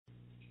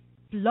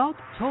Blog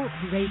Talk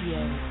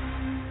Radio.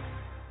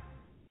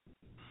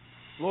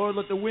 Lord,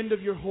 let the wind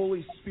of your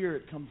Holy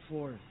Spirit come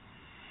forth.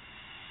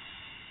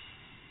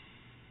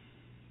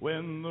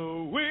 When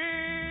the wind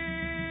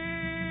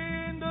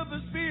of the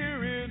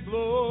Spirit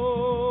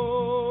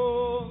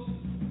blows,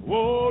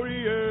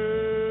 warrior,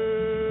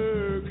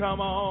 come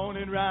on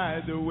and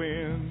ride the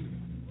wind.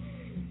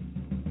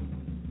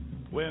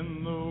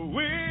 When the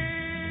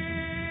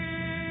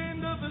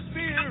wind of the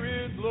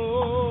Spirit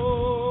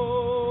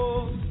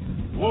blows,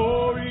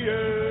 warrior,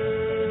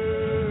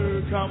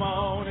 come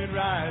on and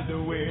ride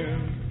the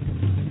wind.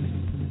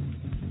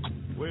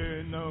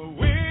 When the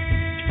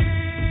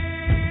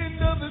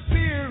wind of the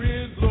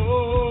Spirit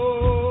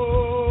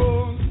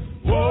blows,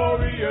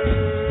 warrior,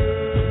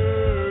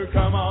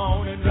 come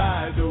on and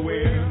ride the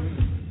wind.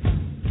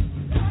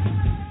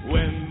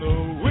 When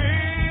the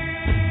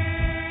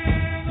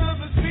wind of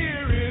the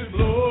Spirit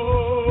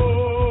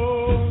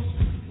blows,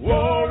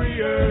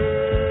 warrior,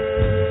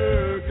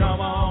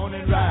 come on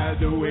and ride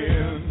the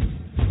wind.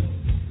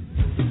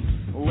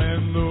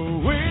 When the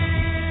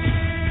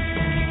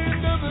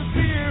wind of the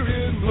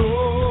Spirit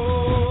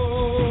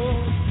blows,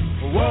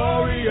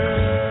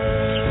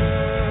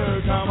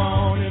 warrior, come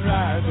on and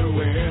ride the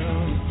wind.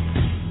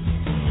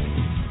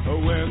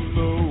 When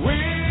the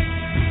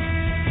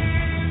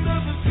wind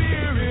of the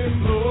Spirit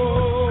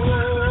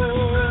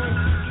blows,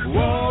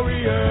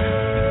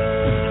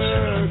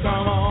 warrior,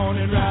 come on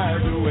and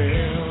ride the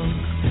wind.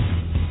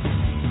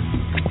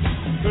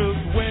 'Cause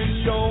when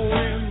you're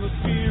in the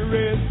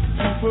Spirit,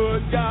 you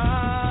put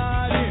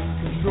God in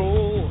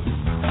control.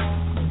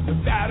 The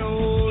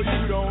battle,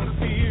 you don't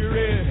fear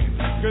it,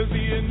 'cause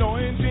the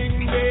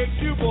anointing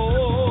makes you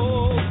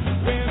bold.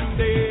 When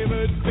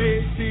David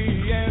faced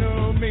the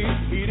enemy,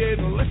 he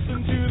didn't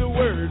listen to the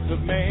words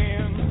of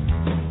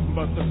man,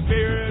 but the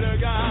Spirit of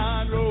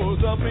God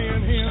rose up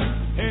in him,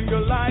 and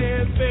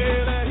Goliath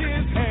fell at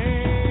his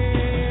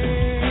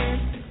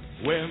hand.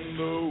 When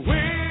the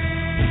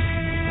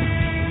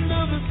wind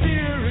of the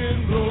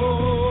Spirit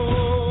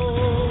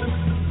blows,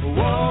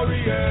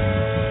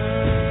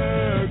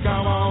 warrior,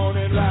 come on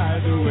and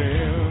ride the wind.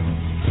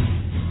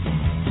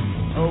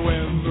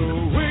 When the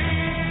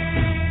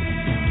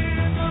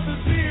wind of the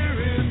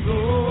Spirit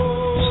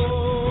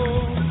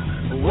blows,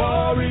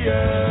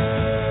 warrior,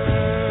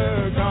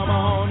 come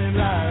on and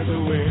ride the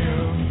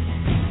wind.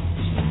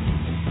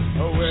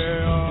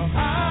 Well,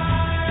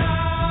 I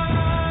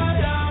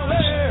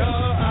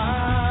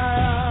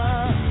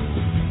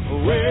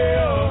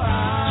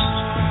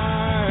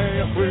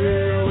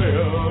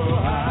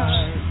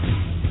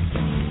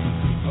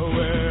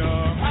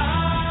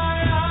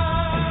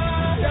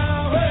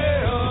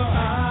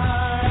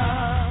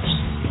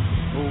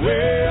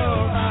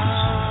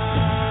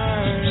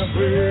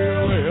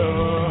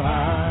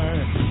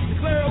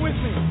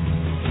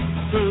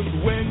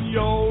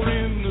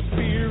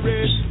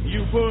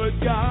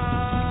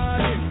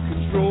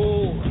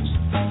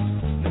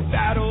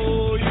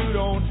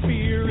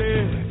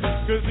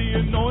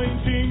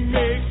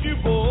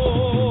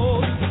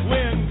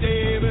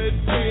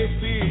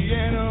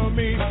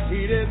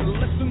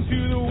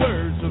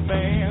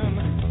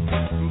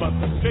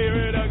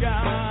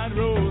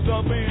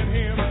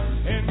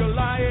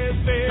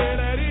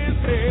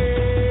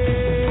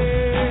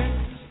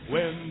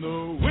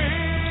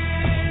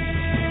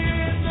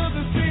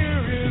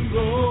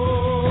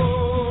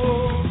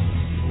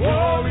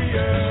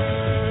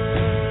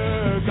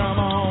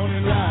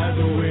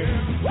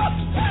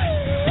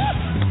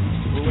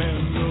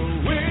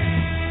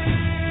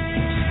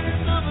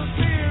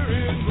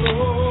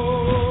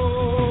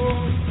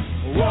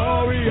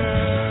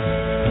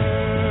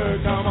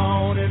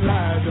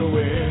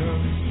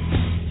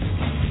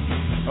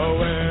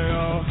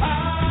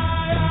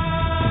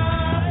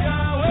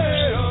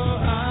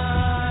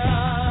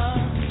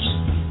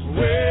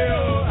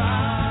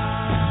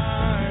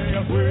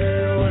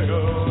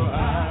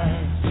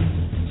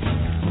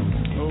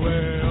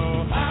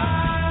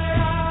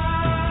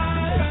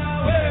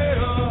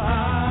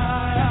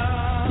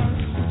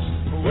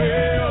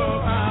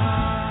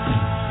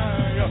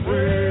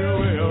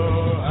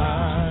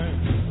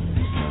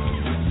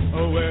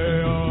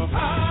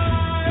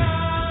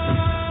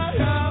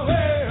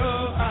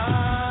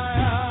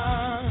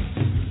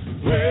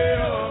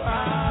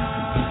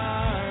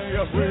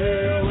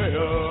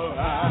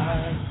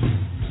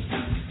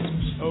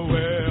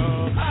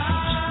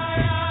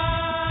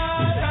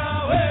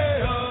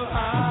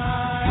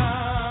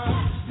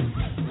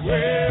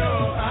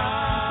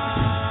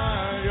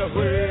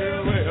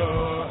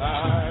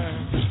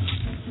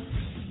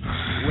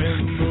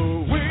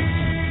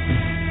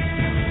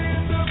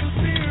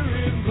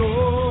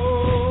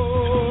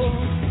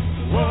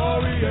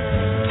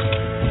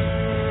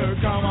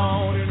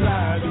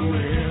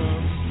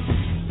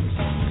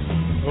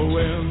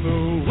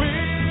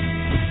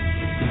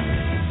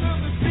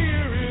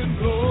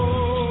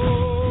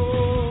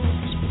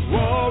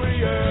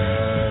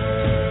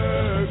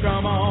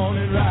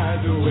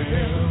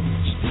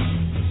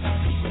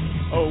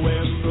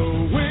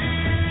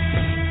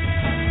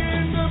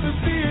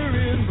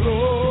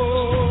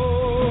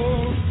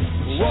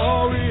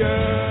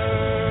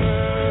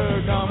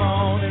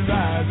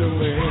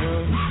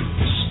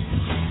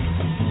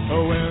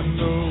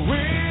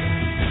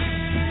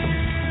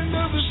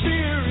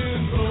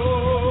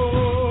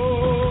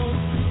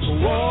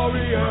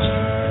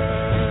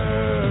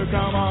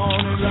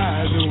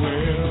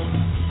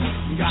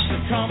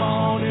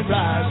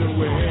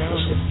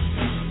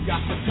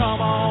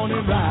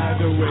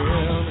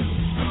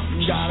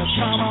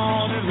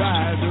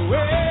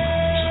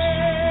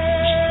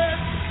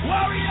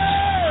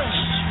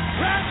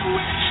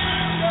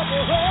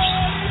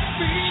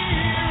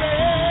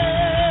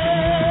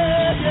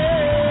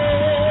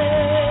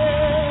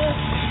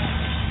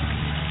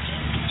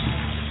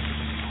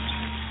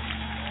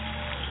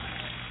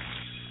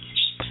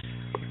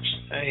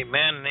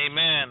Amen and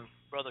amen.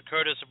 Brother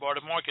Curtis and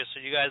Brother Marcus,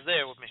 are you guys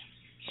there with me?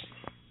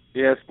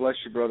 Yes, bless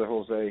you, Brother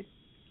Jose.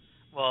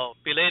 Well,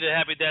 belated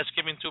happy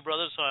Thanksgiving too,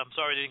 brothers. So I'm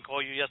sorry I didn't call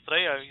you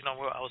yesterday. I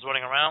was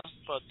running around,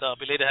 but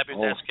belated happy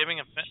Thanksgiving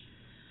and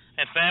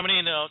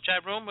family in the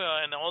chat room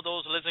and all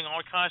those listening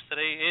archives.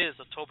 Today is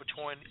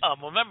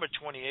November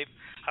 28th.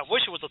 I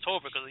wish it was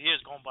October because the year's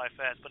going by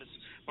fast, but it's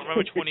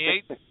November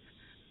 28th,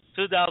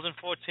 2014,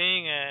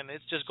 and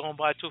it's just going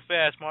by too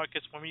fast,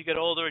 Marcus. When you get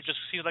older, it just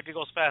seems like it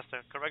goes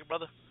faster. Correct,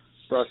 brother?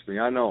 Trust me,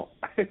 I know.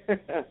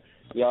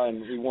 Yeah,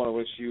 and we want to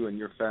wish you and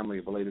your family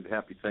a belated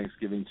happy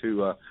Thanksgiving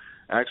too.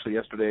 Actually,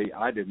 yesterday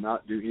I did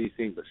not do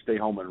anything but stay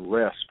home and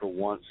rest for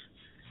once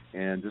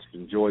and just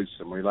enjoyed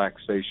some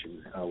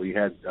relaxation. We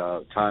had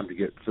time to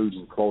get food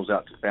and clothes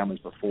out to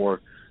families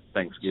before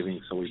Thanksgiving,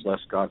 so we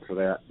bless God for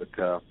that. But,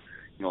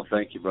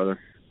 thank you, brother.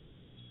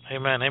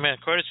 Amen, amen.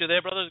 Curtis, you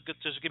there, brother?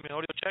 Just give me an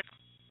audio check.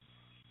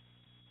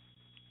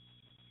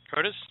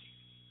 Curtis?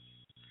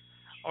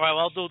 All right,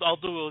 well,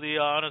 I'll do the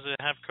honors and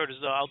have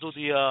Curtis. I'll do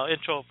the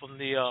intro from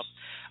the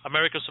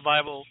American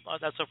Survival.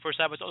 That's our first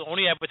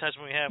only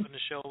advertisement we have in the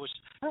show was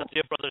the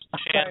Dear Brothers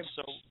Chance.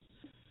 So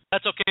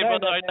that's okay, sorry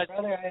brother.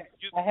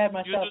 I had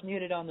myself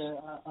muted on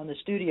the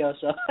studio,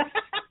 so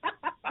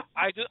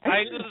I do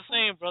the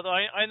same, brother.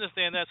 I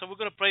understand that. So we're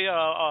gonna pray.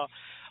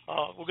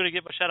 We're gonna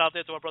give a shout out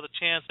there to our brother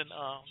Chance and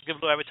give a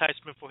little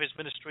advertisement for his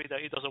ministry that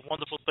he does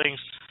wonderful things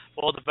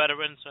for all the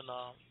veterans and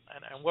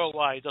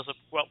worldwide. He does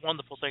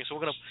wonderful things. So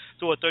we're gonna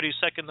do a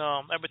 30-second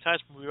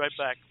advertisement. We'll be right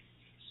back.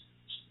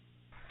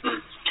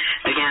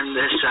 Again,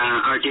 this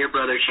our dear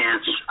brother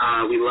Chance.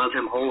 We love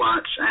him whole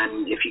lots,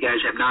 and if you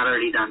guys have not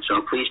already done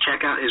so, please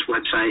check out his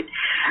website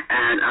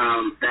at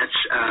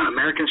that's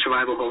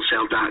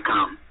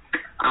AmericanSurvivalWholesale.com.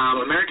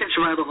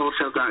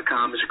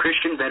 AmericanSurvivalWholesale.com is a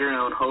Christian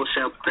veteran-owned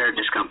wholesale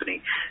preparedness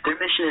company. Their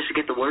mission is to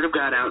get the Word of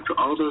God out to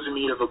all those in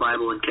need of a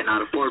Bible and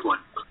cannot afford one.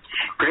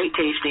 Great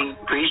tasting,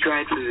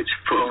 freeze-dried foods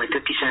for only 50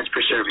 cents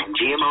per serving,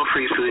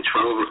 GMO-free foods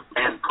for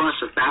and plus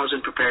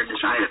 1,000 preparedness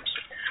items.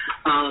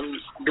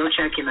 Go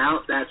check him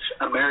out. That's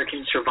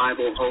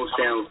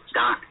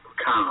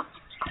AmericanSurvivalWholesale.com.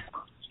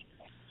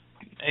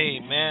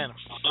 Amen.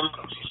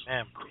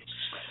 Amen.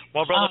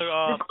 Well, brother,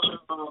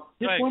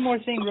 just one more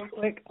thing real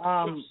quick.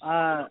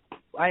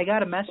 I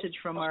got a message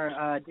from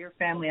our dear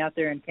family out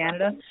there in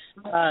Canada,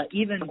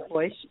 Even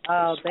Voice.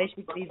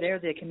 Basically, they're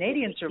the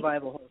Canadian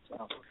Survival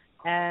Wholesale.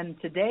 And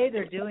today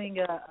they're doing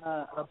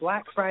a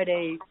Black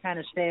Friday kind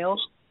of sale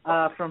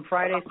from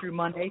Friday through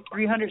Monday,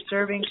 300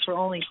 servings for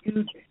only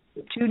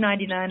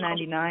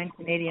 $299.99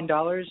 Canadian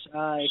dollars.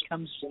 It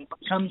comes in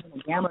a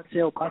gamma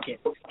seal bucket.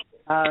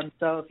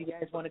 So if you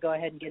guys want to go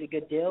ahead and get a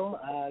good deal,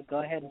 go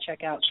ahead and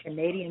check out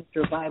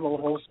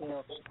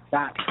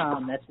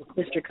CanadianSurvivalWholesale.com. That's the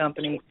sister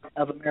company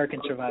of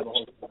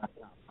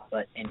AmericanSurvivalWholesale.com,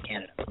 but in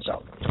Canada.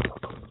 So,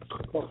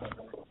 go for it.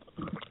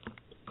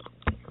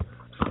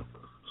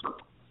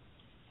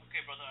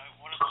 Okay, brother, I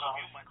wanted to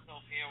mute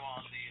myself here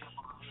on the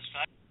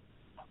Skype.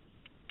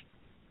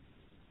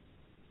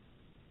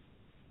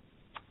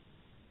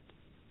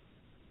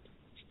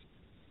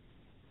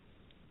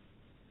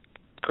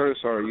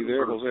 Curtis, are you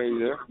there? Jose, are you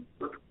there?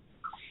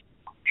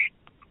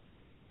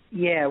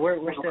 Yeah, we're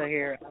still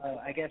here.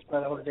 I guess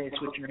Brother Jose is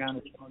switching around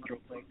his phones real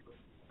quick.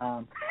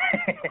 I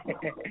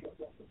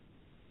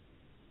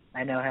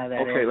know how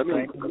that is. Okay, let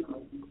me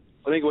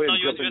go ahead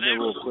and jump in here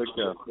real quick.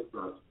 Hello.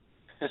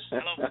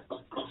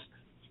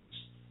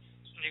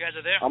 You guys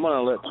are there? I'm going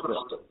to let...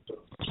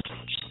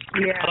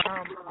 Yeah,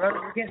 brother,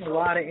 we're getting a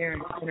lot of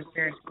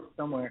interference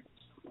somewhere.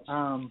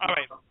 All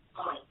right.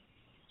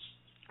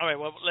 All right.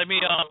 Well, let me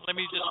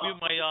just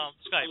mute my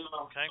Skype,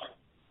 okay?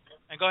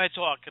 And go ahead,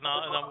 talk, and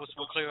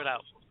we'll clear it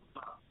out.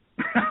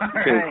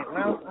 Okay.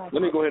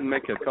 Let me go ahead and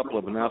make a couple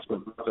of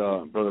announcements,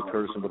 Brother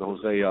Curtis and Brother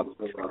Jose. I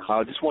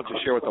just want to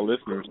share with the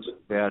listeners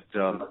that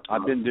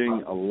I've been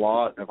doing a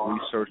lot of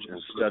research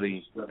and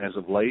study as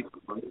of late,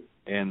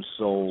 and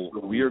so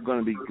we are going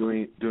to be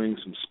doing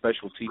some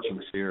special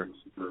teachings here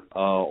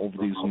over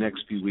these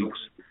next few weeks.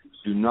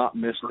 Do not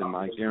miss them.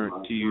 I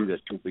guarantee you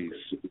that you'll be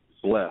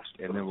blessed.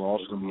 And then we're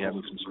also going to be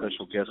having some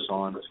special guests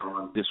on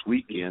this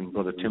weekend,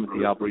 Brother Timothy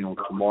Alberino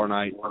tomorrow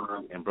night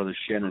and Brother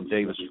Shannon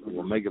Davis from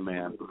Omega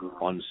Man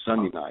on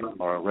Sunday night,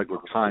 our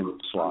regular time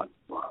slot.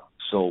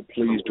 So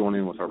please join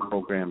in with our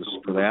programs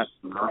for that.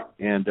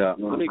 And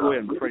let me go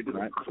ahead and pray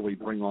tonight before we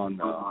bring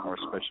on our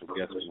special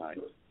guest tonight.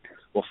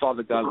 Well,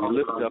 Father God, we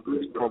lift up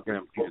this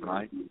program to you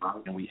tonight,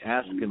 and we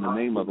ask in the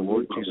name of the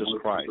Lord Jesus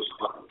Christ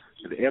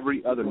that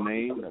every other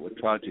name that would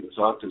try to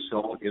exalt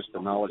itself against the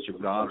knowledge of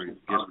God or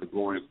against the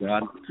glory of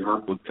God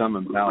would come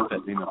and bow at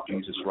that name of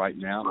Jesus right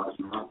now.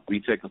 We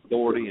take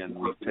authority and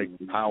we take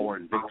power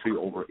and victory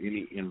over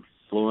any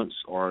influence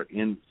or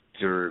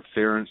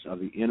interference of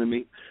the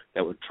enemy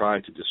that would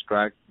try to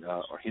distract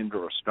or hinder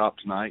or stop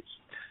tonight.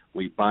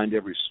 We bind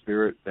every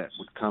spirit that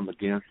would come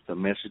against the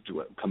message,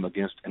 would come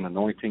against an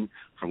anointing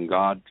from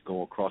God to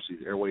go across these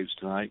airwaves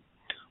tonight.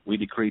 We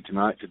decree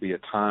tonight to be a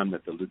time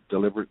that the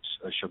deliverance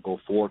shall go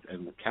forth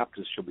and the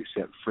captives shall be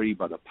set free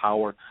by the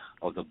power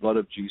of the blood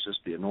of Jesus,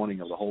 the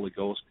anointing of the Holy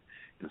Ghost,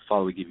 And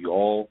Father, we give you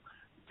all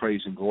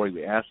praise and glory.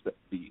 We ask that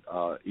the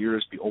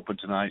ears be open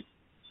tonight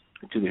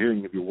to the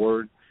hearing of your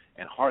word,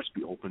 and hearts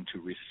be open to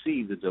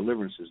receive the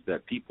deliverances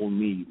that people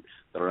need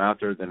that are out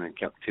there that are in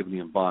captivity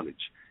and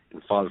bondage.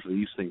 And Father, for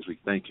these things we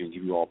thank you and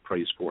give you all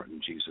praise for it in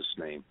Jesus'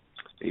 name.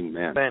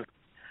 Amen. Amen.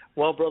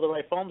 Well, brother,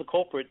 I found the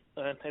culprit,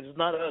 and it's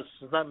not us,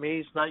 it's not me,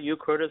 it's not you,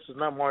 Curtis, it's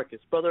not Marcus.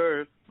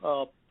 Brother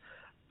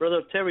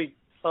Terry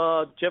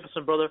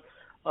Jefferson, brother,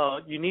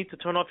 you need to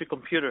turn off your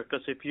computer,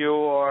 because if you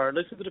are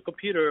listening to the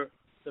computer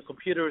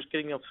is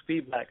getting us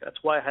feedback.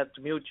 That's why I had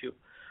to mute you.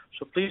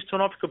 So please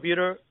turn off your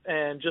computer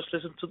and just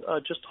listen to,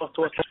 just talk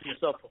to us on your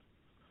cell phone.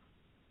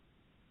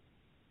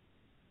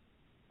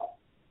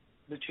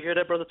 Did you hear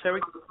that, Brother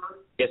Terry?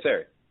 Yes,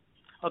 sir.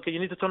 Okay, you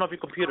need to turn off your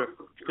computer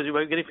because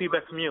you're getting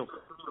feedback from you.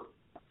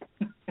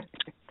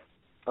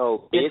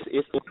 Oh,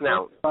 it's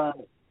now.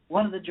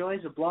 One of the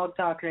joys of Blog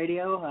Talk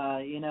Radio,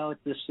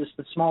 it's just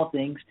the small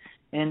things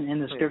in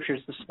the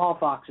scriptures, the small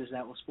foxes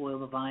that will spoil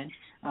the vine.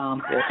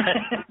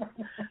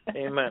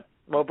 Amen.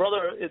 Well,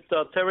 brother, it's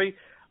Terry.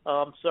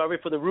 Sorry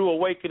for the rude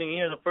awakening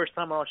here, the first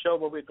time on our show,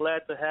 but we're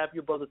glad to have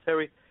you, Brother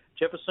Terry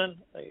Jefferson.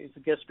 He's a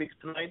guest speaker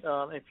tonight.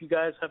 If you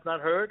guys have not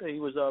heard, he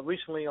was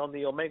recently on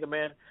the Omega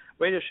Man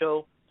radio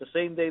show the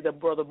same day that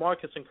Brother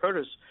Marcus and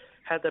Curtis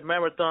had that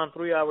marathon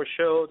 3-hour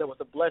show that was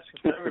a blessing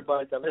to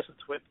everybody that listened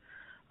to it.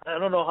 I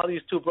don't know how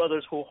these two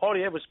brothers, who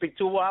hardly ever speak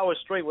 2 hours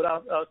straight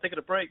without taking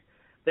a break,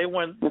 they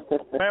went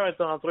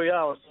marathon 3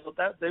 hours. So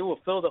that they were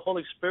filled with the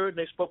Holy Spirit, and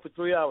they spoke for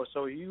 3 hours.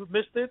 So you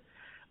missed it.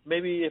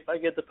 Maybe if I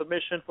get the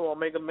permission from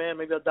Omega Man,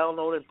 maybe I'll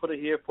download it and put it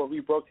here for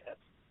rebroadcast.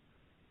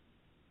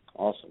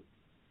 Awesome.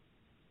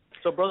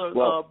 So, brother,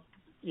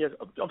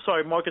 I'm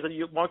sorry, Marcus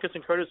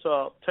and Curtis.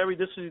 Terry,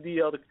 this is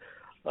the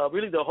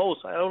really the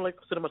host. I don't like to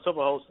consider myself a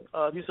host.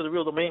 These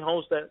are the main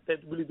hosts that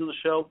really do the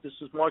show. This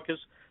is Marcus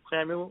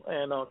Samuel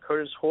and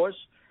Curtis Horse.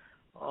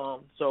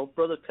 So,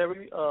 Brother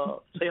Terry,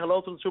 say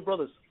hello to the two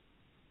brothers.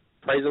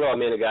 Praise the Lord,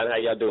 man of God. How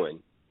y'all doing?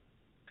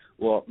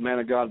 Well, man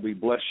of God, we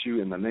bless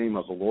you in the name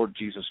of the Lord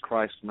Jesus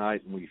Christ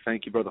tonight, and we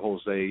thank you, Brother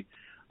Jose,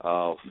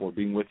 for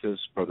being with us.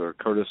 Brother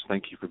Curtis,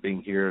 thank you for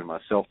being here, and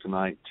myself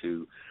tonight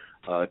to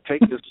take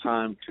this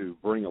time to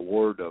bring a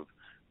word of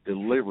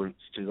deliverance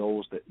to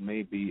those that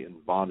may be in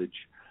bondage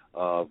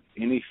of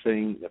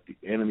anything that the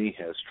enemy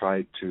has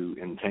tried to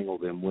entangle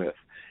them with.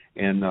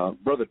 And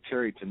Brother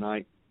Terry,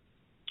 tonight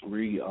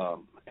we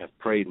have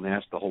prayed and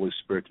asked the Holy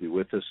Spirit to be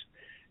with us,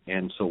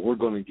 and so we're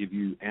going to give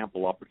you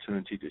ample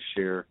opportunity to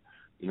share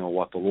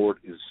what the Lord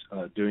is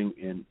doing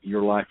in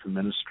your life and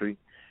ministry,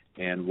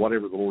 and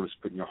whatever the Lord has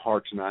put in your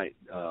heart tonight,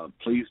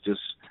 please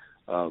just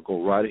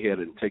go right ahead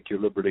and take your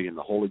liberty in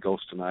the Holy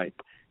Ghost tonight,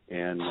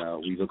 and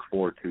we look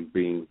forward to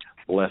being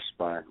blessed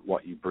by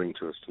what you bring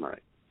to us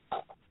tonight.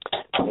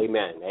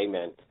 Amen.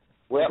 Amen.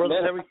 Well,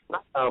 Brother Terry,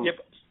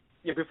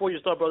 before you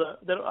start, brother,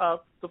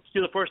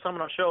 you're the first time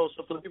on our show,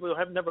 so for the people who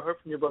have never heard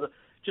from you, brother,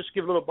 just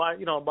give a little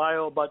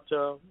bio about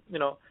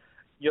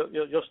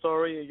your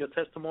story, your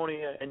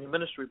testimony, and your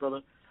ministry,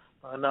 brother.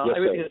 And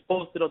everything is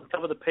posted on the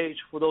top of the page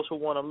for those who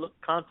want to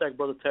contact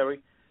Brother Terry.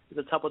 At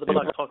the top of the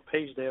Blog Talk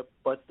page there.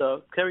 But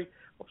Terry,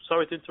 I'm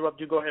sorry to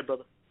interrupt you. Go ahead,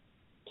 brother.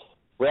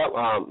 Well,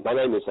 my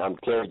name is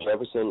Terry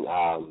Jefferson.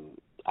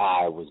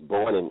 I was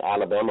born in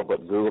Alabama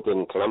but grew up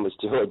in Columbus,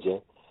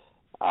 Georgia.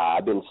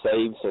 I've been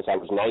saved since I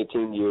was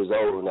 19 years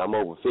old, and I'm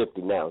over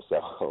 50 now.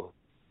 So,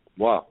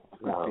 wow,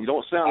 you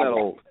don't sound that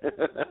old.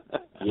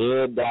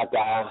 Yeah, Doc,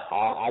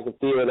 I can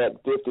feel that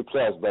 50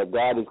 plus, but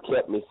God has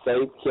kept me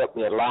safe, kept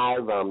me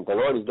alive. The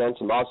Lord has done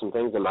some awesome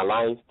things in my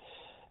life.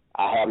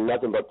 I have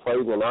nothing but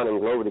praise and honor and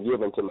glory to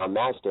give unto my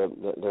Master,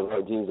 the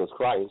Lord Jesus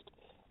Christ.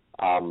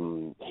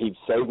 He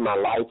saved my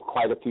life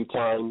quite a few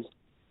times.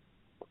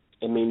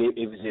 I mean,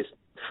 it was just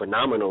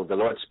phenomenal. The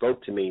Lord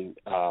spoke to me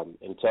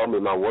and told me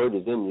my word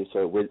is in you,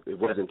 so it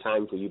wasn't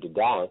time for you to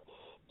die.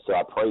 So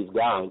I praise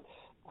God.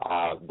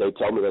 They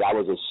told me that I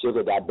was a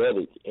sugar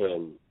diabetic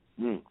and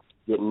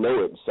didn't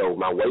know it. So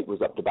my weight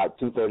was up to about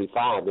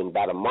 235. In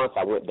about a month,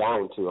 I went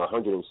down to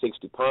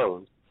 160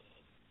 pounds.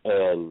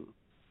 And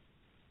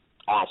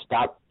I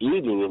stopped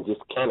eating and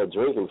just kind of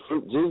drinking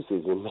fruit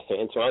juices and,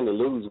 man, trying to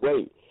lose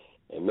weight.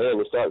 And, man,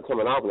 it started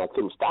coming off, and I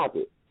couldn't stop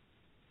it.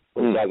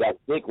 So I got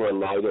sick one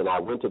night, and I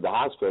went to the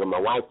hospital. My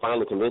wife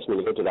finally convinced me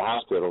to go to the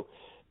hospital.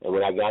 And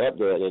when I got up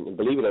there, and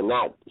believe it or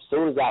not, as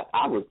soon as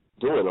I was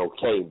doing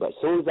okay, but as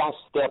soon as I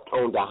stepped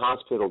on the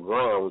hospital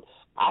ground,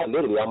 I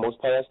literally almost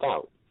passed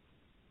out.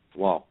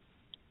 Wow.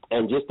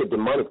 And just the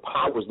demonic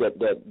powers that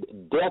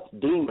death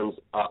demons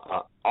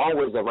are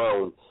always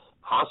around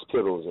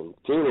hospitals and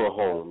funeral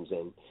homes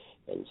and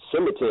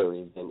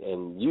cemeteries,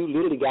 and you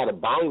literally got to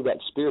bind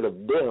that spirit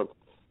of death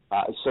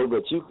so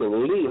that you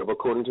can live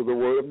according to the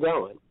word of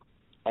God.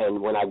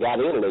 And when I got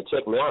in and they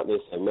checked me out, they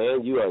said,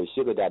 man, you are a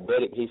sugar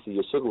diabetic. He said,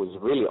 your sugar was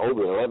really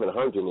over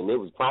 1,100, and it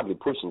was probably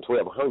pushing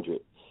 1,200.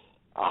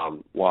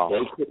 Wow.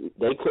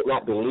 They could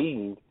not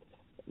believe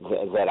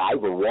that I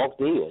even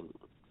walked in.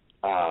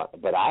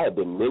 But I had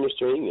been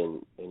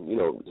ministering and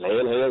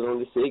laying hands on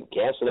the sick,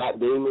 casting out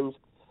demons,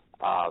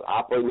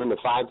 operating in the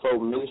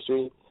fivefold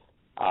ministry.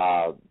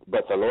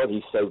 But the Lord,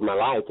 He saved my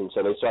life, and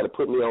so they started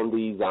putting me on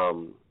these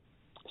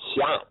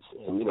shots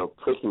and, you know,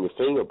 pricking your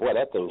finger. Boy,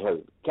 that thing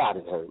hurt. God,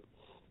 it hurt.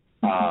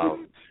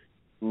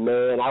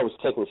 Man, I was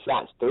taking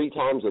shots 3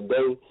 times a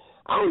day.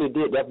 I only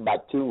did that for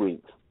about 2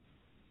 weeks.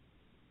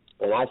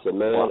 And I said,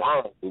 man,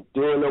 I ain't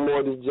doing no more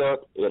of this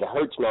junk. It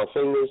hurts my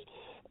fingers,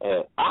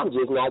 and I'm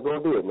just not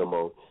going to do it no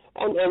more.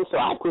 And so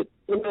I quit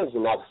the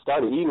medicine. I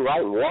started eating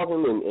right and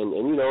walking, and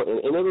you know,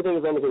 and everything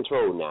is under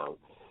control now.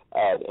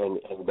 And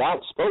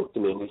God spoke to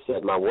me, and He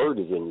said, my word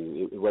is in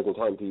you. It wasn't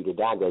time for you to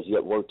die. There's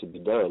yet work to be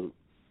done.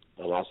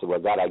 And I said, well,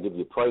 God, I give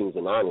you praise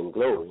and honor and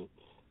glory.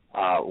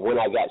 When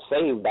I got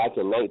saved back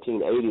in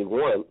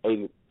 1981,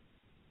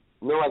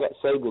 I got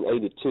saved in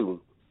 82,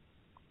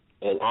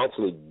 and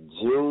actually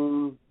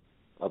June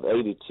of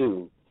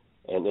 82,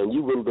 and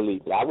you wouldn't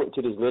believe it. I went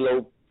to this little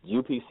old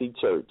UPC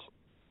church,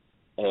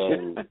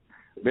 and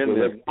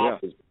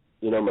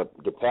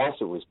the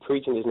pastor was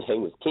preaching. His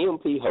name was Kim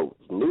P. Hope,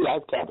 New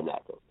Life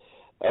Tabernacle,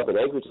 up in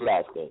Anchorage,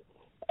 Alaska,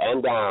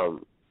 and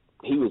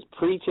he was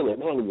preaching, and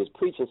man, he was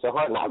preaching so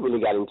hard, and I really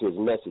got into his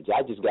message.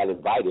 I just got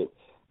invited,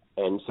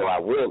 and so I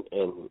went,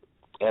 and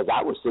as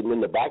I was sitting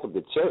in the back of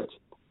the church,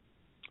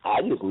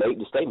 I just made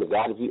the statement,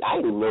 God, I didn't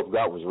even know if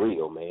God was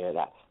real, man.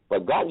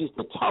 But God used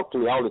to talk to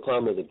me all the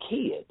time as a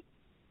kid.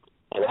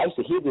 And I used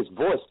to hear this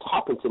voice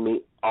talking to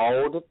me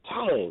all the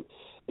time,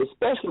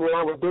 especially when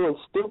I was doing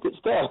stupid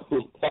stuff.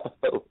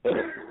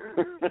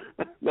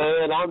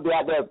 Man, I'd be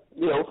out there,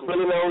 you know,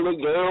 fooling on the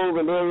girls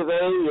and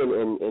everything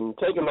and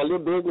taking my little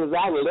business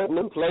out and letting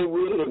them play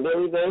with it and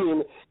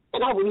everything.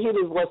 And I would hear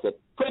this voice say,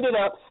 put it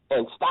up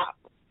and stop.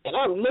 And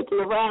I'm looking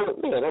around,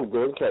 man, I'm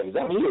going crazy.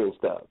 I'm hearing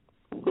stuff.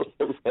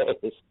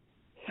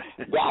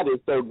 God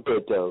is so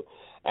good, though.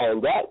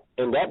 And that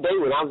day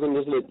when I was in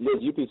this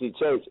little UPC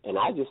church, and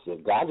I just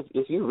said, God,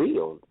 if you're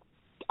real,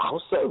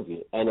 I'll serve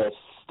you. And as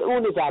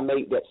soon as I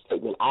made that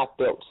statement, I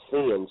felt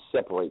sin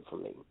separate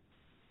from me.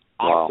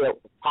 Wow. I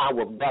felt the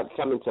power of God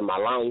come into my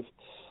life.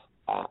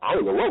 I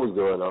didn't know what was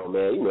going on,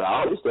 man. You know,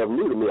 all this stuff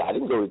new to me. I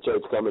didn't go to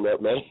church coming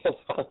up, man.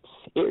 I'm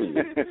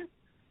serious.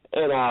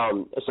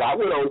 And so I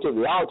went on to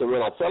the altar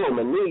when I fell on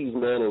my knees,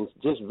 man, and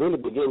just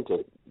really began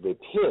to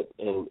repent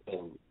and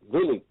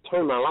really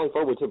turn my life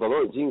over to the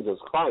Lord Jesus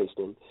Christ.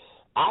 And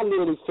I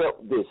literally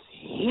felt this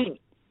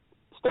heat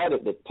start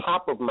at the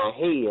top of my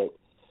head,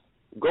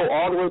 go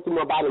all the way through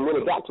my body. And when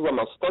it got to where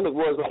my stomach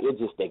was, like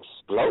it just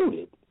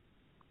exploded.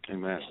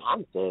 Amen.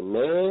 I'm saying,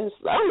 man,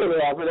 I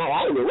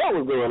didn't know what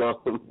was going on.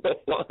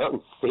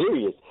 I'm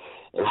serious.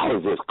 And I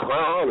was just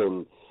crying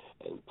and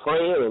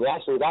praying and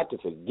asking God to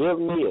forgive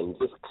me and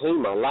just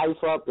clean my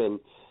life up. And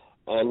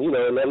you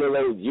know, in that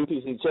little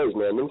UPC church,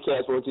 man, them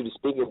cats want you to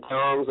speak in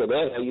tongues, or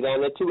they have you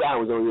down there 2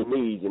 hours on your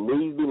knees, and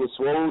knees being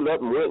swollen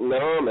up and went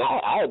numb. And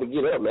I had to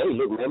get up, man. Hey,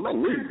 look, man, my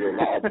knees, man,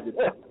 I had to get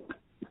up.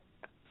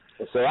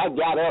 And so I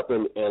got up,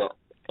 and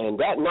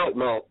that night,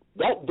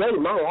 that day,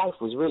 my life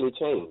was really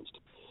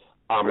changed.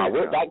 I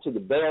went back to the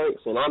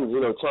barracks, and I'm,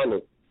 you know, trying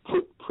to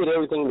put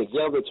everything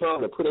together,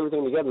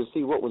 to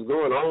see what was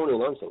going on,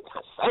 and I'm saying,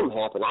 God, something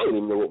happened. I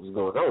didn't even know what was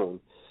going on.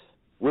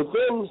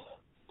 Within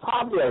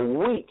probably a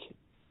week,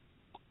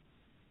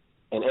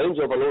 an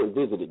angel of the Lord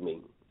visited me.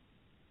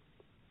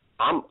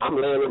 I'm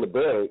laying in the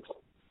barracks,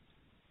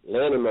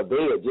 laying in my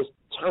bed, just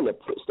trying to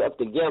put stuff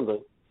together,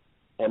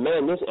 and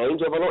man, this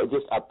angel of the Lord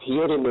just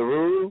appeared in the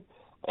room,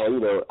 and, you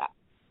know,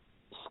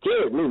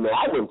 scared me, man.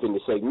 I wasn't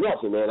finna say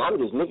nothing, man. I'm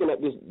just looking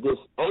at this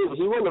angel.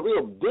 He wasn't a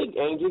real big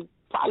angel,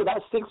 probably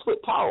about 6 foot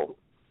tall.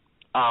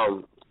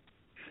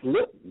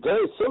 Looked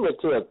very similar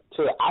to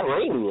an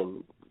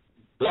Iranian.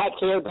 Black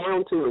hair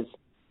down to his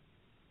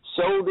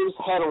shoulders,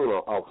 had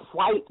on a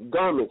white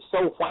garment,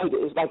 so white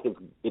it's like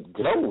it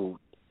glowed,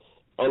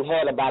 and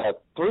had about a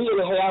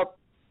 3.5,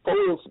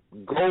 4-inch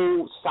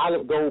gold,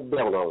 solid gold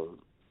belt on.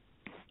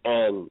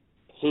 And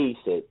he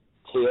said,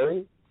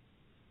 Terry,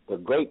 the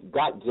great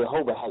God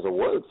Jehovah has a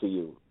word for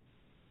you.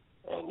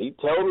 And he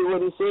told me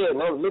what he said,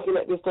 and I'm looking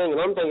at this thing,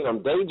 and I'm thinking,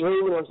 I'm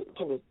daydreaming. I'm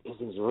saying, is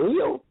this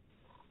real?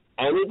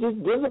 And it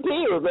just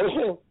disappeared,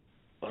 man.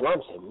 And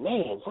I'm saying,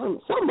 man,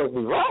 something must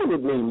be wrong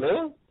with me,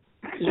 man.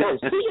 You know, I'm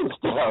seeing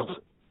stuff.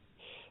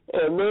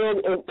 And,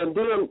 man, and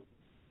then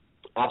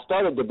I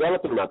started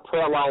developing my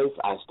prayer life.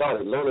 I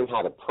started learning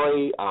how to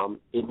pray.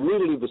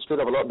 Immediately the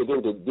Spirit of the Lord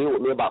began to deal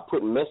with me about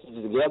putting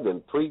messages together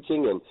and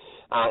preaching. And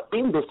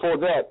even before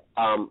that,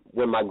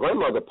 when my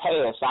grandmother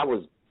passed, I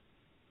was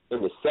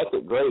in the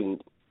 2nd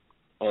grade.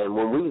 And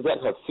when we was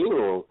at her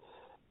funeral,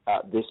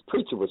 this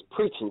preacher was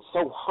preaching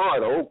so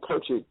hard, an old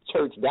country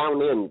church down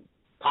there in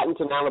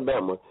Cottonton,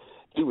 Alabama.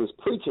 He was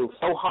preaching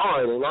so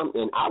hard, and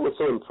I was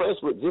so impressed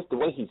with just the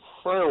way he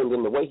sounded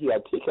and the way he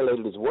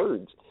articulated his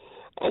words.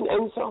 And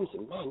so I'm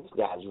saying, man, this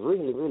guy's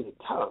really, really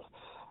tough.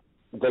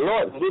 The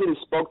Lord literally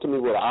spoke to me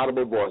with an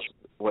audible voice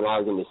when I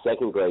was in the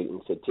 2nd grade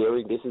and said,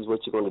 Terry, this is what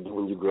you're going to do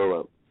when you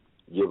grow up.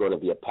 You're going to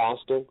be a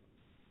pastor,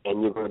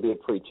 and you're going to be a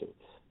preacher.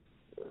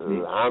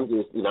 I'm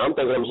just, you know, I'm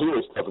thinking I'm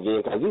hearing stuff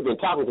again because he's been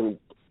talking to me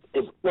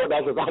as far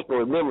back as I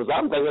can remember. So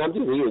I'm thinking I'm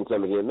just hearing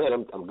something again.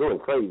 Man, I'm going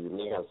crazy,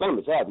 man.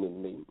 Something's happening to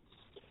me.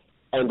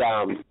 And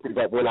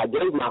but when I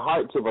gave my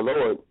heart to the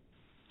Lord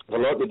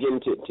began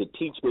to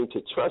teach me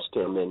to trust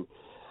Him. And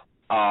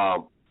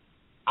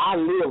I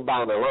live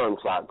by an alarm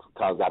clock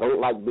because I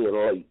don't like being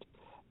late.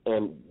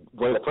 And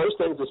one of the first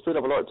things the Spirit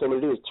of the Lord told me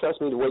to do is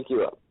trust me to wake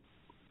you up.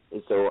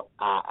 And so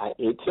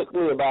it took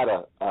me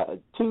about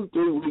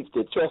 2-3 weeks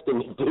to trust Him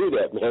to do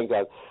that, man,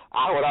 because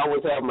I would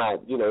always have my,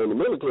 in the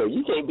military,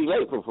 you can't be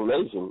late for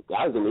formation.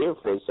 I was in the Air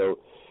Force, so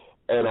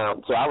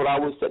I would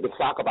always set the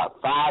clock about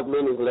 5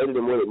 minutes later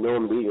than what it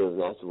normally is.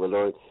 And I said, well,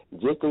 Lord,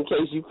 just in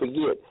case you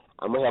forget,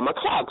 I'm going to have my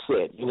clock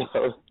set,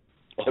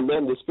 And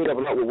then the Spirit of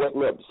the Lord would wake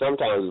me up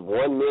sometimes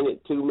 1 minute,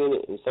 2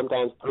 minutes, and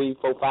sometimes 3,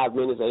 4, 5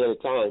 minutes ahead of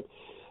time.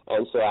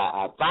 And so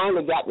I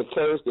finally got the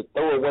courage to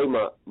throw away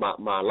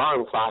my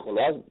alarm clock, and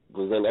that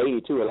was in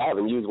 82, and I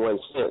haven't used one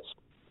since.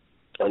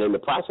 And in the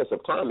process of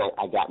time,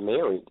 I got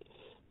married.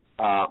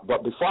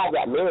 But before I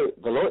got married,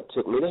 the Lord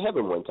took me to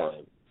heaven one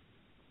time.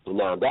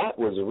 Now, that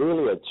was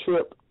really a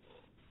trip.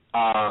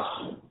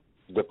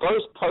 The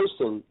first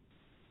person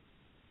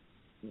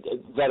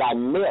that I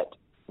met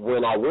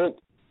when I went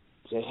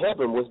to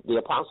heaven was the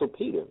Apostle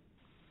Peter.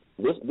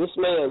 This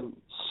man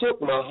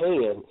shook my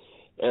hand,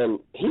 and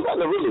he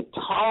wasn't a really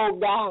tall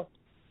guy.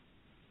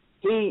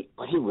 He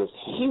was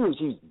huge.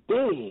 He was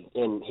big,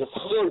 and his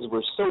hands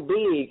were so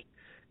big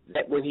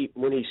that when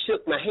he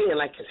shook my hand,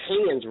 like his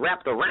hands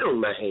wrapped around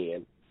my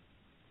hand.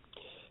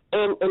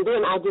 And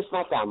then I just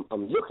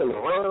I'm looking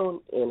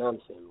around, and I'm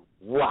saying,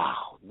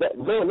 wow,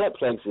 that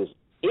place is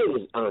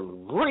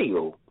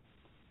unreal.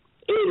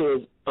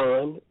 It is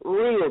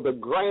unreal. The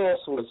grass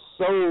was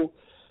so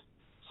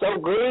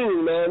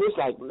green, man. It's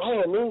like,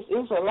 man,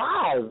 it's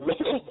alive,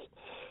 man.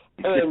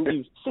 And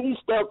you see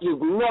stuff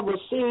you've never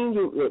seen.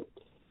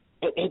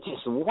 It's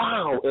just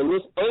wow. And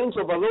this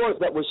angel of the Lord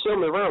that was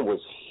showing me around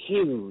was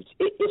huge.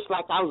 It's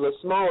like I was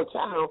a small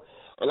child,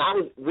 and I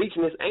was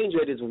reaching this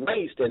angel at his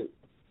waist,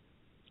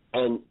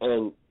 and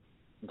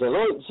the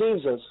Lord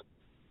Jesus.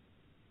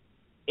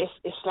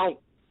 It's like,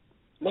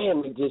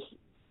 man, just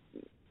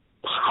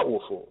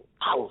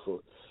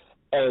powerful,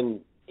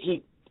 and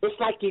it's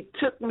like he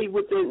took me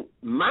within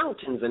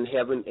mountains in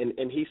heaven,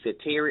 and he said,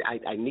 Terry,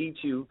 I need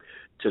you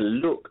to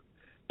look.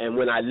 And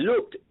when I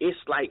looked, it's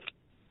like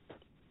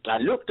I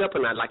looked up,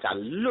 and I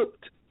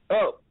looked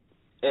up,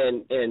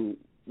 and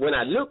when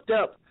I looked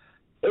up,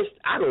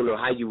 I don't know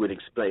how you would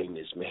explain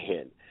this,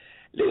 man.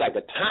 It's like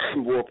a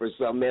time warp or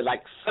something, man.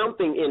 Like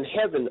something in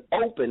heaven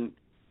opened,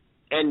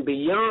 and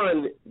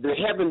beyond the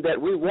heaven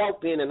that we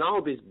walked in and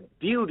all this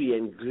beauty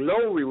and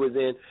glory was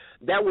in,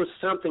 that was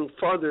something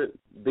further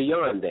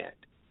beyond that.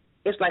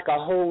 It's like a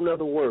whole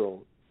other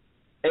world.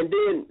 And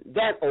then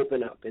that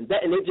opened up, and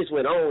it just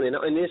went on,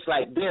 and it's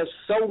like there's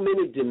so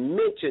many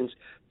dimensions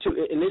to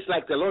it, and it's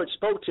like the Lord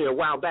spoke to me a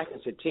while back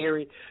and said,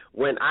 Terry,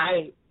 when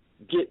I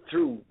get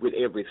through with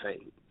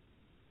everything,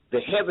 the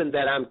heaven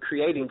that I'm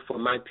creating for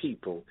my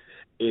people,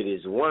 it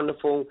is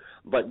wonderful,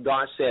 but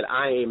God said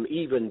I am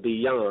even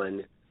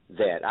beyond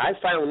that. I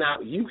found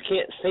out you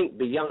can't think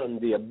beyond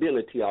the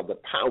ability or the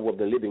power of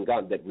the living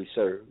God that we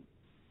serve.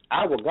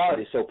 Our God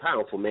is so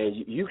powerful, man,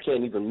 you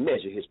can't even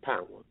measure his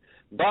power.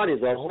 God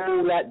is a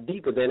whole lot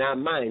deeper than our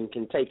mind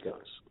can take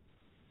us.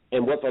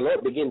 And what the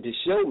Lord began to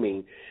show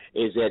me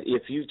is that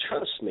if you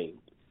trust me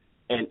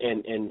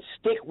and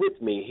stick with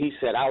me, he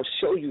said, I'll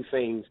show you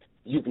things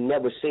you've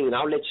never seen.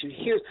 I'll let you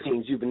hear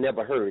things you've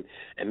never heard.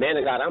 And, man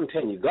of God, I'm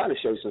telling you, God will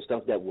show you some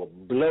stuff that will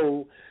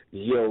blow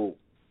your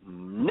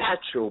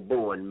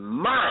natural-born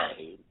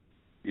mind.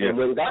 Yeah. And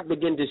when God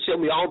began to show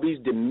me all these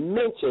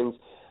dimensions,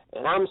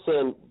 and I'm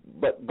saying,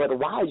 but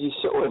why are you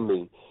showing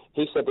me?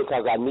 He said,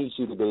 because I need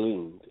you to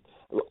believe.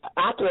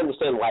 I can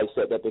understand why he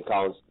said that,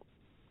 because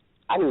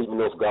I didn't even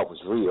know if God was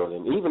real.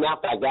 And even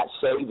after I got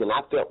saved and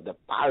I felt the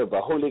fire of the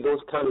Holy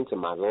Ghost come into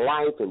my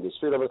life and the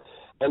Spirit of it,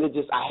 and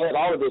I had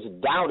all of this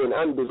doubt and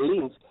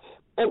unbelief.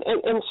 And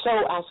so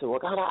I said, well,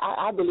 God,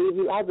 I believe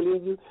you.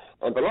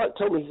 And the Lord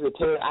told me, he said,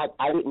 Terry,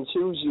 I didn't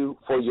choose you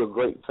for your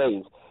great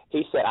faith.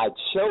 He said, I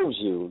chose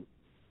you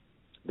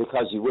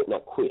because you would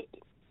not quit.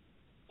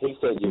 He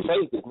said, your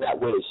faith is not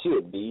where it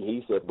should be.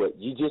 He said, but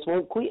you just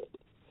won't quit.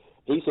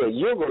 He said,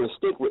 you're going to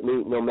stick with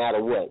me no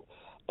matter what.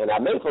 And I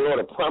made the Lord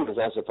a promise.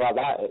 I said,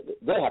 Father,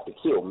 they have to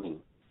kill me.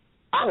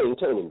 I ain't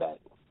turning back.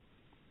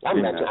 I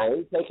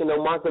ain't taking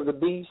no mark of the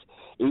beast.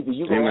 Either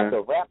you're going to have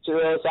to rapture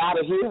us out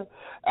of here,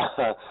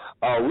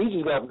 or we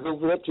just have to go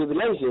through that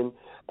tribulation,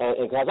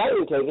 because I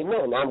ain't taking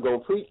nothing. I'm going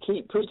to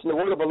keep preaching the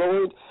word of the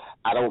Lord.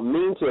 I don't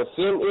mean to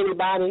offend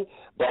anybody,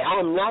 but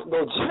I'm not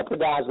going to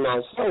jeopardize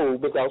my soul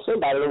because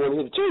somebody don't want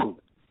to hear the truth.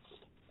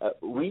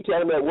 We tell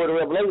them that word of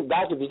revelation,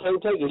 Doctor, if you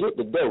can't take it, hit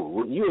the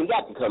door. You ain't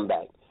got to come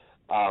back.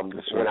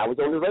 When I was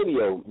on the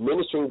radio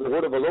ministering the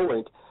word of the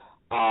Lord,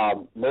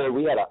 man,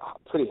 we had a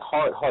pretty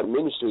hard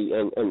ministry,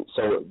 and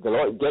so the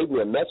Lord gave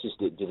me a message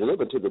to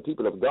deliver to the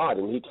people of God,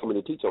 and he told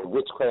me to teach on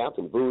witchcraft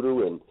and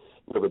voodoo and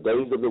the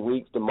days of the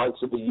week, the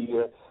months of the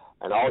year,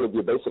 and all of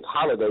your basic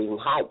holidays, and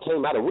how it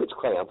came out of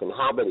witchcraft, and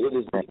how that it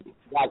is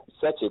got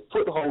such a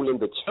foothold in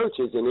the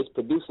churches, and it's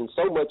producing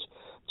so much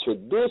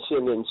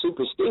tradition and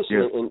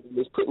superstition, and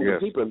it's putting the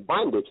people in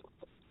bondage.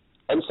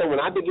 And so when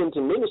I began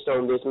to minister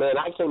on this, man,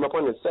 I came up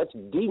under such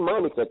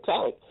demonic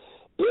attack,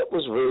 it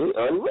was really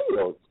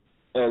unreal.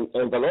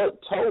 And the Lord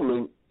told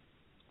me,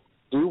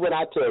 do what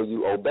I tell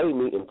you, obey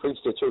me, and preach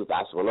the truth.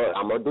 I said, well, Lord,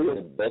 I'm going to do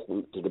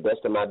it to the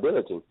best of my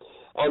ability.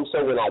 And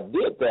so when I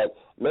did that,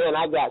 man,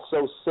 I got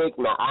so sick.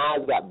 My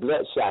eyes got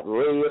bloodshot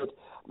red.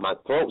 My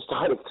throat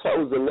started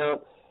closing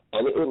up.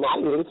 And I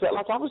literally felt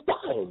like I was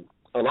dying.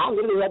 And I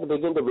literally had to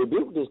begin to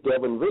rebuke this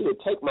devil and really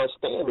take my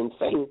stand in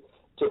faith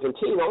to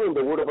continue on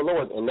the word of the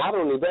Lord. And not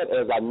only that,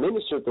 as I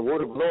ministered the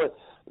word of the Lord,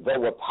 there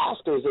were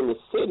pastors in the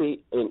city,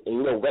 and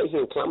right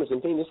here in Columbus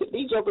and things,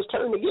 these jokers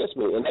turned against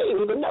me, and they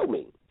didn't even know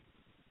me.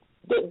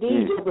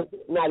 These jokers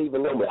did not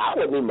even know me. I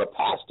wasn't even a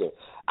pastor.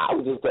 I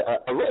was just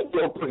a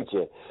radio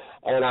preacher.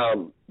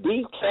 And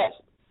these cats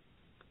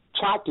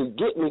tried to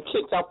get me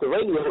kicked off the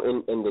radio,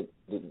 and it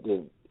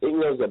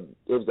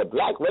was a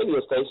black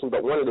radio station,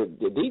 but one of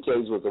the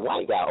DJs was a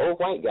white guy, old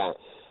white guy.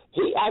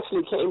 He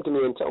actually came to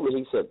me and told me,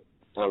 he said,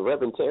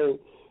 Reverend Terry,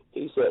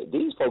 he said,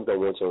 these folks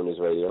don't want you on this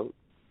radio.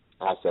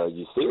 I said, are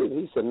you serious?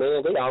 He said,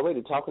 man, they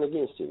already talking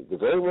against you. The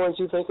very ones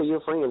you think are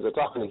your friends are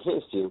talking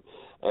against you,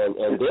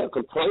 and they're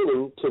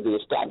complaining to the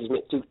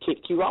establishment to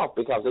kick you off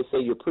because they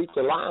say you're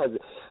preaching lies.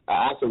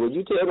 I said, well,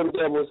 you tell them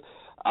devils,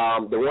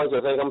 the ones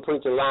that think I'm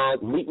preaching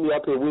lies, meet me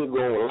up here, we'll go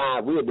on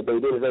live, we'll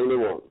debate anything they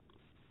want.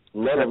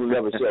 None of them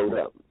ever showed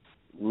up.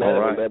 None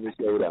of them ever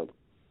showed up.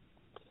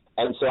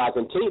 And so I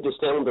continued to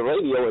stay on the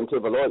radio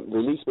until the Lord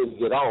released me to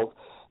get off.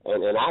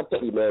 And I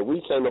tell you, man,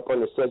 we came up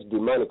under such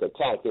demonic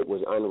attack, it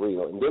was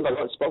unreal. And then the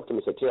Lord spoke to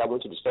me and said, Terry, I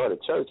want you to start a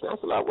church. And I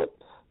said, Lord,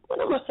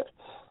 what am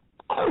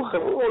I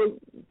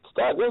want to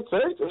start this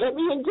church. Let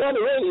me enjoy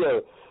the radio.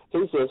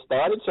 He said,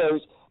 start a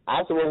church.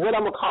 I said, well, what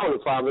am I going to call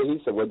it, Father?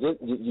 He said, well,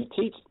 you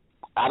teach.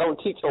 I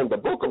don't teach on the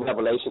book of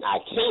Revelation.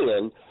 I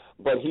can,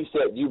 but he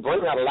said, you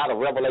bring out a lot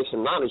of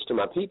revelation knowledge to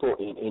my people,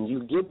 and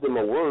you give them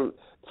a word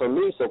from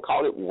me, so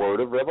call it Word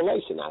of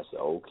Revelation. I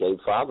said, okay,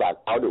 Father. I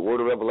called it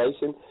Word of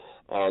Revelation.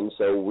 And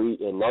so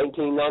in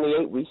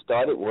 1998, we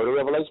started Word of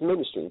Revelation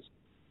Ministries.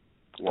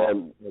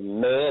 And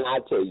man, I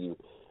tell you,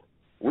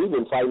 we've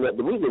been fighting that.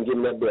 We've been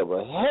giving that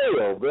devil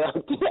hell, bro.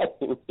 I'm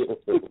telling you.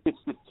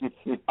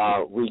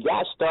 We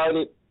got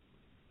started,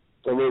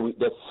 and when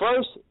the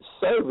first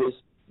service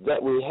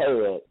that we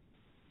had,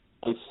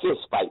 a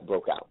fist fight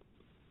broke out.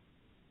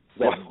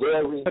 The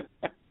very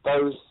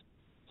first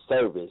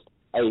service.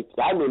 Hey,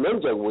 I mean, them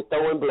jokers were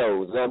throwing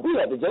blows. We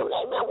had to joke,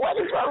 hey, man, what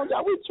is wrong?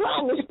 Are we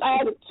trying to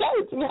start a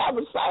church and have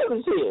a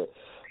service here?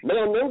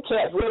 Man, them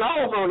cats went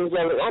off on each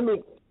other. I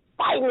mean,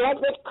 fighting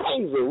like that's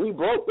crazy. We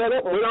broke that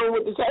up and went on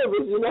with the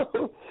service,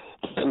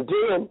 And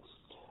then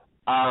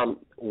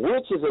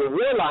witches and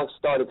warlocks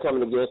started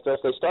coming against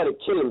us. They started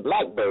killing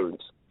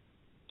blackbirds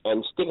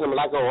and sticking them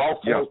like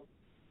on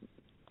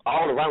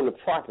all around the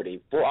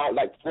property,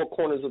 like four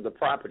corners of the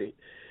property.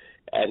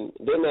 And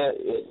then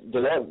the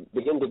Lord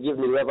began to give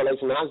me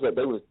revelation knowledge that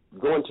they were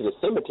going to the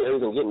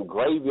cemeteries and getting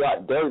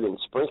graveyard dirt and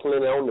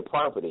sprinkling it on the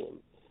property.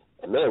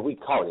 And man, we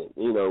caught it.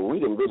 We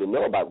didn't really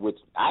know about witch.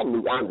 I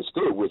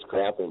understood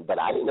witchcraft, but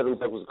I didn't know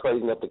that was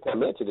crazy enough to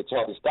come into to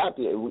try to stop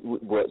it.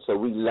 So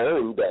we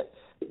learned that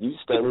you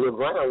stand your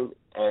ground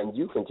and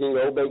you continue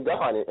to obey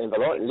God, and the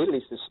Lord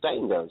literally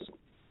sustained us.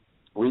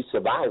 We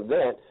survived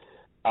that.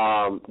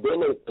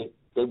 Then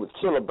they would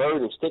kill a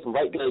bird and stick them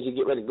right there as you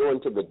get ready to go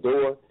into the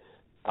door.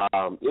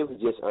 It was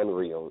just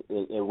unreal.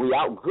 And we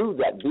outgrew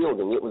that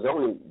building. It was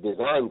only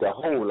designed to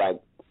hold like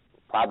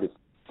probably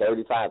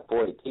 35,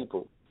 40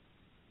 people.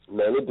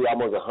 Man, it'd be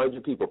almost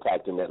 100 people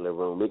packed in that little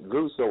room. It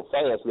grew so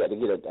fast we had to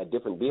get a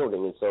different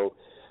building. And so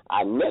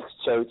our next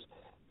church,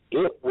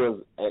 it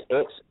was an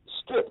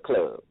ex-strip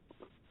club.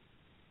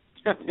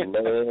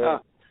 Man,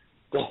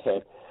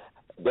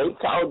 they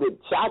called it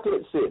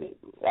Chocolate City.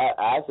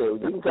 I said, well,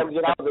 you can come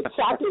get all the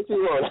chocolates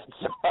you want.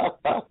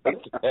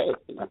 Okay.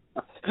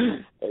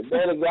 And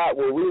then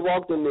when we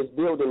walked in this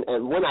building,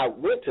 and when I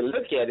went to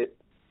look at it,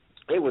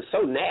 it was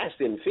so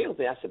nasty and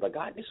filthy. I said, but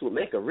God, this would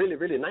make a really,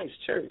 really nice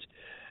church.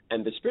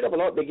 And the Spirit of the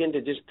Lord began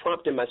to just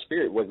prompt in my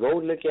spirit, well, go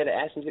look at it,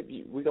 ask him if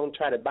we're going to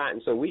try to buy it.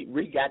 And so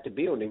we got the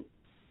building.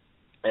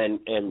 And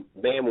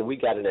man, when we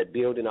got in that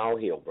building, all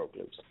hell broke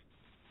loose.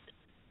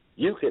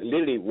 You could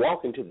literally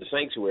walk into the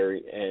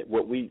sanctuary, and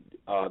what we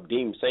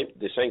deem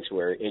the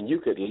sanctuary, and you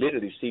could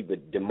literally see the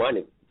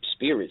demonic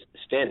spirits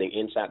standing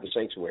inside the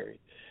sanctuary.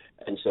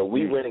 And so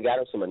we went and got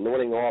us some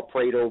anointing oil,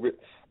 prayed over it.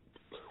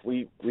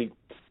 We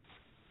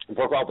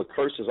broke all the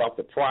curses off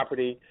the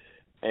property.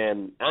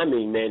 And, I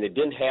mean, man, it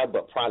didn't have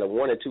but probably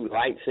 1 or 2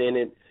 lights in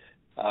it.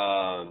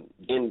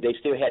 Then they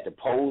still had the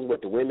poles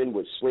what the women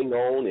would swing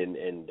on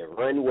and the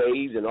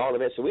runways and all of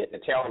that. So we had to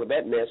tear all of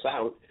that mess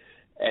out.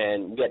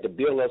 And we had to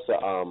build us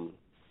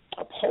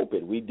a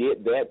pulpit. We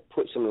did that,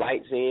 put some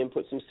lights in,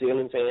 put some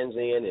ceiling fans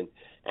in.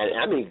 And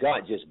I mean,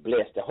 God just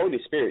blessed. The Holy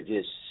Spirit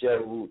just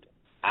showed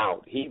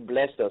out. He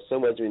blessed us so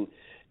much. And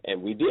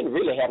And we didn't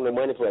really have no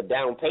money for a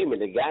down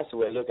payment. The guy said,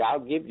 well, look, I'll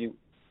give you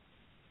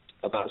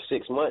about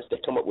 6 months to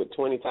come up with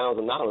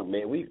 $20,000.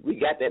 Man, we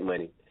got that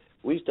money.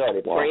 We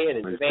started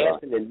praying and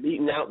fasting and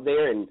meeting out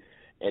there and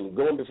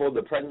going before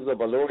the presence of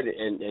our Lord,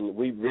 and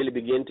we really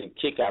began to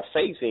kick our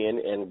faith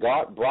in, and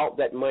God brought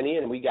that money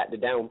in, and we got the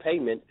down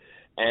payment,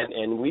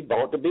 and we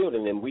bought the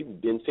building, and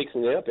we've been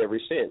fixing it up ever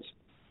since.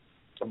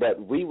 But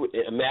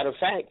a matter of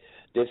fact,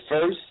 the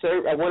first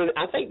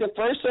I think the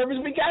first service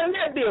we got in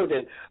that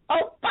building, a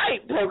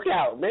fight broke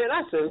out, man.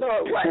 I said,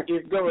 Lord, what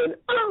is going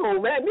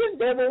on, man? This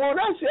devil want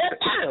us shut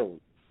down.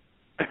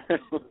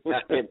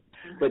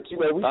 But,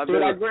 we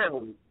stood our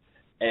ground.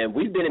 And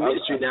we've been in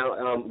ministry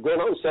now, going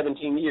on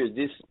 17 years.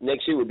 This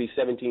next year would be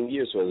 17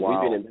 years for us.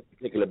 Wow. We've been in this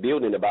particular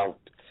building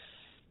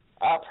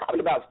probably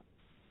about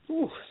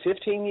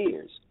 15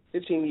 years.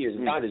 15 years.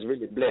 God is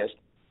really blessed.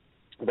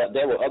 But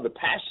there were other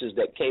pastors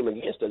that came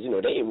against us.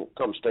 They didn't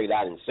come straight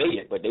out and say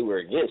it, but they were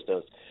against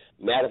us.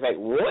 Matter of fact,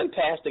 one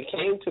pastor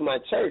came to my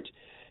church,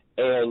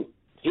 and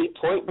he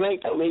point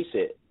blank told me, he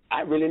said,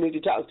 I really need to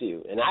talk to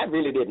you. And I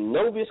really didn't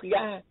know this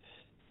guy.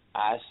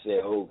 I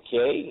said,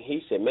 okay.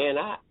 He said, man,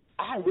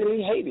 I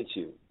really hated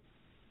you.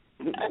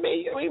 I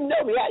mean, you don't even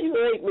know me. How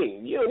you hate me?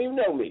 You don't even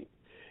know me.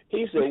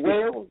 He said,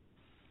 well,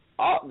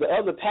 the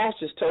other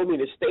pastors told me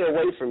to stay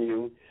away from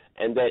you,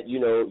 and that, you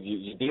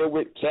deal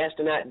with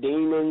casting out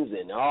demons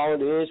and all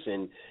this,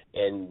 and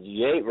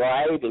you ain't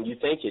right, and you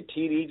think you're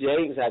T.D.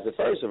 Jakes. I said,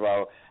 first of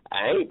all,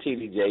 I ain't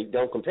T.D. Jakes.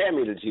 Don't compare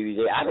me to T.D.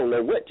 Jakes. I don't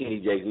know what T.D.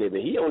 Jakes live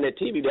in. He on that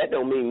TV, that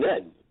don't mean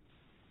nothing.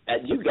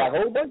 You got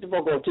a whole bunch of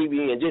folk on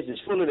TV and just as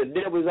full of the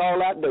devils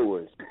all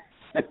outdoors.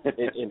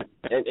 and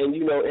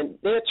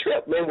they're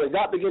tripped, man. When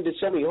God began to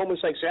show me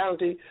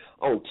homosexuality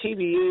on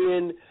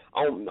TVN,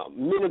 on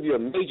many of your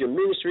major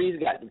ministries,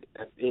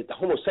 the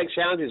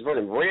homosexuality is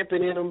running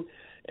rampant in them.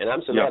 And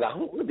I'm saying, Lord, I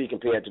don't want to be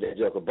compared to that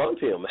joker. Bump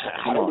him.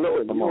 I don't know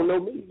him. You don't know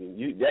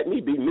me. Let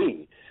me be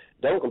me.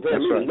 Don't compare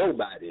me to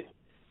nobody.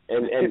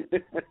 And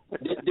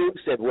this dude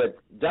said, well,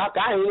 Doc,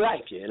 I ain't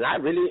like you, and I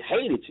really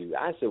hated you.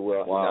 I said,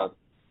 well,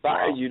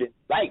 sorry you didn't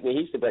like me.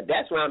 He said, but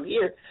that's why I'm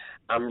here.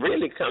 I'm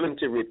really coming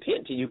to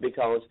repent to you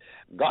because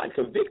God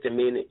convicted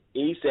me, and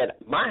he said,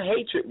 my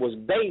hatred was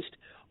based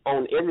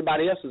on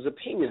everybody else's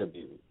opinion of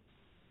you.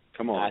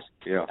 Come on.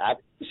 I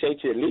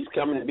appreciate you at least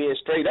coming and being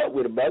straight up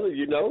with a brother,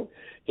 He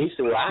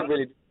said, well, I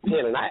really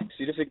did, and I asked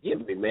you to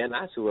forgive me, man.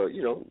 I said, well,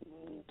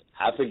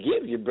 I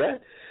forgive you, bruh.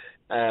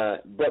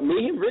 But me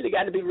and him really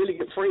got to be really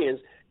good friends.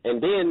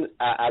 And then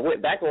I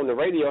went back on the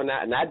radio,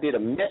 and I did a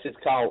message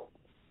called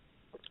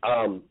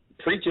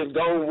Preachers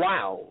Gone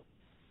Wild.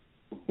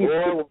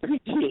 Boy, we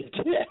did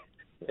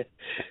that.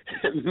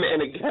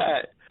 Man of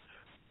God.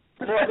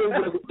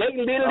 They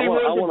literally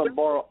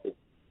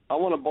I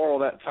want to borrow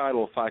that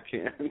title if I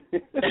can.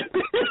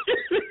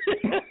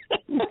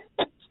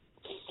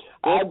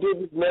 I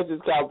did this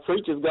message called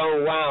Preachers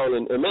Gone Wild,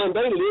 and man,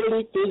 they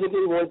literally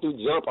physically wanted to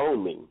jump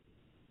on me.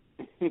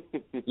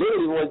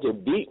 Literally wanted to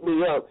beat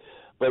me up.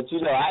 But,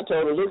 I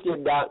told her, look here,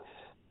 Doc,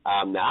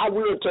 now I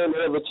will turn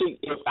the other cheek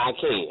if I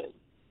can.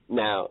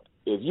 Now,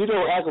 if you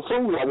don't act a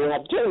fool, I won't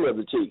have to turn the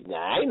other cheek. Now,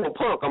 I ain't no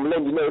punk. I'm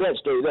letting you know that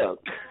straight up.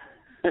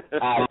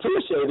 I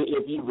appreciate it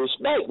if you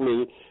respect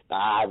me.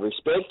 I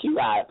respect you.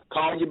 I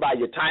call you by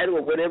your title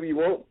or whatever you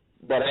want,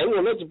 but I ain't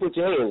going to let you put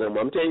your hands on me.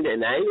 I'm telling you that.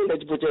 And I ain't going to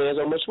let you put your hands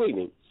on my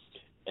sweetie.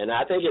 And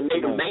I think it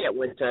made him mad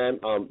one time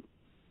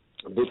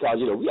because,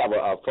 we have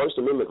a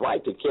First Amendment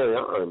right to carry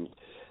arms.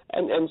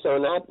 And so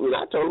when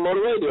I told him on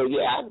the radio,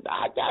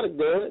 I got a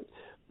gun.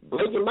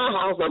 Break in my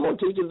house, I'm going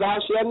to teach you thou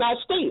shalt not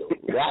steal.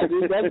 That's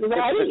just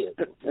how it is.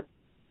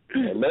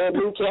 And man,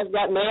 them cats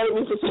got mad at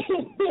me for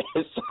saying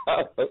that.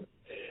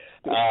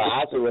 So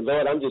I said, well,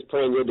 Lord, I'm just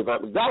praying your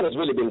divine. God has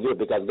really been good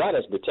because God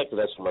has protected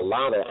us from a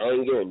lot of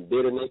anger and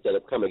bitterness that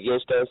have come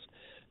against us.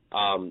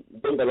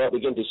 Then the Lord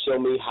began to show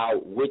me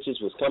how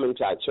witches was coming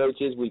to our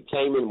churches. We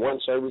came in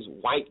one service,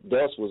 white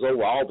dust was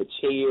over all the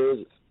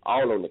chairs,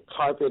 all on the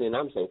carpet, and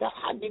I'm saying, God,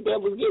 how did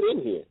devils get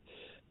in here?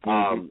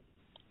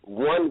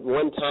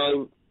 One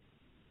time,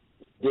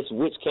 this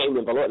witch came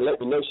in, the Lord let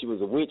me know she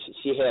was a witch.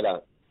 She had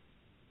on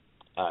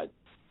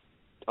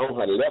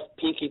her left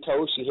pinky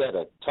toe, she had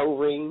a toe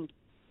ring.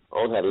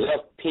 On her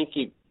left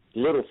pinky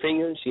little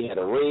finger, she had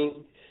a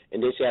ring.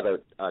 And then she had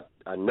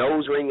a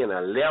nose ring and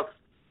a left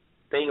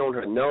thing on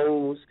her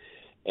nose.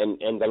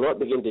 And the Lord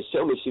began to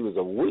show me she was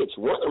a witch.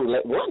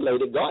 One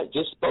lady, God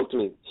just spoke to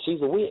me.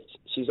 She's a witch.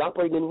 She's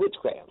operating in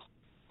witchcraft.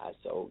 I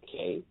said,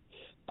 okay.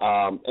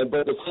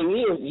 But the thing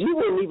is, you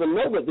wouldn't even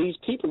know that these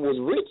people was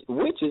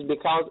witches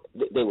because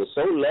they were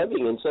so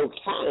loving and so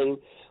kind,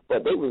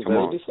 but they was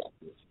very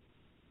deceptive.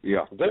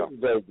 Yeah.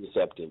 Very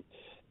deceptive.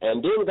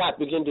 And then God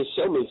began to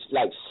show me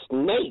like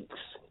snakes,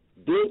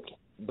 big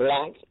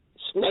black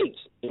snakes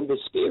in the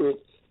spirit,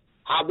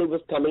 how they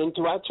was coming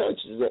into our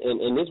churches.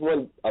 And this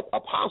one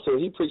apostle,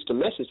 he preached a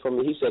message for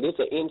me. He said, it's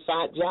an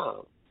inside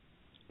job.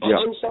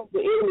 And so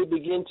the enemy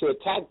began to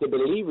attack the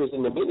believers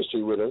in the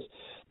ministry with us,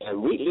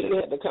 and we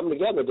literally had to come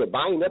together to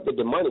bind up the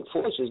demonic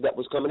forces that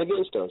was coming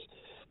against us.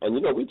 And,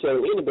 we tell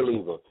any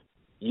believer,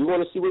 you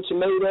want to see what you're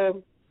made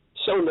of?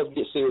 sure enough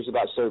get serious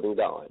about serving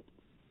God.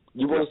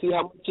 You want to see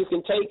how much you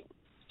can take?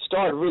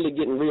 Start really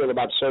getting real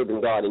about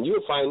serving God, and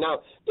you'll find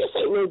out this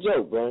ain't no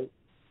joke, bro.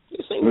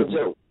 This ain't no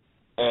joke.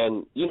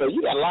 And, you know,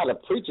 you got a lot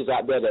of preachers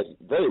out there that's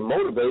very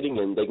motivating,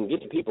 and they can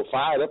get the people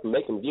fired up and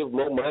make them give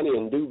more money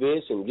and do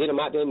this and get them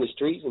out there in the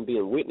streets and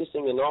being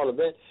witnessing and all of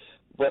that.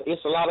 But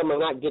it's a lot of them are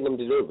not getting them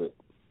delivered.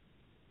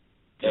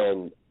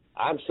 And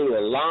I've seen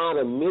a lot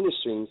of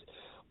ministries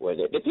where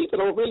the people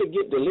don't really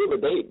get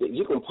delivered.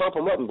 You can pump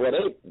them up, and boy,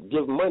 they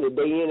give money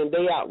day in and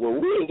day out. Well,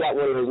 we ain't got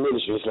one of those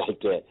ministries like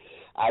that.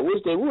 I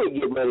wish they would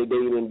give money day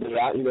in and day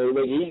out, you know,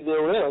 make it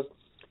easier on us.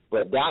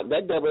 But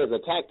that devil has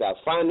attacked our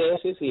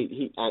finances.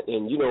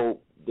 And you know,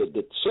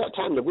 the short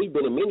time that we've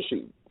been in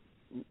ministry,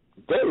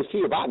 very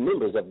few of our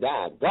members have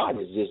died. God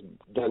has just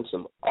done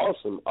some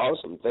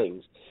awesome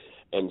things.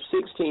 In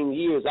 16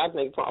 years, I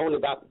think only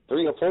about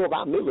 3 or 4 of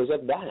our members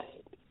have died.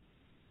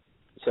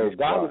 So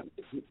God,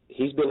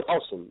 He's been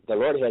awesome. The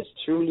Lord has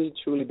truly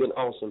been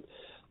awesome.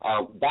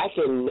 Back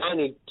in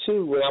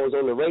 '92, when I was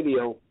on the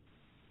radio,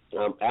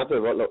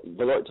 after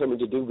the Lord told me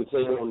to do the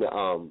thing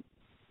on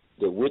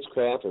the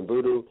witchcraft and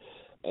voodoo,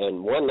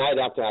 and one night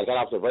after I got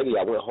off the radio,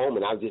 I went home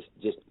and I was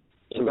just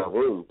in my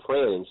room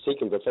praying and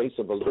seeking the face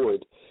of the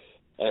Lord.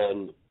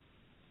 And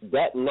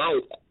that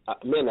night,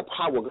 man, the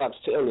power of God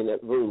fell in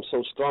that room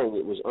so strong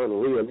it was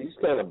unreal. He's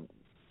kind of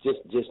just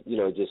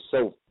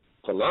so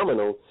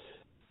phenomenal.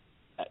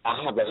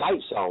 I have the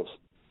lights off,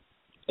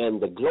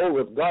 and the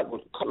glory of God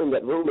would come in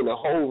that room, and the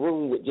whole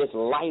room would just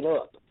light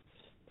up.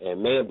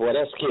 And, man, boy,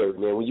 that's scary,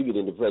 man, when you get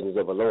in the presence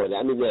of the Lord.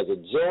 I mean, there's a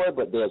joy,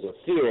 but there's a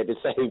fear at the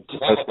same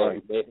time. That's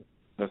right. Man.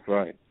 That's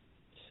right.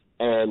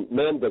 And,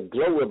 man, the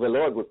glory of the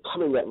Lord would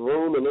come in that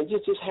room, and they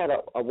just had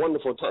a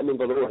wonderful time in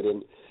the Lord.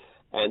 And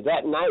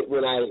that night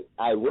when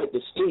I went to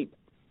sleep,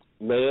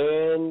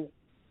 man,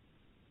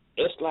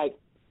 it's like,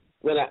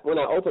 when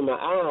I opened my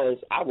eyes,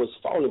 I was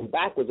falling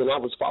backwards, and I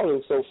was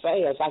falling so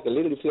fast I could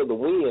literally feel the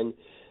wind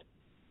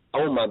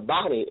on my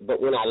body.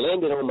 But when I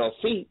landed on my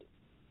feet,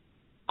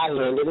 I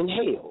landed in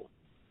hell.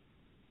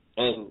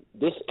 And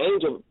this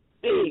angel,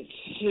 big,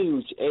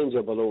 huge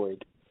angel of the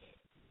Lord,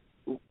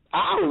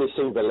 I only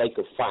seen the lake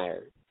of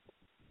fire.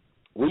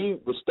 We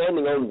were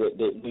standing on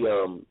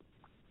the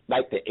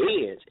like the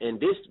edge,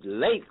 and this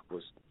lake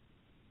was,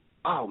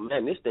 oh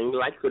man, this thing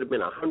like could have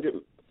been 100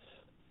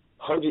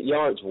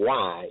 yards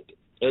wide,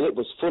 and it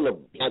was full of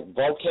like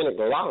volcanic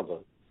lava.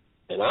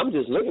 And I'm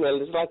just looking at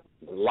it, it's like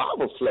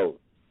lava flow.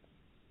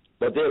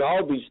 But then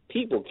all these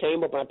people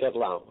came up out that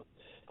lava.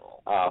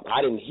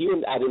 I didn't hear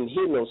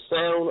no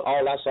sound.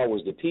 All I saw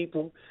was the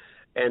people,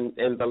 and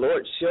the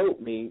Lord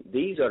showed me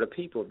these are the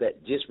people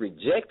that just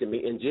rejected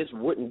me and just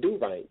wouldn't do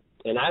right.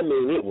 And I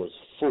mean, it was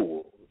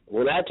full.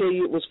 When I tell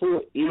you it was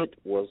full, it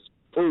was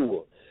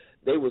full.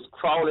 They was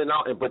crawling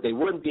out, but they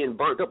weren't being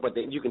burnt up, but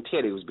you can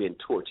tell they was being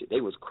tortured.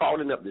 They was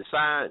crawling up the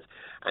sides,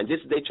 and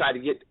just as they tried to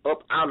get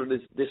up out of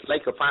this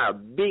lake of fire, a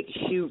big,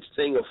 huge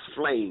thing of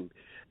flame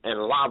and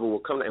lava will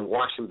come and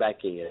wash them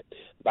back in.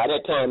 By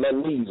that time, my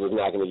knees was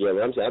knocking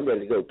together. I'm saying, I'm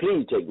ready to go.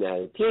 Please take me out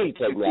of here. Please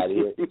take me out of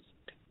here.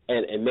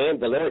 And man,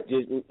 the Lord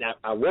just,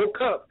 I woke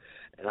up,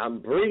 and I'm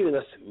breathing.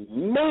 I said,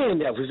 man,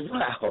 that was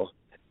wow.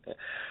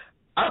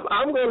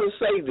 I'm going to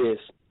say this,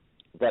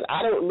 but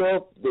I don't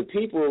know if the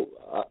people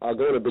are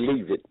going to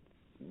believe it.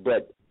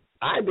 But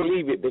I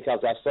believe it because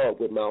I saw it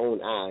with my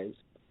own eyes.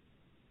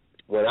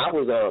 When I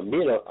was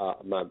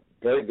my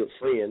very good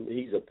friend,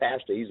 he's a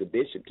pastor, he's a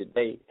bishop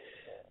today,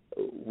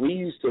 we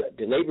used to,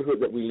 the neighborhood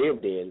that we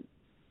lived in,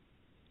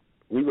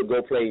 we would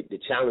go play to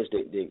challenge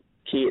the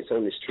kids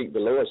on the street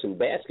below us in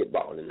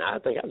basketball. And I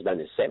think I was about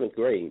in the 7th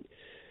grade.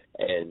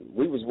 And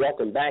we was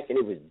walking back, and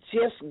it was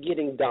just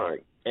getting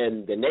dark.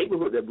 And the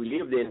neighborhood that we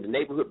lived in, the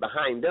neighborhood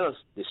behind us,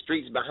 the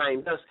streets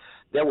behind us,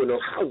 there were no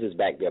houses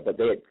back there, but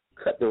they had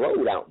cut the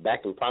road out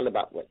back in probably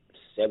about,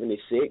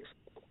 76.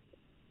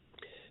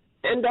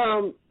 And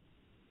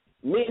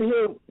me and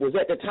him was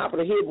at the top of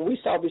the hill, but we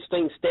saw this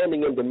thing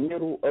standing in the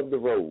middle of the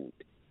road.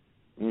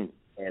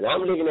 And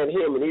I'm looking at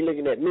him, and he's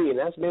looking at me,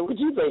 and I said, man, what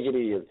do you think it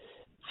is?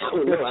 I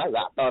don't know. I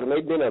thought it may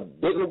have been a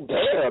big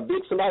bear,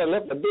 somebody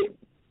left a big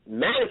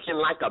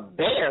mannequin like a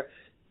bear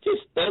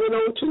just standing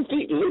on 2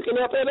 feet looking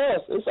up at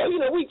us. And so,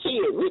 we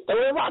kids, we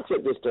throwing rocks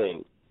at this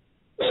thing.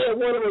 Man,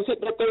 one of us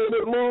hit that thing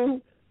that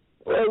moved,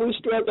 well, we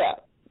struck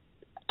out.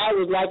 I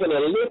was like an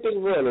Olympic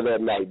runner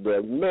that night,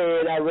 bro.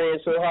 Man, I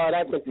ran so hard.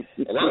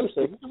 And I'm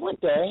saying,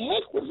 what the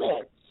heck was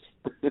that?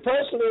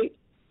 Personally,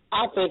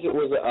 I think it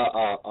was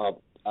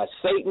a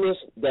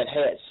Satanist that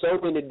had so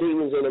many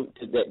demons in them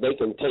that they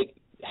can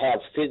have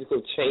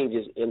physical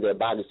changes in their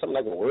body, something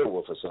like a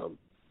werewolf or something.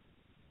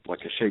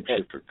 Like a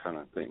shapeshifter kind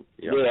of thing.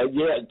 Yeah,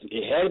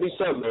 it had to be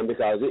something, man,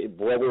 because,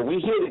 when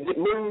we hit it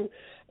move,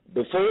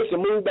 before it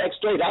could move back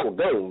straight, I was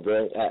gone,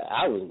 bro.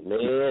 I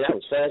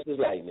was fast as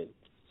lightning.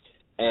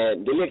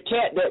 And the little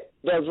cat that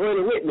was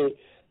running with me,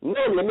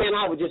 normally, man,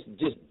 I would just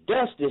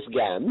dust this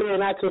guy.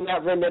 Man, I could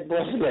not run that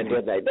boy from that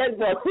night. That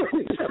boy.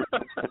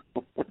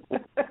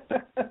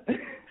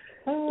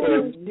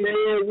 And,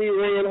 man, we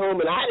ran home,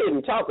 and I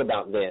didn't talk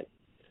about that.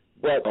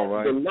 But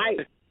the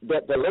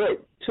that the Lord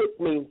took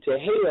me to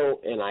hell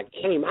and I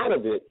came out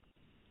of it,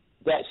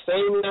 that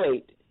same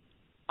night,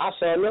 I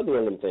saw another one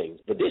of them things.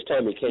 But this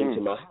time it came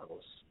to my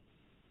house.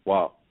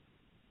 Wow.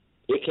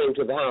 It came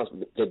to the house.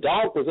 The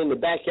dog was in the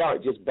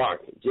backyard just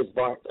barking. I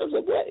was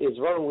like, what is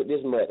wrong with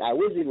this mutt? I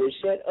wish it would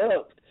shut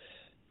up.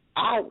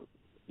 I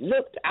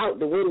looked out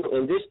the window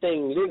and this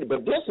thing literally,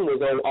 but this one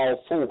was on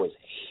all fours.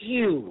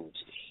 Huge.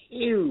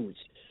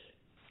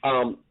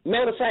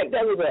 Matter of fact,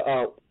 that was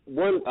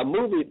a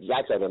movie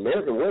like an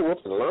American Werewolf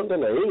in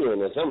London or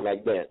England or something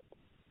like that.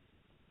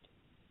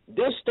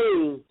 This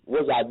thing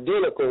was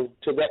identical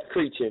to that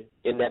creature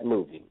in that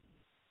movie.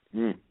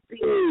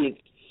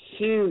 Big,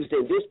 huge,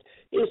 and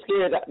it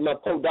scared my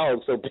poor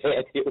dog so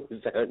bad it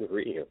was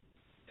unreal.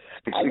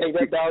 I think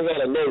that dog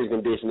had a nerve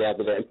condition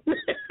after that.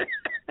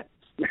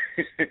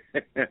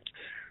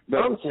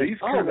 But these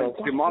kind of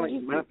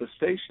demonic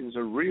manifestations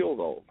are real,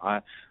 though.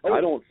 I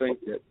don't think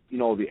that,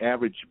 the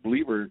average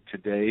believer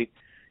today,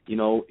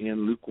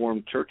 in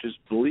lukewarm churches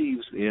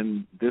believes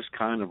in this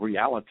kind of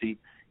reality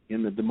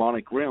in the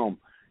demonic realm.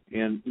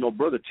 And,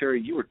 Brother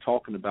Terry, you were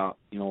talking about,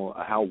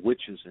 how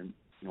witches and,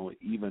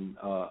 even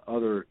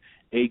other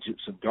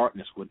agents of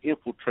darkness would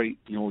infiltrate,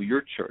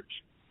 your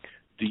church.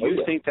 Do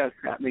you think that's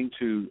happening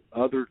to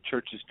other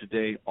churches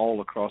today all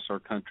across our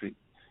country?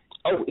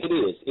 Oh, it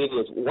is.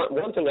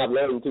 One thing I've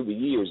learned through the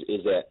years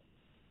is that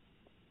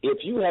if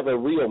you have a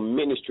real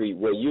ministry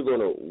where you're going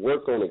to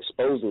work on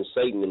exposing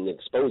Satan and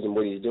exposing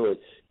what he's doing,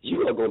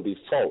 you are going to be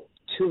fought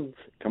tooth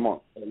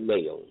and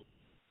nail.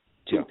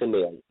 Tooth and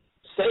nail.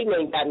 Satan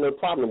ain't got no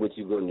problem with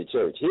you going to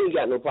church. He ain't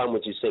got no problem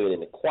with you singing in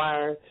the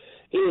choir.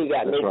 He ain't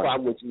got no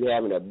problem with you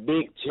having a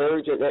big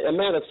church. As a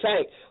matter of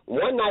fact,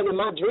 one night in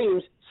my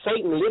dreams,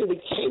 Satan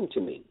literally came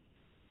to me.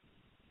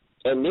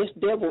 And this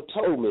devil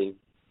told me,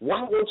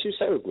 why won't you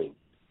serve me?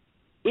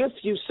 If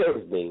you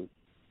serve me,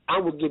 I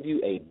will give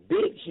you a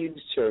big, huge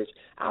church.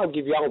 I'll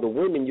give you all the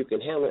women you can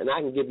handle, and I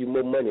can give you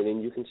more money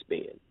than you can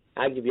spend.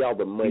 I'll give you all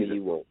the money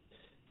you want.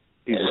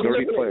 He's a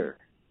dirty player.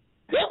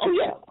 Yeah, oh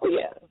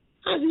yeah.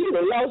 I said, you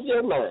done lost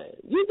your mind.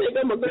 You think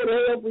I'm going to go to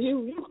hell for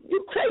you?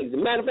 You crazy.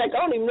 Matter of fact,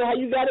 I don't even know how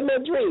you got in my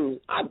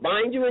dreams. I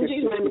bind you in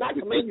Jesus' name, and I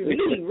command you to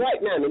leave right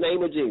now in the name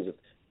of Jesus.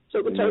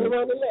 So we turn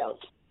around and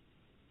left.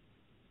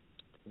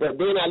 But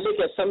then I look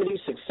at some of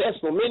these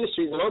successful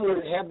ministries, and I'm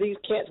going to have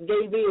these cats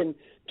gave in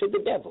to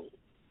the devil.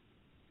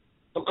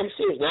 I'm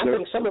serious. Now, I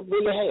think some of them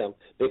really have.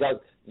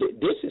 Because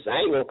this is,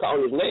 I ain't going to call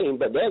his name,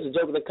 but there's a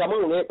joker that come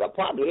on there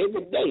probably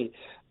every day,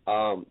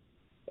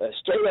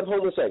 straight up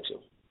homosexual.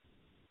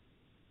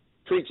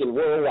 Preaching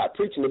worldwide,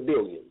 preaching to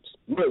millions,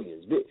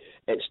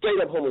 and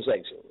straight up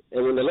homosexual.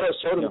 And when the Lord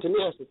showed him to me,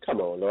 I said,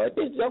 "Come on, Lord,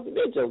 this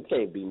joke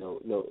can't be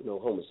no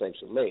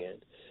homosexual man.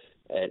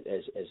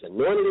 As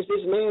anointed as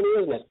this man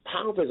is, and as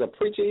powerful as a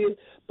preacher is,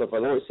 but the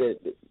Lord said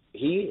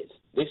he is.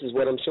 This is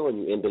what I'm showing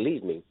you, and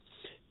believe me.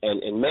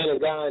 And man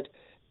of God,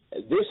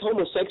 this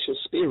homosexual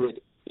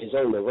spirit is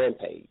on the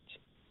rampage.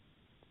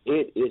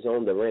 It is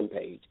on the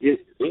rampage.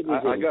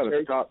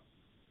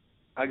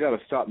 I got to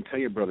stop and tell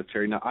you, Brother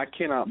Terry. Now, I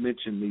cannot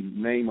mention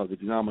the name of the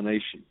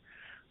denomination,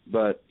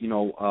 but,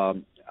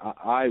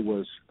 I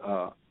was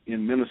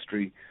in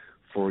ministry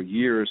for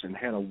years and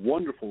had a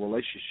wonderful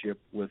relationship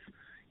with,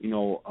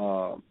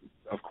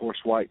 of course,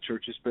 white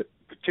churches, but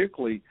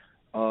particularly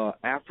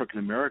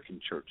African-American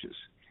churches.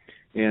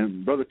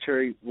 And, Brother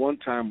Terry, one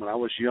time when I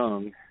was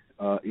young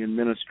in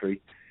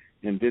ministry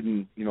and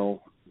didn't,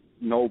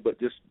 know but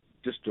just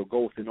to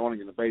go with the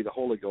anointing and obey the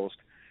Holy Ghost,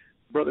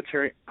 Brother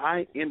Terry,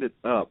 I ended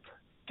up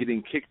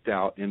getting kicked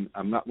out, and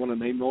I'm not going to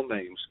name no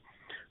names,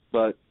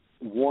 but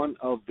one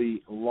of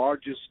the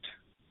largest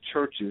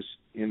churches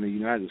in the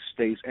United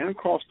States and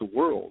across the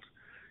world,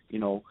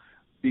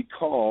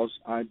 because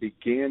I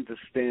began to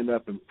stand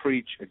up and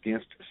preach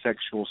against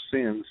sexual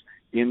sins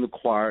in the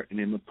choir and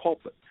in the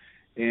pulpit.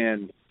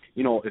 And,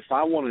 if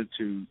I wanted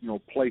to,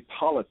 play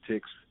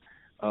politics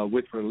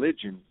with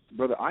religion,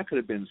 brother, I could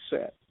have been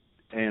set,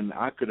 and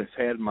I could have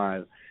had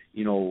my,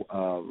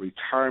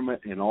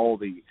 retirement and all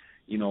the,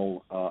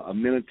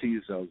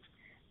 amenities of,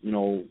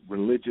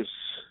 religious,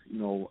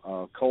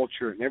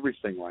 culture and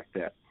everything like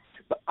that.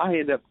 But I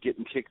ended up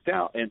getting kicked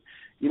out. And,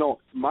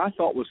 my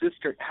thought was this,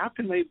 how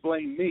can they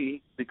blame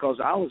me because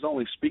I was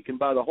only speaking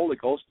by the Holy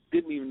Ghost,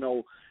 didn't even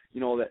know,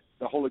 that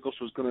the Holy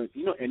Ghost was going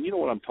to, and you know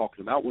what I'm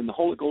talking about. When the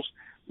Holy Ghost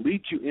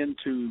leads you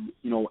into,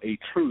 a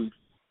truth,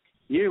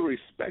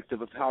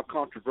 irrespective of how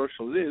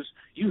controversial it is,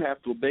 you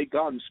have to obey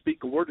God and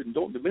speak a word and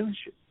don't diminish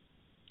it.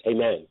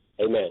 Amen.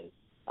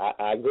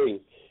 I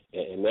agree.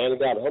 And man of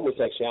God,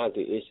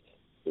 homosexuality is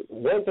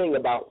one thing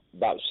about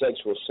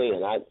sexual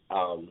sin. I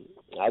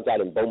was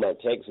out in Beaumont,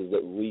 Texas,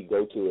 that we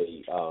go to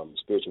a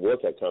spiritual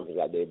warfare conference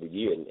out there every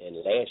year. And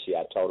last year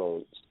I taught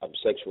on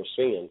sexual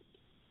sin.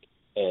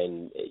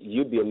 And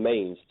you'd be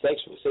amazed.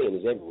 Sexual sin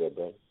is everywhere,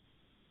 bro.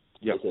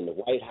 Yep. It's in the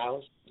White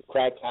House, the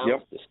crack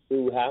house, the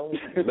schoolhouse,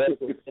 the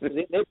medical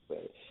centers,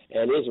 everywhere.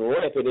 And it's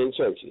rampant in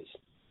churches.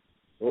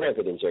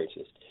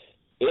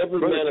 Every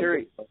Brother man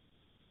Terry,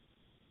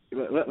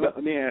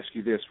 Let me ask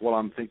you this while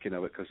I'm thinking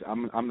of it, because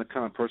I'm the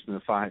kind of person,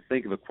 if I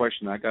think of a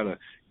question, I got to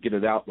get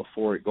it out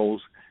before it goes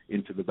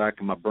into the back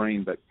of my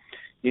brain. But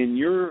in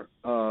your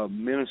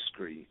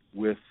ministry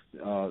with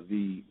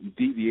the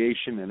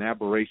deviation and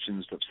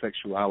aberrations of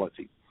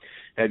sexuality,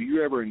 have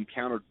you ever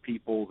encountered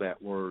people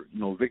that were,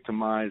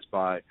 victimized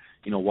by,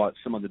 what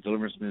some of the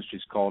deliverance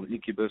ministries call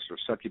incubus or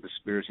succubus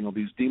spirits,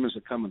 these demons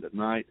that come in at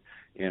night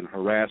and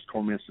harass,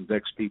 torment, and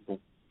vex people?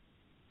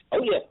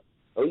 Oh,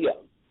 yeah.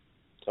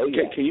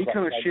 Can you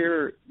kind of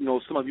share,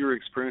 some of your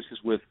experiences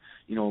with,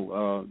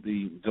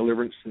 the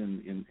deliverance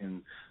and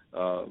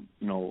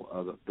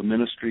the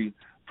ministry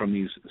from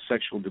these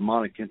sexual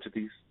demonic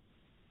entities?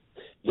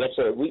 Yes,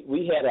 sir.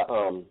 We had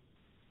a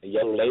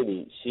young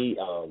lady. She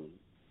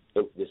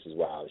this is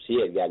wild.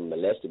 She had gotten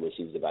molested when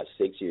she was about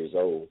 6 years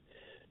old,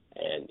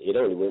 and it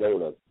only went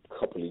on a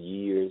couple of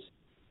years.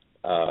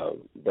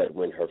 But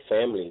when her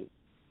family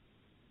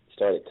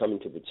started coming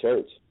to the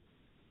church,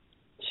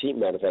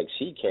 matter of fact,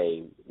 she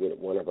came with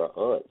one of her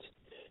aunts,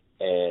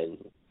 and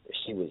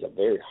she was a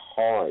very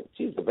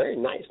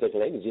nice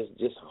looking lady,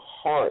 just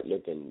hard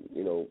looking,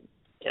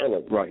 kind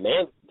of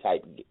man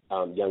type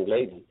young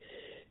lady.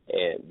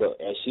 But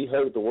as she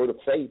heard the word of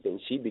faith, and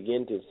she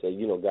began to say,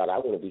 God, I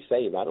want to be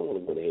saved. I don't want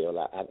to go to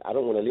hell. I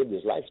don't want to live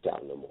this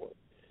lifestyle no more.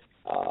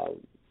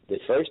 The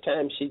first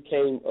time she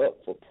came up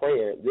for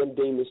prayer, them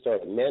demons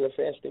started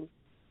manifesting.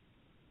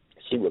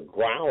 She would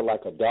growl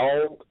like a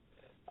dog.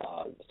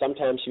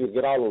 Sometimes she would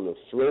get all on the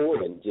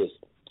floor and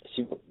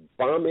she would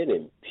vomit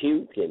and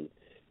puke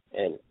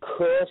and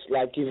cuss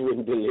like you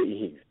wouldn't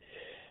believe.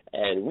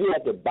 And we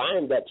had to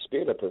bind that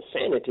spirit of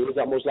profanity. It was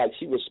almost like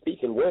she was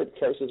speaking word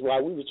curses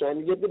while we were trying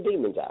to get the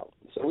demons out.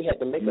 So we had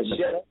to make her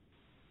shut up.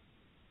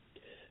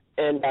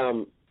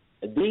 And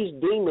these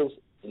demons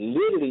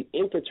literally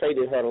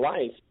infiltrated her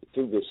life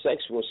through the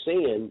sexual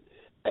sin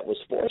that was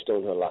forced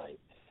on her life.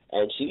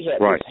 And she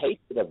had this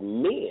hatred of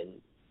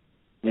men.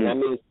 And I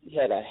mean, she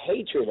had a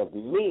hatred of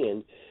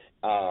men,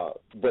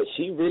 but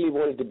she really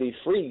wanted to be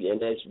free.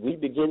 And as we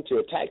begin to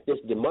attack this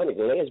demonic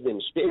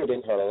lesbian spirit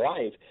in her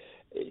life,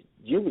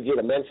 you would get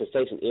a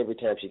manifestation every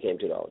time she came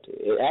to the altar.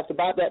 After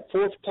about that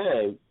fourth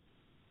time,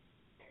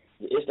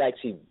 it's like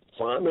she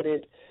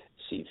vomited,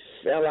 she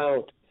fell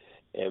out,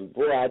 and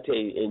boy, I tell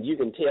you, and you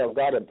can tell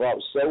God had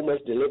brought so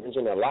much deliverance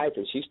in her life,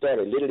 and she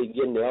started literally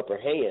getting the upper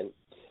hand.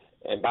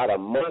 And about a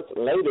month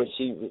later,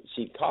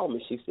 she called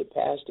me. She said,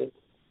 Pastor,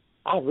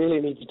 I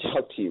really need to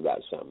talk to you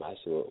about something. I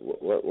said,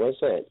 what's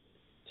that?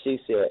 She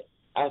said,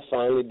 I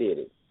finally did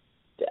it.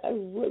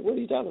 What are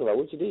you talking about?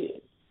 What you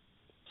did?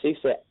 She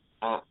said,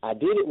 I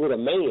did it with a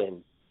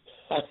man.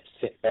 I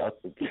said,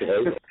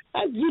 okay.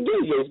 You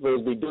knew you were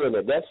supposed to be doing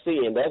that. That's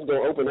sin. That's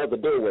going to open up the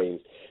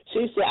doorways.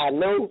 She said, I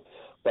know,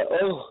 but,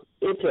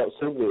 it felt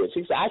so good.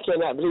 She said, I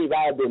cannot believe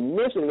I have been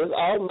missing this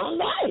all my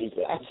life.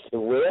 I said,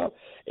 well,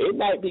 it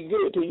might be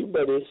good to you,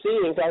 but it's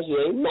sin because you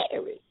ain't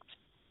married.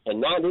 And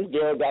now this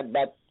girl got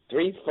about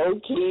 3, 4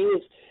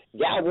 kids.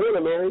 Guy wanted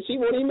to marry. She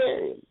won't even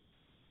marry him.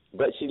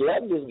 But she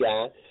loved this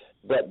guy.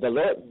 But the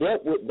Lord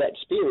dealt with that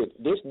spirit.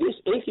 This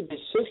incubus,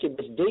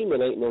 succubus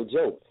demon ain't no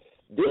joke.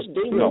 This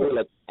demon will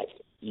attack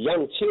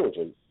young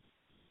children.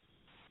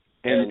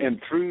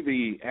 And through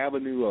the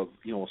avenue of,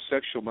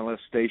 sexual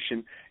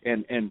molestation,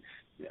 and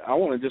I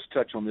want to just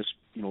touch on this,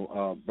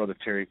 Brother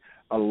Terry.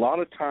 A lot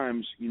of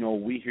times,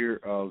 we hear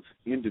of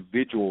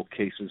individual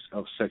cases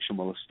of sexual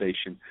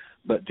molestation,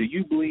 but do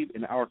you believe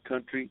in our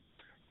country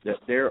that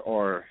there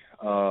are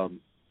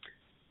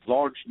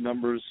large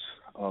numbers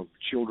of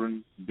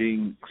children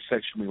being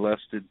sexually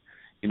molested,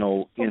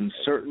 in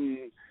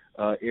certain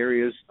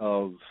areas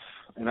of,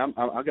 and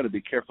I got to be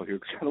careful here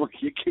because I don't want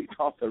to get kicked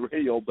off the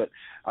radio, but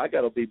I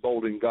got to be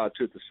bold in God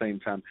too at the same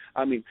time.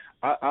 I mean,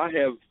 I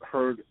have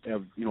heard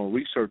of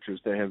researchers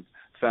that have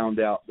found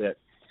out that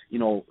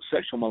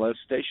sexual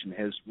molestation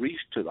has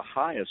reached to the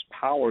highest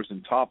powers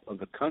and top of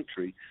the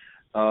country.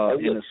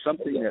 And it's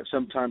something that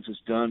sometimes is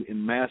done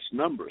in mass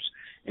numbers.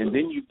 And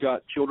then you've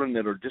got children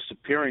that are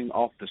disappearing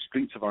off the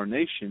streets of our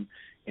nation,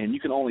 and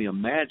you can only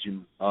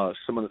imagine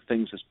some of the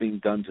things that's being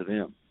done to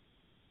them.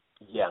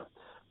 Yeah.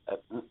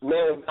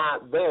 Man,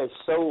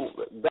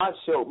 God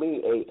showed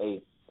me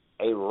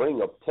a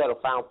ring of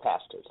pedophile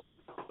pastors.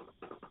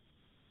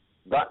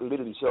 God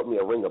literally showed me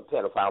a ring of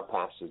pedophile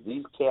pastors.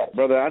 These cats...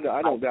 Brother,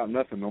 I don't doubt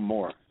nothing no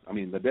more. I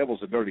mean, the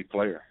devil's a dirty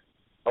player.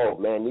 Oh,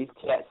 man, these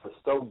cats are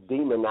so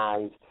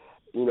demonized.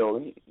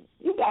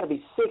 You got to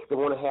be sick to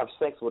want to have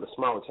sex with a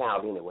small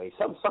child anyway.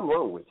 Something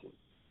wrong with you.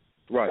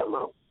 Right. Something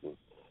wrong with you.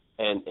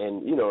 And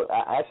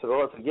I asked the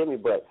Lord to forgive me,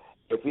 but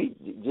if he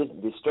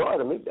just destroyed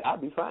them,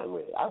 I'd be fine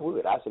with it. I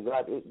would. I said,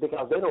 God,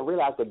 because they don't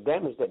realize the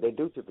damage that they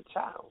do to the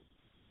child.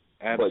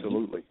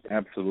 Absolutely.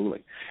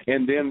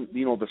 And then,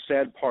 the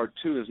sad part,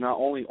 too, is not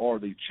only are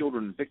the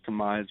children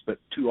victimized, but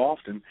too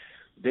often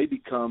they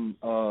become,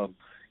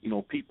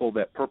 people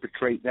that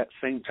perpetrate that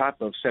same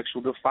type of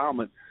sexual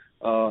defilement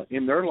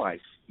in their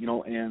life,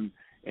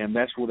 and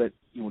that's where that,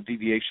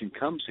 deviation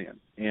comes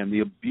in. And the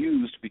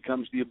abused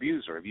becomes the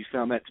abuser. Have you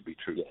found that to be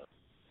true?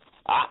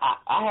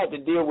 I had to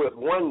deal with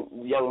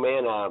one young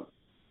man.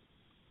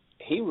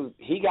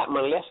 He got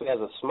molested as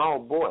a small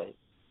boy,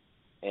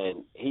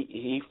 and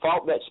he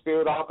fought that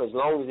spirit off as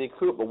long as he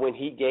could. But when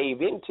he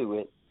gave into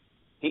it,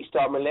 he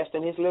started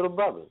molesting his little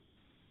brother.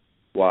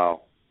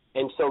 Wow.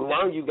 And so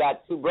now you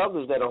got two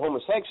brothers that are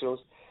homosexuals,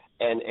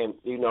 and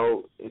you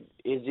know,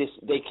 it's just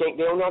they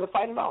don't know how to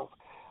fight it off.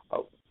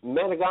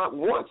 Man of God,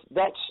 once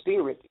that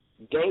spirit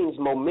gains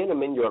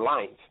momentum in your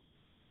life,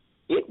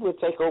 it will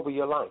take over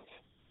your life.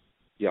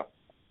 Yeah.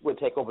 It will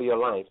take over your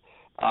life.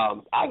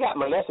 I got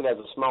molested as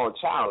a small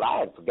child. I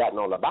had forgotten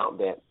all about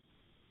that.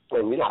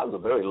 And, you know, I was a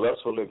very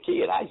lustful little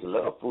kid. I used to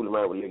love fooling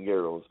around with little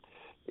girls,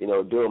 you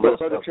know, doing my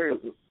stuff. Terry,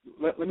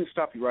 let me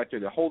stop you right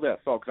there. Hold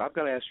that thought, because I've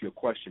got to ask you a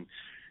question.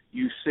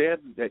 You said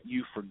that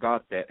you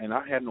forgot that, and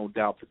I have no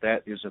doubt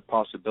that is a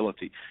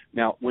possibility.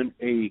 Now, when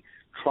a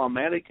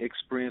traumatic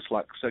experience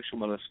like sexual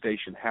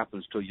molestation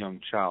happens to a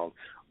young child,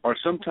 are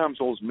sometimes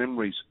those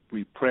memories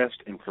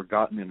repressed and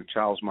forgotten in a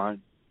child's mind?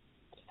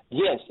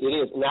 Yes, it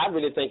is. And I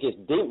really think it's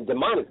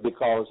demonic,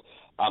 because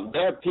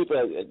there are people,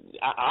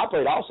 I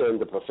operate also in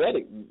the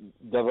prophetic.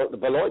 The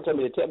Lord told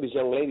me to tell this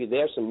young lady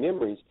there are some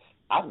memories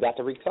I've got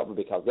to recover,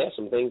 because there's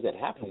some things that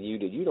happen to you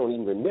that you don't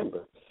even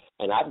remember.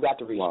 And I've got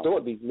to restore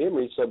these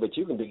memories so that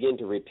you can begin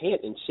to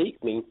repent and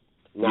seek me,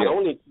 not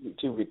only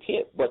to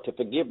repent, but to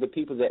forgive the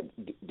people that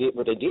did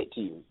what they did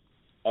to you.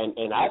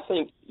 And I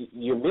think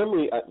your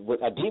memory,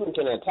 a demon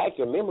can attack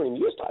your memory, and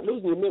you start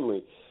losing your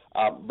memory.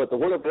 But the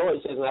word of the Lord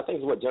says, and I think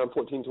it's what John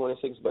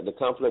 14:26, but the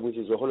Comforter, which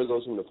is the Holy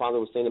Ghost, whom the Father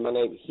will send in my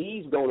name,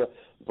 He's going to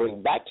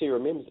bring back to your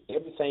remembrance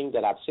everything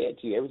that I've said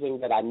to you, everything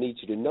that I need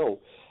you to know.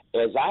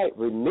 As I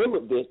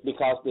remember this,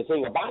 because the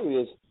thing about it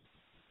is,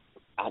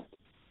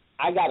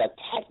 I got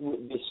attacked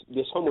with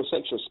this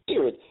homosexual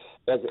spirit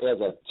as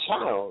a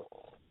child.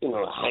 You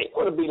know, I ain't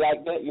going to be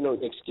like that, you know,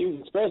 excuse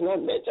the expression.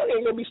 Man, you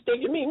ain't going to be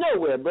sticking me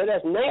nowhere, bro.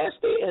 That's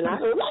nasty, and I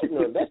don't like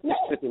no. That's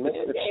nasty, man.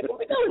 You ain't going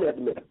to be doing that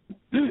to me.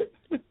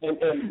 And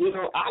you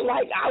know,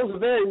 I was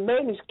a very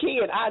mannish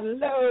kid. I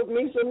loved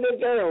me some little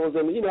girls.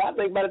 And, you know, I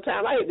think by the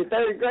time I hit the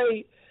 3rd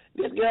grade,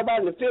 this girl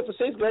about in the 5th or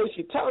 6th grade,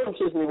 she tongue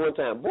kissed me one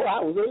time. Boy, I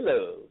was in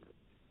love.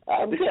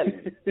 I'm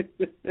telling you.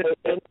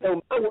 and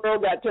so my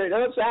world got turned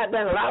upside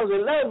down, and I was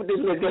in love with this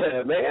little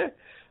girl, man.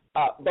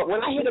 But when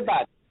I hit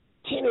about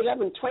 10,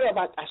 11, 12,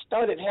 I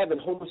started having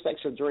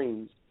homosexual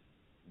dreams.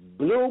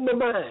 Blew my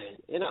mind.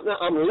 And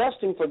I'm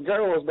lusting for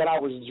girls, but I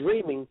was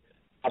dreaming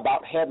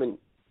about having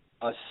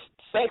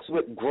sex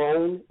with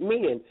grown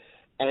men.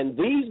 And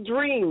these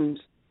dreams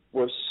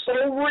were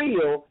so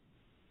real,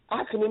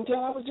 I couldn't even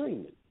tell I was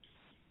dreaming.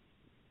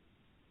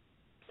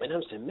 And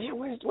I'm saying, man,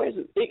 where's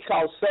it? It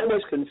caused so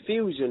much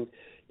confusion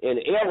and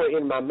error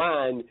in my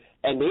mind,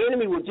 and the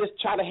enemy would just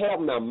try to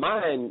have my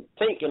mind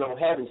thinking on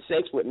having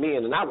sex with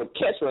men, and I would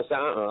catch myself,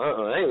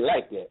 I ain't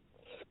like that.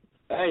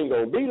 I ain't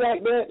going to be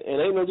like that, and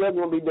ain't no just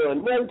going to be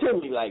doing nothing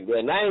to me like that,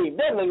 and I ain't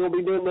definitely going to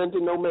be doing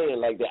nothing to no man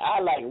like that.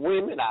 I like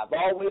women. I've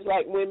always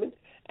liked women,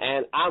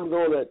 and I'm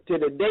going to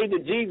the day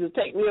that Jesus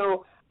take me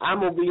on, I'm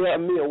going to be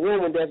having me a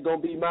woman that's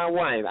going to be my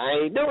wife.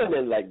 I ain't doing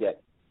nothing like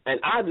that. And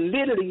I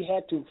literally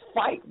had to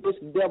fight this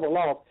devil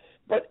off.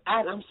 But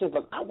I'm saying,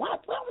 why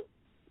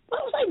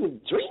was I even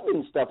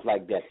dreaming stuff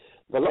like that?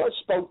 The Lord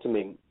spoke to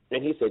me,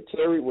 and He said,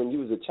 Terry, when you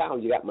was a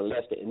child, you got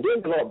molested. And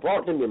then the Lord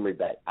brought the memory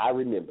back. I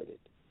remembered it.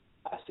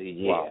 I said,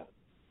 yeah. Wow.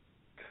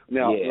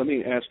 Now, let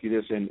me ask you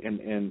this,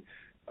 and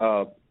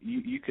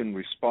you can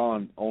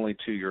respond only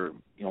to your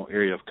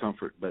area of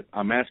comfort, but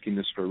I'm asking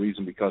this for a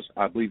reason, because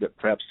I believe that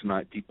perhaps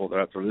tonight people that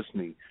are out there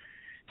listening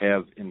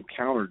have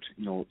encountered,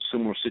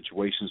 similar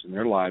situations in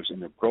their lives,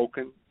 and they're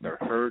broken, they're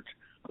hurt,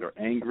 they're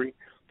angry,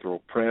 they're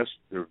oppressed,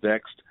 they're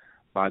vexed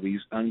by these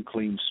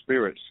unclean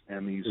spirits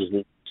and these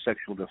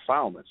sexual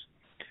defilements.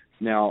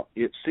 Now,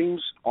 it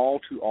seems all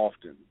too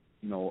often,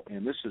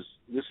 and this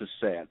is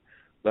sad,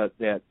 but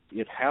that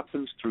it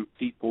happens through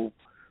people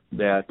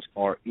that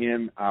are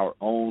in our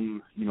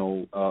own,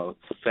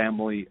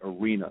 family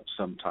arena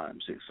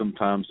sometimes.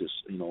 Sometimes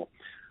it's,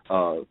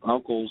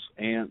 uncles,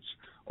 aunts,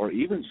 or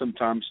even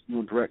sometimes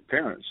direct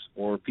parents,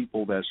 or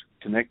people that's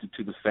connected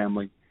to the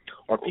family,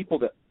 or people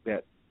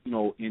that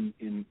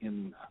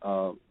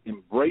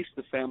embrace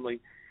the family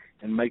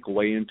and make a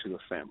way into the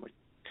family.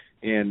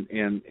 And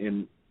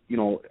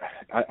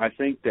I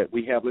think that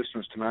we have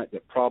listeners tonight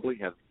that probably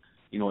have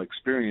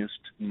experienced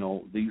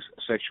these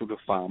sexual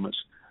defilements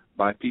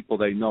by people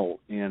they know,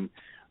 and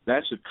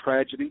that's a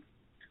tragedy.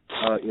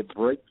 It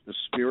breaks the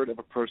spirit of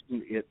a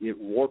person. It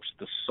warps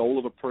the soul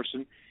of a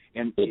person.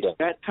 And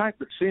that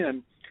type of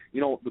sin,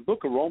 the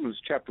book of Romans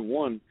chapter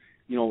 1,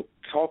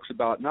 talks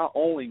about not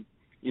only,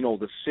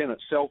 the sin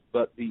itself,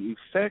 but the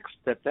effects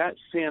that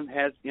sin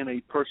has in a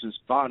person's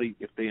body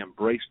if they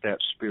embrace that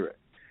spirit.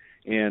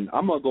 And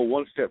I'm going to go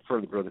one step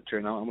further, Brother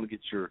Terry. Now I'm going to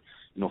get your,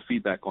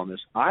 feedback on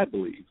this. I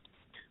believe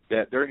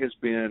that there has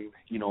been,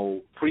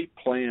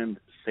 pre-planned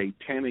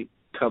satanic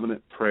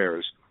covenant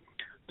prayers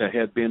that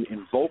have been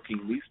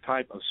invoking these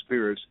type of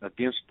spirits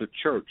against the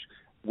church,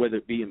 whether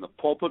it be in the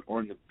pulpit or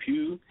in the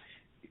pew.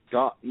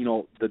 God,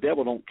 the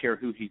devil don't care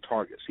who he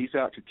targets. He's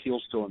out to kill,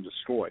 steal, and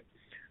destroy.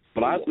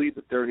 But I believe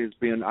that there has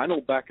been, I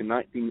know back in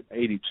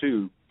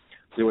 1982,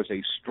 there was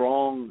a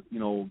strong,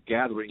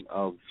 gathering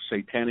of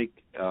satanic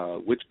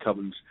witch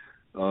covens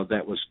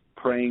that was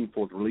praying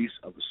for the release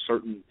of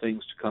certain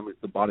things to come into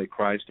the body of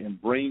Christ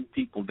and bring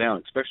people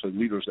down, especially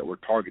leaders that were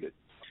targeted.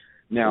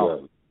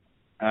 Now,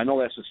 I know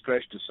that's a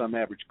stretch to some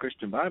average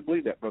Christian, but I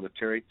believe that, Brother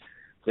Terry,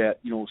 that,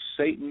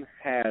 Satan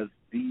has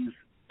these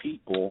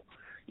people,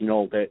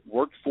 that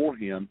work for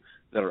him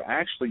that are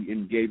actually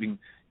engaging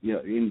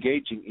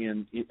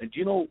in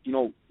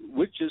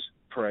witches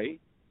pray,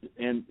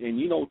 and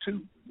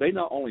too, they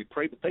not only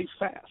pray, but they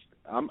fast.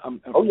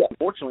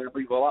 Unfortunately, I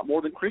believe a lot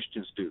more than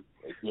Christians do.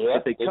 Yeah,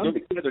 but they come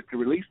together to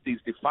release these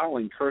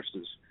defiling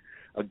curses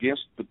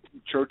against the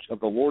church of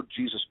the Lord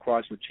Jesus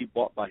Christ, which he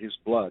bought by his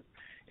blood.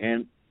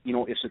 And,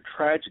 it's a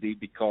tragedy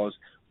because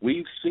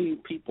we've seen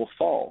people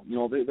fall.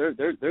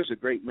 There's a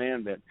great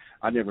man that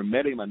I never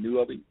met him, I knew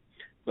of him,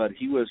 but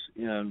he was,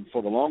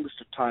 for the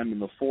longest of time, in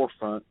the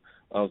forefront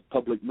of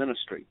public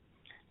ministry.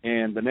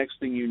 And the next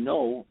thing you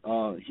know,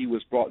 he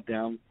was brought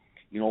down,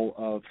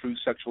 through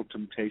sexual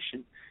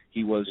temptation.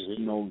 He was,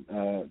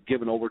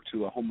 given over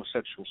to a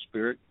homosexual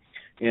spirit.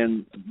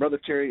 And, Brother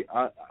Terry,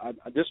 I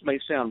this may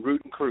sound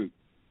rude and crude,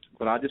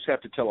 but I just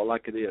have to tell it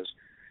like it is.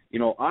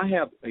 I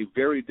have a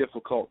very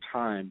difficult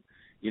time,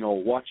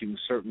 watching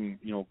certain,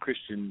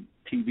 Christian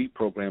TV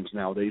programs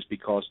nowadays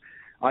because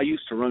I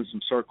used to run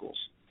some circles.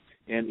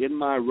 And in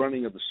my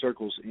running of the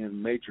circles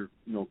in major,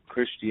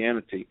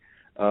 Christianity,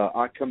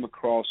 I come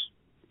across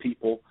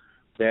people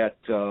that,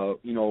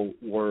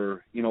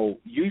 were,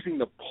 using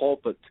the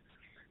pulpit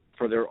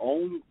for their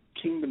own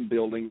kingdom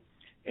building,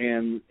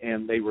 and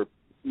they were,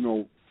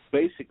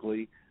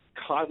 basically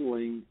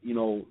coddling,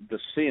 the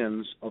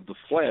sins of the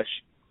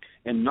flesh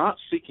and not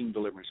seeking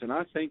deliverance. And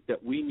I think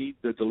that we need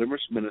the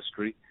deliverance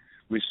ministry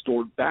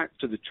restored back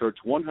to the church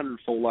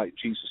 100-fold like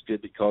Jesus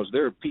did, because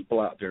there are people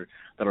out there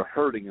that are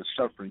hurting and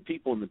suffering,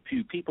 people in the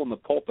pew, people in the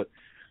pulpit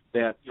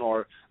that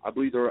I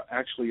believe they're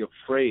actually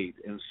afraid,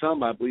 and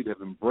some, I believe,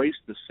 have embraced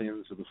the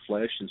sins of the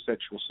flesh and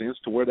sexual sins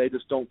to where they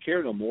just don't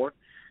care no more.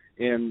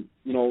 And,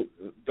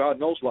 God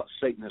knows what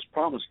Satan has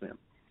promised them.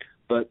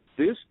 But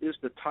this is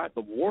the type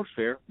of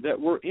warfare that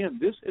we're in.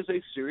 This is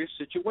a serious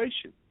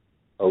situation.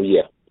 Oh,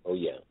 yeah.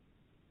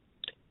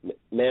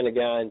 Man of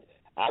God,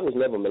 I was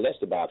never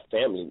molested by a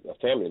family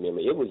member.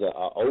 It was an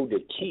older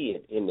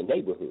kid in the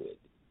neighborhood.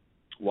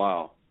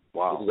 Wow. It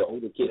was an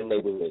older kid in the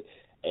neighborhood.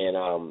 And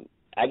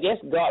I guess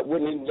God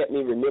wouldn't even let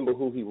me remember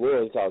who he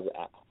was, because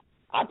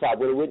I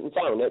probably would have went and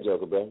found that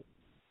joker, bro.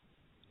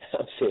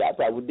 I said, I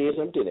probably did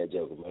something to that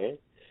joker, man.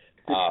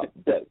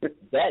 But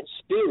that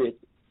spirit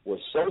was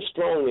so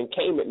strong and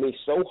came at me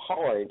so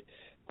hard.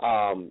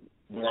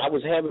 When I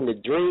was having the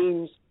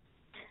dreams,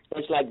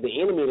 it's like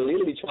the enemy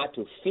literally tried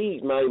to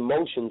feed my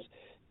emotions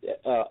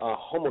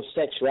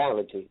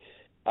homosexuality,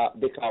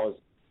 because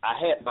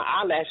my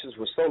eyelashes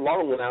were so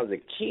long when I was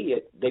a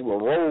kid, they were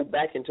rolled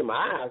back into my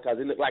eyes because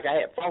it looked like I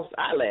had false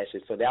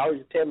eyelashes. So they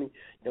always tell me,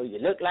 you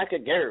look like a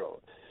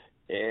girl.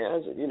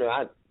 And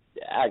I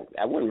said,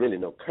 I wasn't really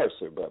no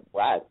cursor, but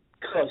I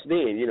cussed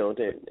in,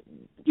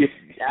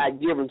 I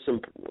give them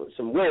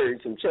some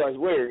words, some choice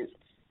words.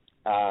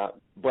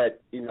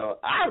 But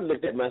I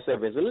looked at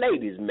myself as a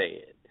ladies'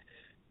 man.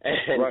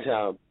 And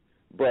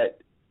right.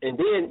 And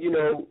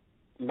then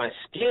my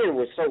skin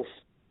was so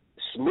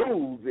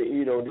smooth,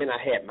 then I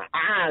had, my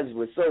eyes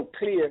were so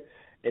clear,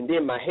 and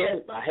then my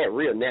hair, I had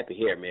real nappy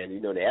hair,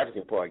 man. The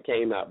African part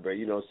came out, but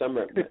some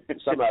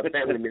of our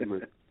family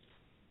members,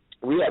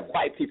 we have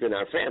white people in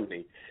our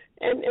family,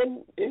 and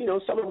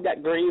some of them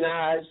got green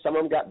eyes, some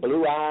of them got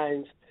blue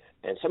eyes,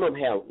 and some of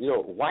them have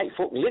white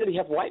folk literally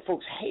have white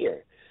folks'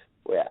 hair.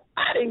 Well,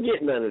 I didn't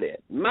get none of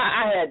that.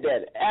 I had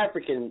that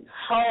African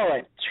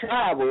hard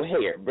tribal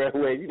hair, bro,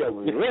 where it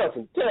was rough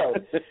and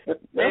tough.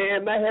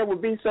 Man, my hair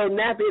would be so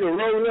nappy to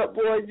roll up,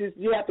 boy.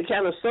 You have to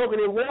kind of soak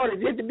it in water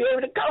just to be able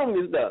to comb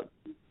this stuff.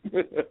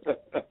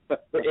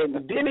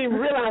 And didn't even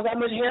realize how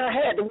much hair I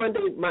had. The one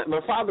day,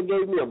 my father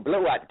gave me a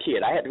blowout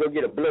kit. I had to go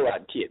get a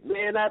blowout kit.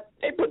 Man,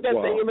 they put that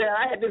thing in there.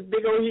 I had this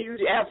big old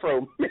huge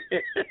afro.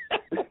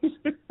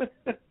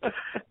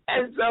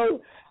 And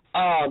so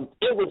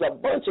it was a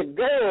bunch of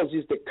girls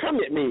used to come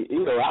at me.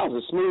 I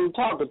was a smooth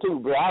talker too,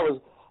 bro.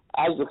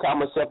 I used to call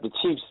myself the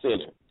chief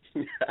sinner.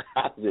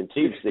 I was a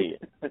chief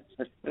sinner.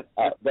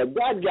 But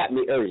God got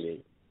me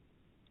early.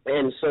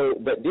 And so,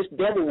 but this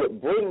devil would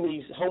bring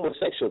these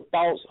homosexual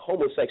thoughts,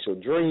 homosexual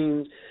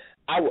dreams.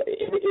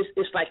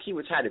 It's like he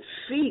would try to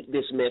feed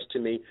this mess to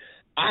me.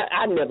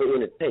 I never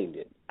entertained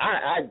it.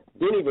 I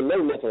didn't even know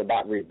nothing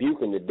about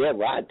rebuking the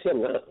devil. I'd tell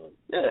him,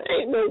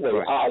 ain't no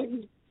way. All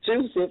these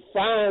juicy,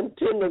 fine,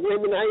 tender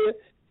women out here,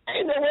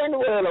 ain't no way in the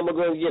world I'm going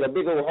to go get a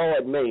big old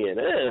hard man.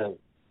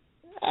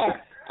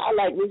 I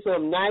like me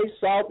something nice,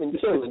 soft, and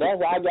tender. That's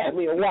why I got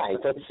me a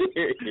wife. I'm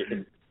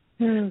serious.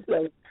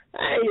 So,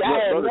 I ain't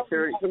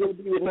going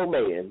to be with no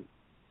man.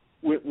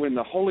 When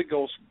the Holy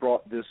Ghost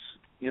brought this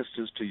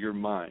instance to your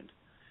mind,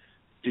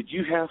 did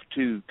you have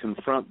to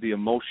confront the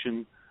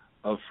emotion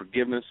of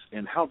forgiveness,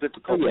 and how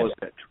difficult was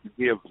that to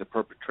forgive the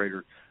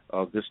perpetrator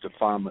of this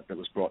defilement that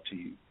was brought to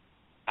you?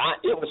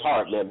 It was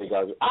hard, man,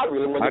 because I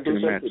really wanted to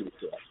do something to this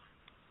cat.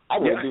 I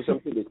wanted to do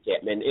something to this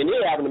cat, man. And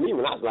it happened to me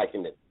when I was like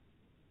in the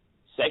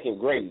second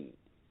grade.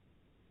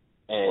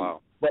 And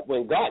But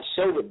when God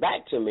showed it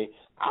back to me,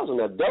 I was an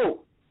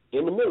adult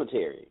in the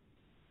military.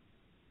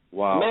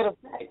 Wow. Matter of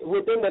fact,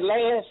 within the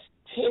last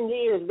 10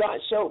 years, God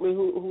showed me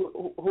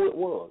who it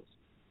was.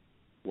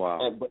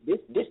 Wow. But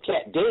this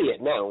cat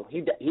dead now.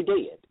 He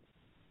dead.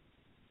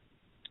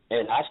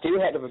 And I still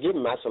had to forgive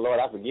him. I said, Lord,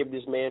 I forgive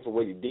this man for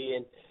what he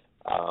did.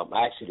 I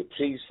ask you to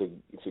please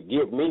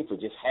forgive me for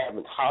just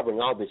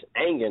harboring all this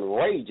anger and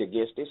rage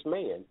against this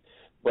man.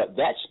 But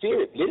that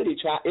spirit literally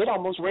it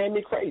almost ran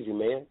me crazy,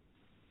 man.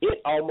 It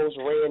almost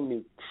ran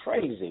me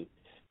crazy.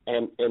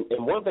 And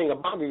one thing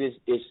about it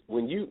is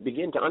when you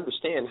begin to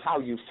understand how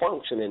you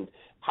function and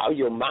how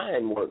your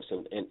mind works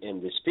and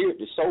the spirit,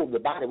 the soul, the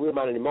body, will,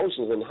 mind, and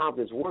emotions and how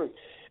this works,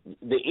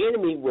 the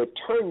enemy will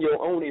turn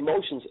your own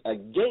emotions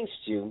against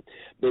you,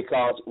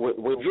 because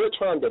when you're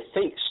trying to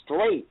think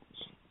straight,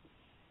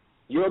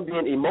 you're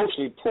being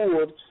emotionally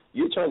pulled.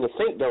 You're trying to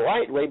think the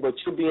right way, but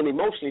you're being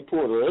emotionally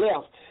pulled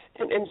left.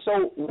 And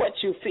so what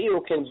you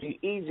feel can be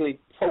easily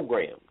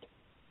programmed.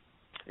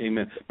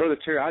 Amen. Brother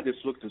Terry, I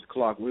just looked at the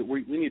clock. We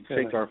need to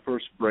take our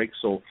first break.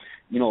 So,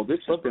 this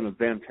has been a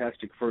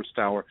fantastic first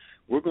hour.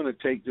 We're going to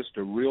take just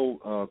a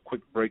real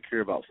quick break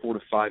here, about 4 to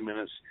 5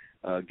 minutes,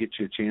 get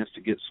you a chance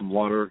to get some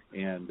water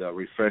and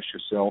refresh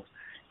yourself.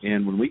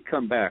 And when we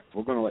come back,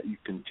 we're going to let you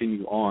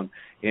continue on.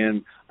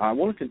 And I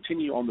want to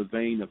continue on the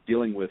vein of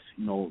dealing with,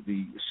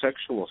 the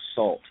sexual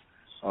assault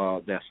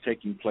that's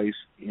taking place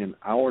in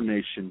our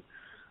nation,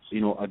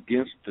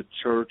 against the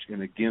church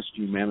and against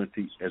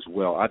humanity as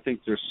well. I think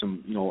there's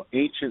some,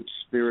 ancient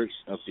spirits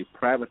of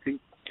depravity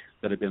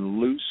that have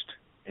been loosed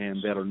and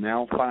that are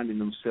now finding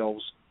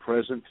themselves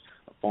present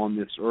upon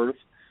this earth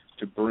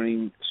to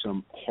bring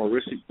some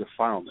horrific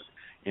defilement.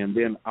 And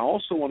then I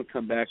also want to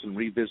come back and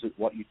revisit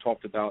what you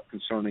talked about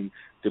concerning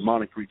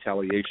demonic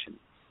retaliation.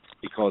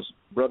 Because,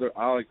 brother,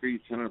 I'll agree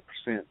 100%.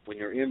 When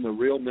you're in the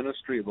real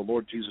ministry of the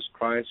Lord Jesus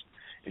Christ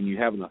and you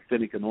have an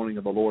authentic anointing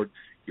of the Lord,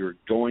 you're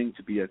going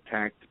to be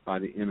attacked by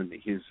the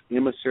enemy. His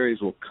emissaries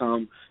will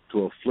come to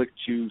afflict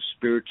you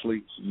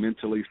spiritually,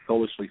 mentally,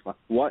 soulishly,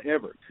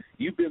 whatever.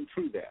 You've been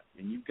through that,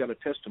 and you've got a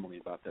testimony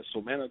about that.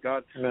 So, man of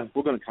God,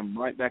 We're going to come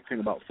right back here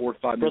in about 4 or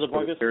 5 minutes.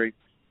 Brother Marcus?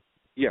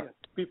 Yeah.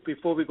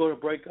 Before we go to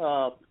break,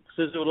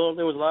 since there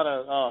was a lot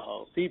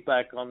of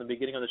feedback on the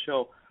beginning of the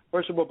show,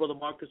 first of all, Brother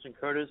Marcus and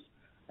Curtis,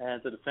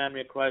 and to the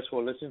family of Christ who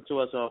are listening to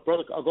us,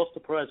 Brother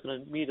Augusto Perez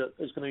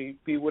is going to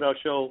be with our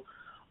show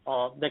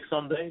next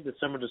Sunday,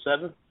 December the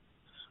 7th.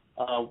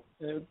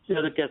 The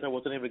other guest I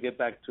wasn't able to get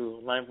back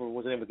to, Lineford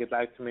wasn't able to get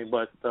back to me,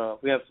 but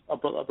we have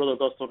Brother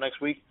Augusto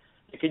next week.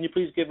 And can you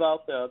please give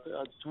out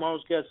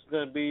tomorrow's guest is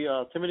going to be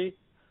Timothy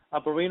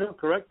Alberino,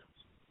 correct?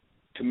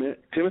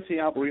 Timothy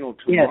Alberino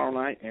tomorrow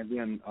night, and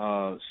then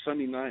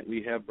Sunday night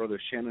we have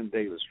Brother Shannon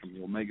Davis from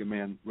the Omega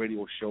Man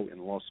radio show in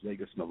Las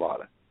Vegas,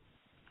 Nevada.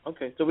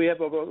 Okay, so we have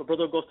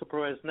Brother Augusto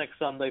Perez next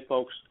Sunday,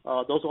 folks.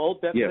 Those are all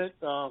definite.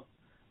 Yes.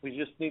 We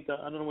just need to,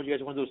 I don't know what you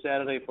guys want to do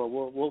Saturday, but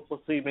we'll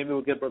see. Maybe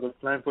we'll get Brother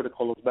Lanford to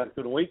call us back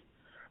through the week.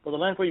 Brother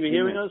Lanford, you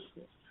hearing us?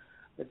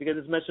 If you get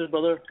this message,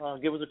 brother,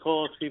 give us a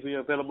call, see if you're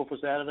available for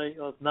Saturday.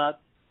 If not,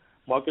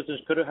 Marcus and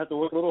Critter have to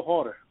work a little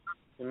harder.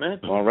 Amen.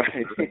 All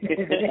right.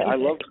 I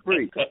love to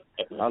preach.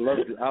 I love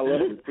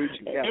to preach.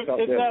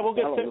 If not,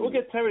 we'll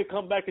get Terry to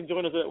come back and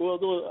join us. We'll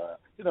do,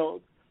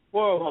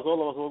 all of us,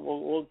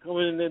 we'll come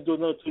in and do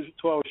another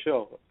 2-hour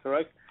show,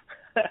 correct?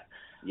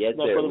 Yes,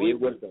 sir. Brother, we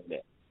work on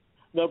that.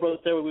 No, Brother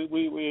Terry,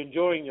 we're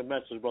enjoying your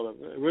message, brother.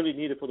 Really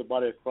needed for the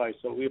body of Christ.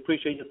 So we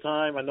appreciate your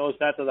time. I know it's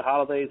after the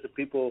holidays. The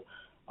people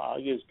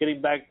just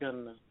getting back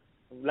and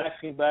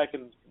relaxing back,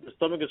 and the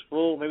stomach is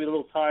full, maybe a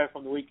little tired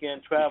from the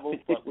weekend travel.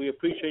 But we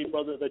appreciate,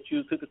 brother, that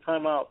you took the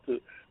time out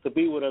to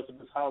be with us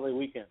this holiday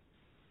weekend.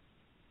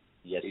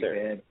 Yes,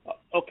 sir.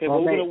 Okay,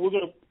 well,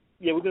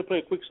 we're gonna play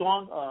a quick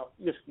song.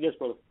 Yes,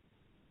 brother.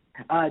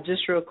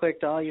 Just real quick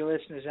to all you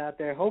listeners out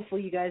there,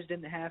 hopefully you guys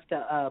didn't have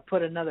to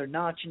put another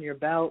notch in your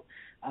belt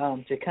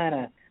to kind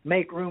of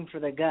make room for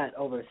the gut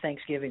over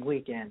Thanksgiving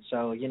weekend.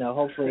 So,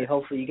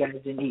 hopefully you guys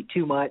didn't eat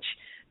too much,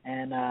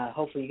 and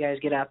hopefully you guys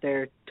get out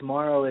there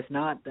tomorrow. If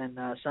not, then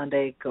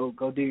Sunday, go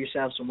do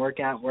yourself some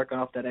workout, work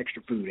off that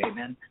extra food.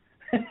 Amen.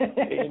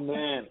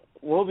 Amen.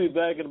 We'll be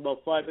back in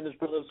about 5 minutes,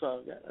 brothers.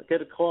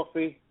 Get a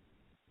coffee,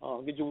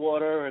 get your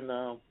water,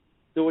 and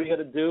do what you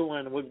got to do,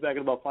 and we'll be back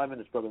in about 5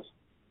 minutes, brothers.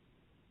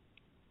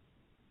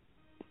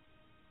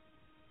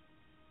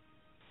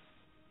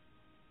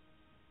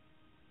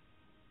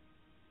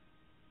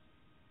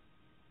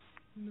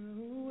 No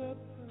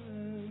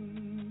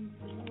weapon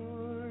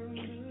formed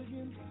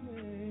against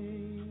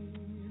me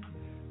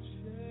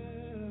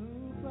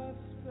shall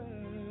prosper.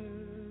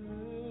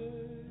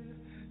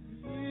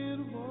 It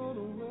won't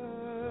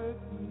work.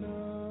 No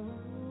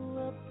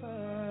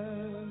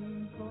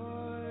weapon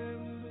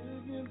formed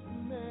against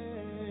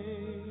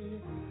me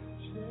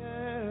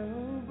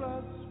shall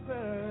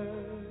prosper.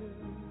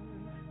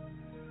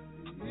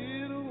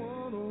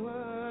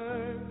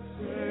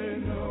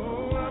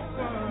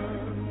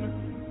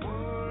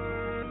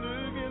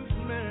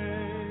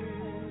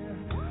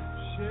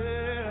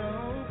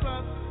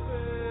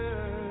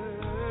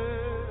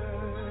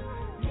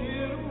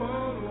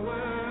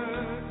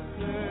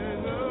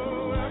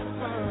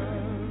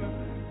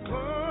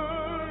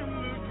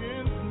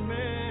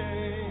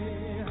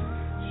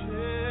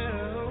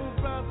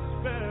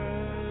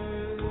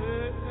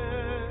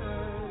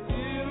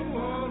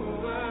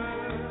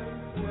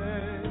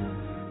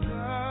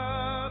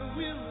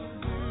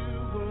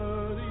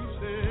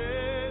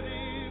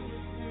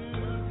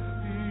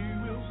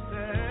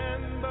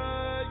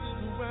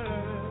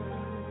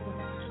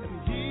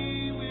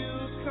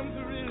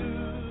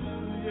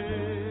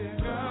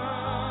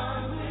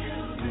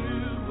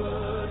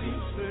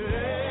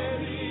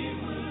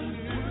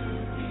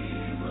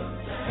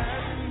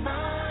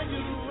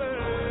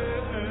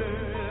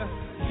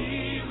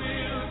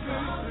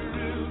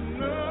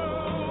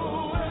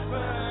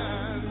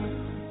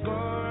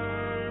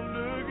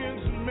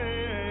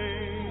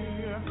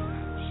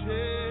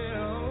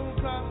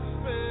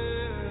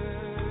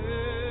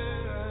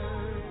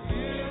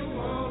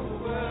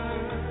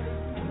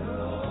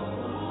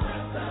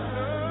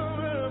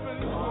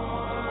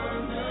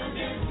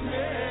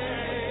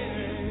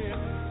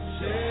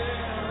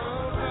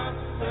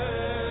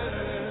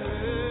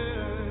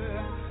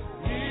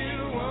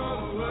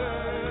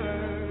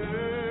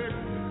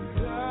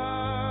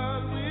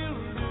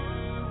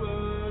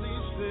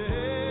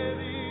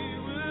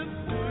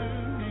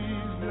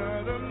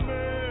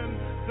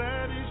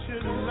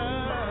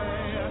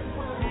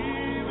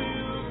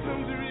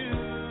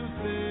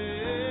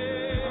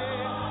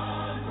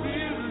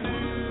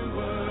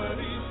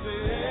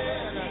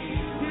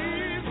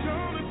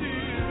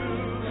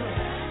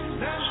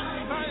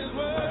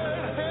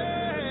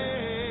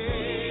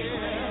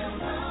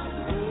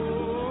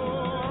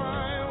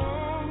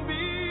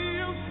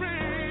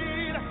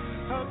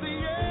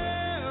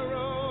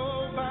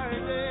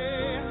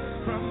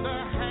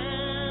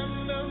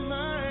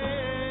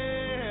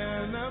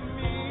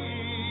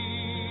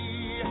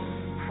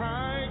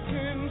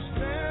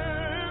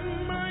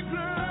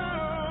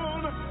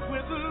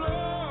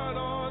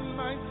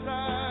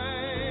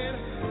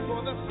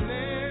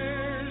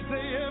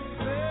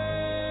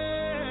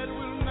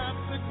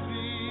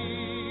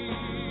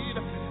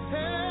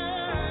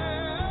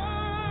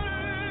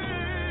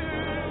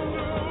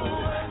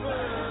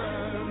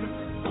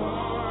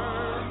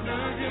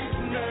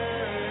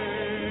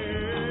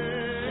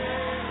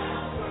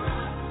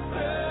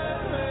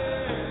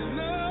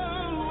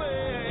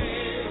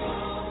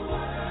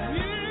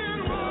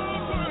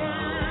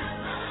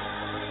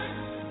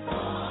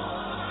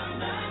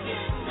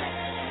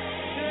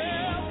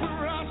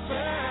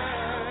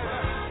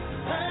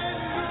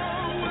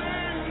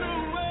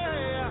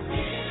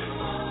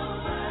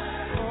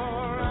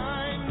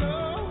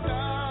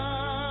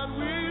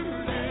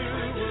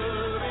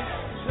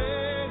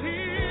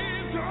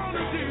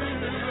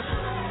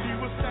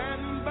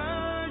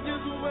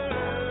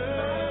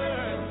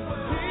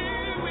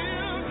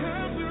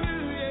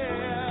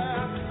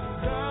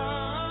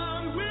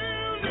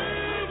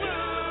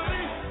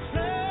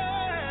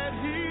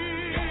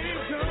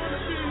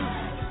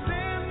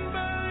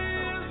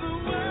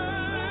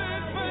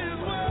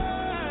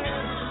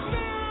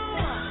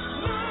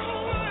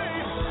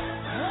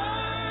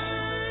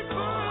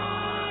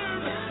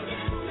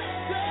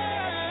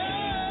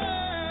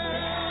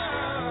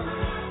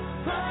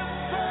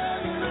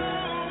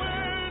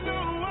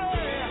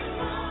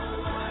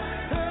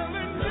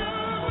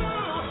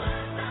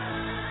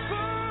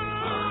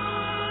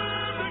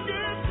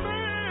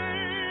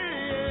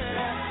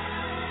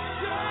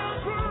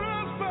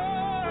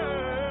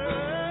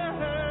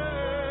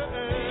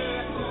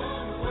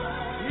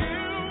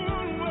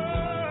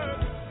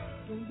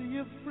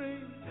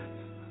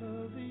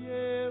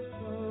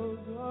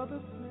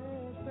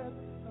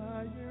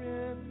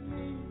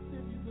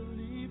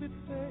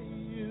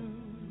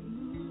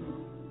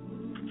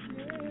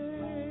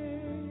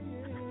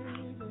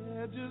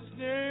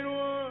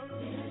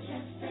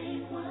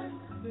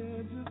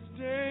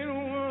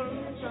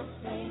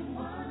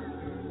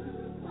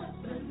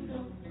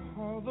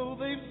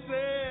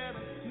 said I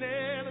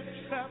never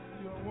trapped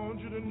you. I want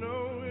you to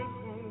know it's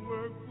gonna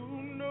work.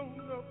 Ooh, no,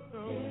 no,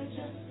 no. It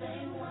just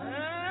ain't one.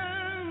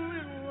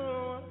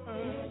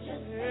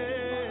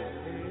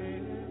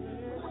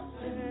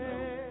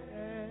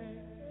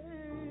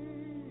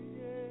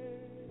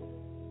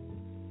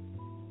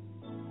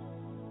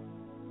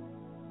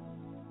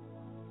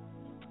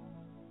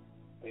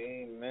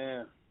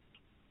 Amen.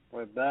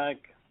 We're back.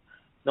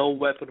 No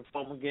weapon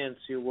formed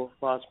against you will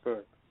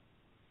prosper.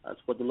 That's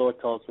what the Lord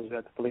tells us. We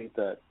have to believe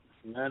that.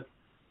 Amen.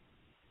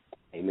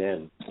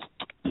 Amen.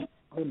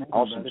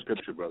 Awesome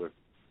scripture, brother.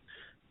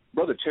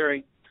 Brother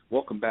Terry,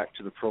 welcome back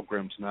to the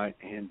program tonight,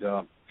 and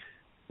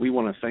we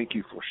want to thank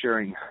you for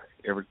sharing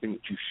everything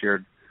that you've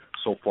shared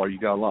so far. You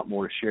got a lot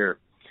more to share,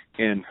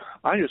 and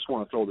I just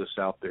want to throw this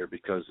out there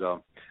because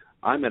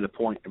I'm at a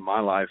point in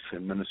my life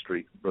in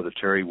ministry, Brother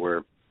Terry,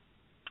 where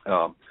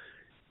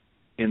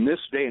in this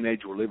day and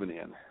age we're living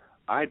in,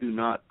 I do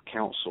not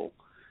counsel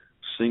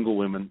single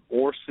women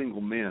or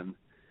single men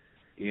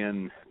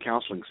in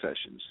counseling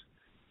sessions.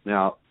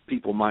 Now,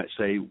 people might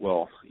say,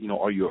 well,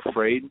 are you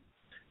afraid?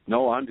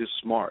 No, I'm just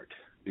smart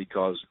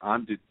because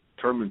I'm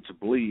determined to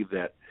believe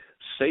that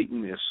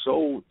Satan is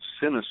so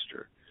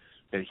sinister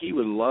that he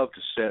would love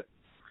to set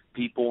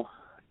people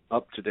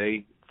up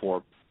today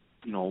for,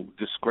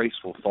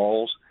 disgraceful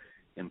falls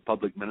in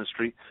public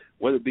ministry,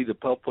 whether it be the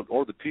pulpit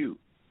or the pew.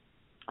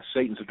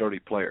 Satan's a dirty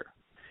player.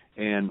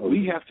 And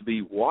we have to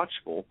be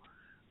watchful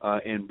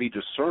and be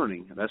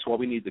discerning. And that's why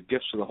we need the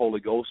gifts of the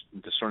Holy Ghost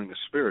and discerning the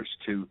spirits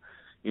to,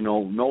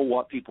 know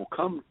what people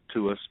come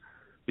to us,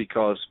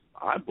 because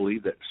I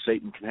believe that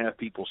Satan can have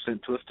people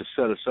sent to us to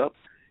set us up.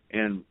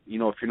 And,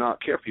 if you're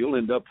not careful, you'll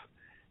end up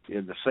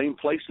in the same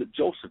place that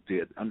Joseph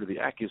did, under the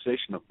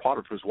accusation of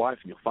Potiphar's wife,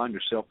 and you'll find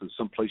yourself in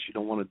some place you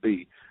don't want to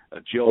be, a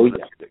jail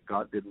that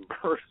God didn't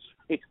birth.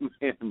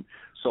 Amen.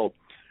 So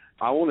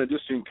I want to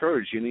just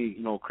encourage any,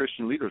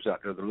 Christian leaders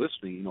out there that are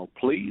listening,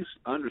 please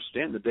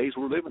understand the days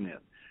we're living in.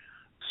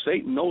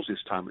 Satan knows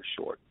his time is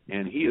short,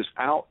 and he is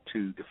out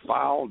to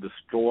defile,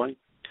 destroy,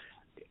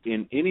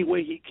 in any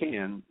way he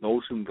can,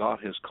 those whom God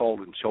has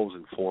called and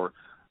chosen for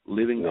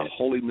living a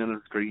holy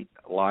ministry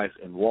life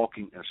and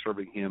walking and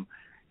serving him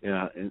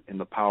in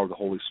the power of the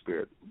Holy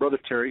Spirit. Brother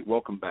Terry,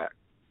 welcome back.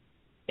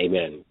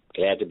 Amen.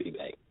 Glad to be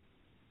back.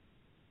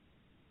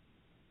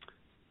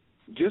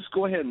 Just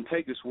go ahead and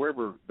take us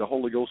wherever the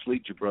Holy Ghost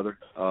leads you, brother.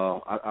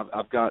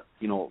 I've got,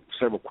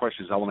 several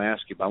questions I want to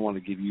ask you, but I want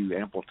to give you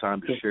ample time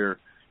to share,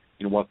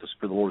 what the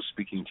Spirit of the Lord is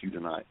speaking to you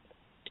tonight.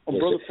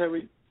 Brother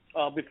Terry,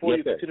 before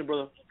you continue,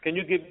 brother, can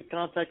you give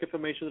contact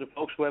information to the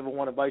folks who ever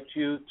want to invite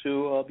you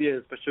to be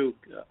a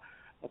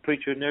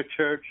preacher in their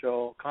church,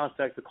 or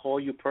contact to call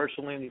you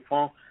personally on your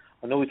phone?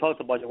 I know we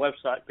talked about your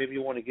website. Maybe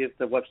you want to give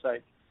the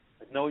website.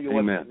 I know your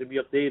website to be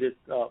updated.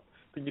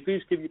 Can you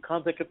please give your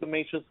contact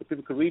information so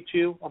people can reach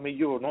you? I mean,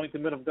 you're an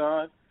anointed man of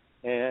God,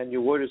 and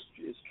your word is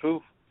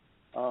truth.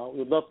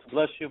 We'd love to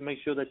bless you. Make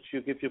sure that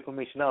you give your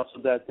information out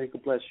so that they can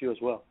bless you as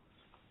well.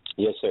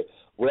 Yes, sir.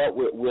 Well,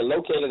 we're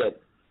located at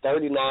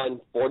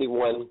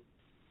 3941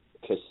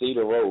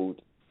 Casita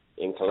Road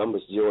in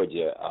Columbus,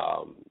 Georgia.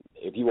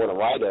 If you want to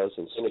write us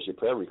and send us your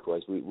prayer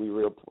request, we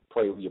will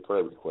pray with your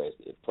prayer request.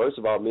 First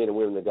of all, men and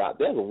women of God,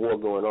 there's a war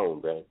going on,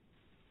 Brad,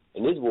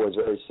 and this war is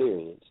very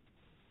serious.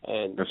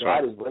 And that's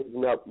God is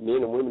raising up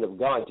men and women of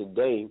God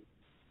today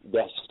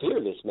that's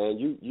fearless,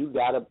 man.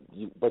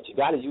 But you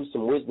gotta use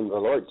some wisdom. The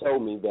Lord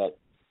told me that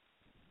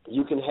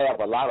you can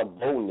have a lot of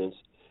boldness,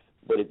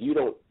 but if you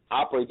don't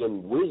operate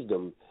in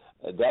wisdom,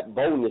 that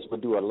boldness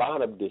would do a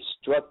lot of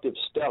destructive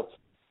stuff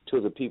to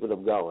the people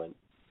of God.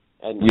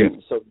 And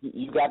so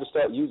you got to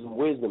start using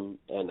wisdom.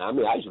 And I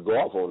mean, I used to go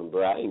off on them,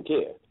 bro. I didn't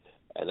care.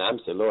 And I'm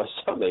saying, Lord,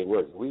 something ain't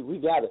working. We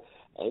got to.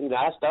 And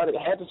I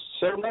had to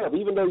show love.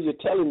 Even though you're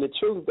telling the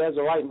truth, there's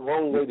a right and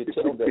wrong way to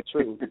tell the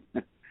truth.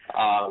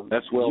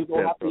 That's well you're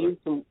gonna have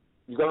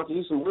to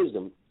use some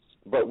wisdom.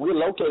 But we're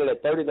located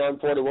at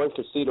 3941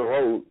 Casita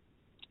Road.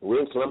 We're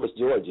in Columbus,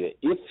 Georgia.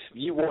 If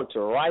you want to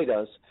write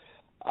us,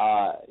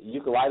 you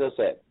can write us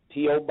at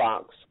P.O.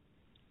 Box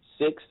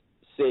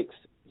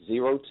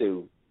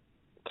 6602,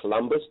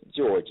 Columbus,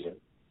 Georgia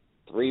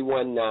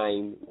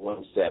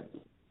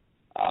 31917.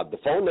 The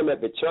phone number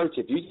at the church,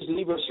 if you just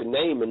leave us your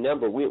name and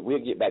number, we'll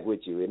get back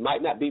with you. It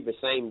might not be the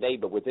same day,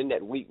 but within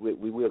that week,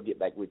 we will get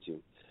back with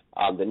you.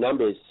 The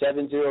number is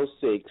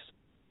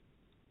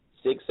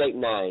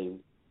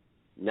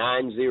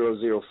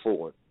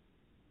 706-689-9004.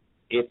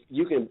 If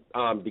you can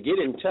to get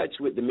in touch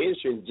with the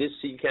ministry and just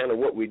see kind of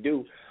what we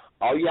do,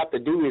 all you have to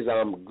do is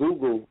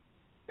Google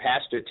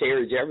Pastor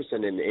Terry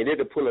Jefferson, and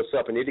it'll pull us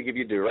up, and it'll give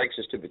you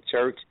directions to the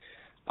church.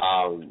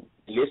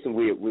 Listen,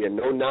 we're a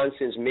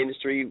no-nonsense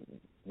ministry.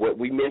 What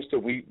we minister,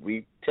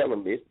 we tell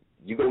them this: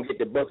 you're going to get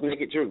the buck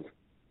naked truth.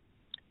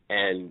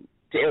 And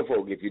tell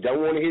folk, if you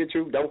don't want to hear the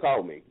truth, don't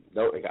call me.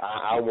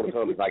 I don't want to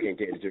come if I can't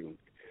tell the truth.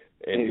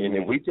 And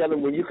if we tell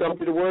them, when you come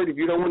to the word, if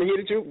you don't want to hear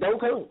the truth, don't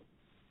come.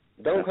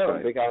 Don't come,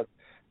 right. Because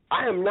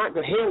I am not,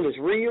 hell is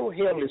real,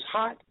 hell is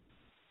hot,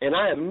 and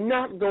I am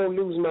not going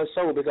to lose my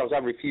soul because I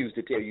refuse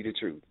to tell you the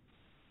truth.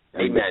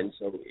 Amen.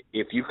 So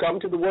if you come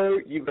to the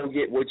Word, you're going to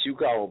get what you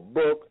call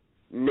book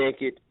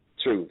naked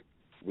truth.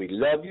 We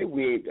love you.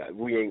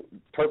 We ain't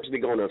purposely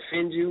going to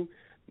offend you.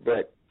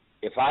 But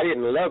if I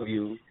didn't love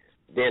you,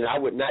 then I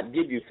would not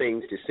give you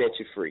things to set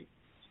you free.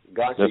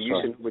 God said you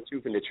should know the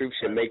truth, and the truth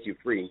shall make you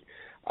free.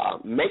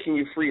 Making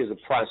you free is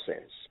a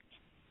process.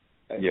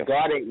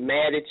 God ain't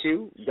mad at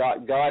you.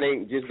 God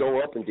ain't just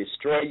go up and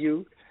destroy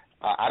you.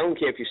 I don't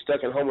care if you're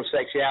stuck in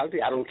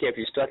homosexuality. I don't care if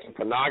you're stuck in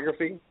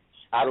pornography.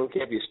 I don't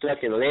care if you're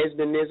stuck in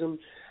lesbianism.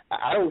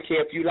 I don't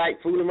care if you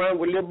like fooling around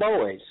with little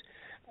boys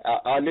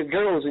or little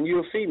girls and you're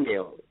a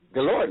female.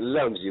 The Lord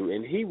loves you,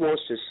 and He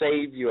wants to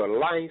save your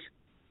life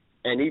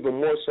and even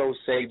more so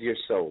save your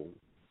soul.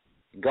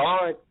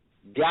 God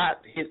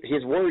got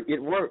His Word.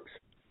 It works.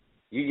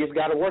 You just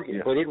got to work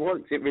it, but it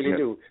works. It really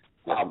do.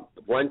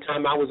 One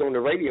time I was on the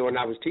radio and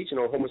I was teaching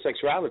on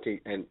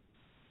homosexuality, and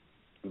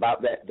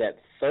about that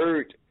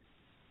third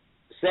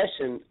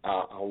session,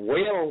 a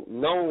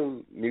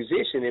well-known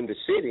musician in the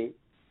city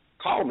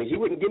called me. He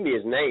wouldn't give me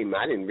his name.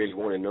 I didn't really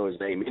want to know his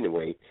name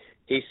anyway.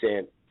 He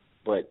said,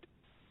 but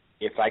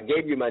if I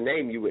gave you my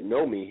name, you would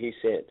know me. He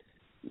said,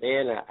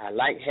 man, I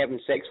like having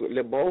sex with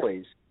little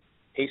boys.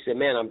 He said,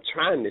 man, I'm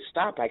trying to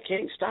stop. I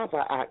can't stop.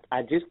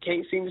 I just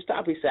can't seem to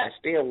stop. He said, I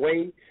stay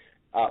away,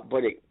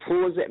 but it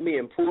pulls at me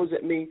and pulls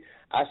at me.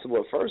 I said,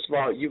 well, first of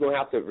all, you're going to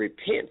have to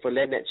repent for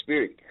letting that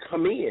spirit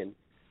come in.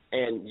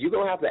 And you're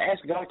going to have to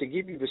ask God to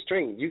give you the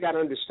strength. You got to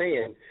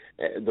understand,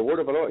 the word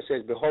of the Lord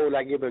says, behold,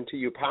 I give unto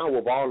you power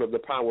of all of the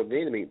power of the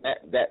enemy. I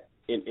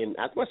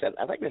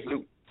think that's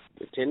Luke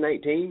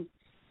 10:19.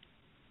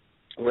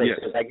 Where it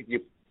says, I give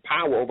you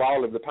power of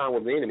all of the power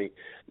of the enemy.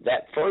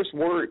 That first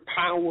word,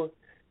 power,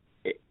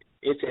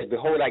 it says,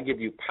 behold, I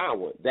give you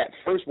power. That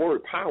first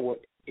word, power,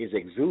 is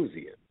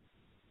exousia.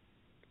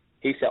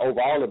 He said,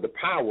 over all of the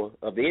power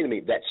of the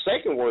enemy. That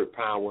second word,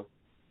 power,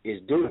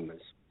 is dunamis.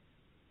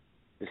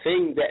 The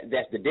thing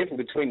that's the difference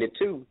between the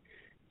two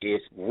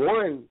is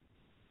one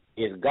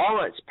is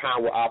God's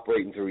power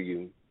operating through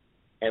you,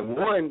 and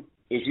one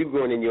is you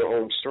going in your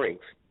own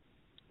strength.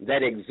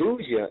 That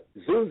exousia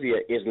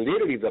is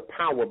literally the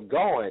power of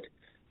God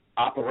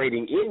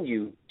operating in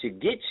you to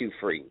get you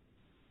free.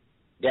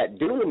 That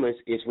dunamis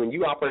is when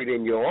you operate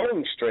in your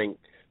own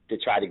strength to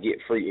try to get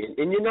free,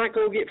 and you're not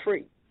going to get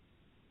free.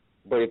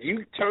 But if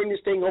you turn this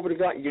thing over to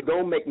God, you're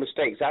going to make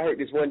mistakes. I heard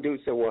this one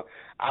dude say, well,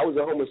 I was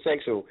a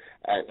homosexual,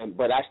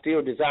 but I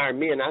still desire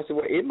men. I said,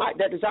 well,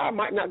 that desire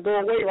might not go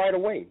away right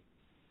away.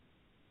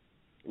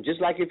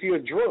 Just like if you're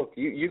a drunk,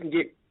 you can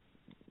get,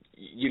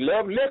 you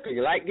love liquor,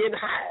 you like getting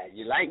high,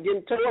 you like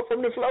getting tore up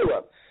from the floor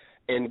up,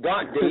 and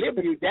God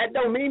deliver you. That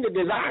don't mean the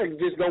desire is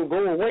just going to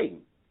go away.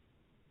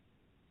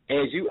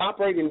 As you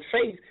operate in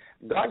faith,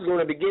 God's going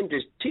to begin to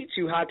teach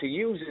you how to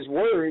use His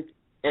Word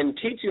and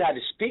teach you how to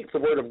speak the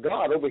word of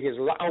God over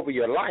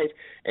your life.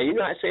 And you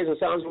know how it says in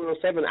Psalms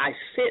 107, I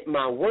sent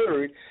my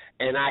word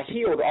and I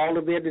healed all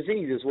of their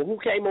diseases. Well, who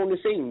came on the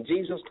scene?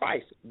 Jesus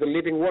Christ, the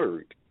living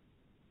word.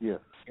 Yes.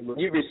 And when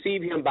you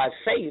receive Him by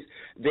faith,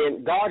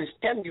 then God is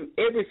telling you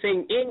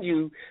everything in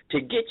you to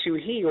get you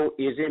healed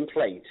is in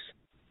place.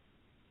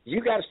 You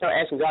got to start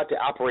asking God to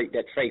operate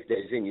that faith that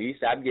is in you. He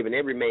said, I've given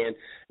every man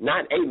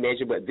not a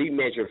measure, but the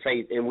measure of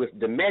faith. And with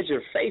the measure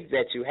of faith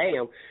that you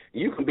have,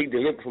 you can be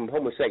delivered from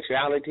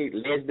homosexuality,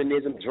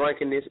 lesbianism,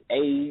 drunkenness,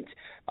 AIDS,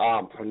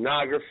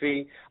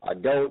 pornography,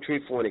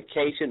 adultery,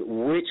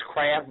 fornication,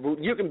 witchcraft.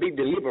 You can be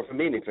delivered from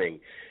anything.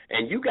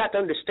 And you got to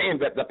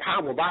understand that the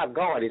power of our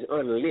God is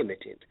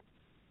unlimited.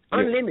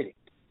 Unlimited.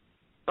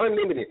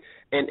 Unlimited.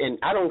 And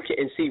I don't care.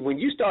 And see, when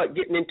you start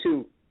getting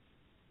into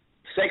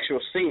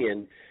sexual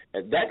sin,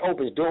 that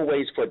opens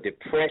doorways for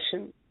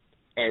depression,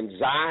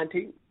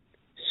 anxiety,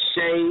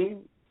 shame,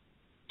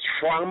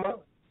 trauma.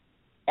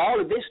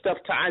 All of this stuff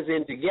ties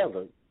in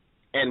together.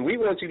 And we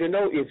want you to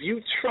know, if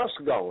you trust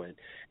God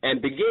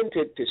and begin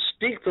to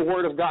speak the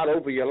word of God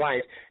over your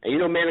life, and you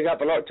know, man of God,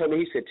 the Lord told me,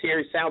 He said,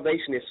 Terry,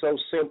 salvation is so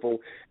simple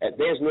that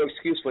there's no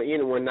excuse for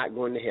anyone not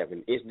going to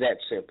heaven. It's that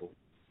simple.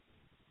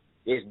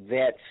 It's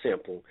that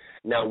simple.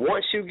 Now,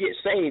 once you get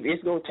saved,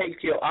 it's going to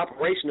take your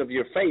operation of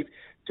your faith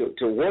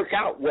to work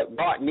out what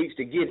God needs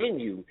to get in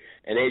you.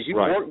 And as you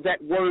work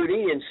that word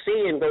in,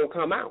 sin going to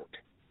come out.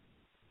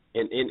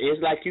 And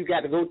it's like you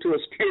got to go through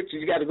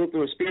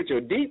a spiritual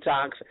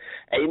detox,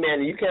 amen.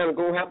 And you kind of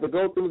going to have to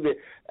go through the,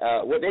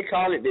 what they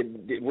call it,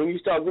 when you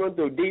start going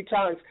through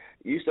detox,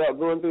 you start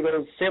going through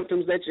those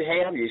symptoms that you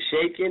have. You're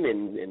shaking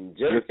and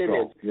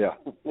jerking.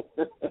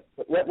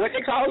 What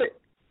they call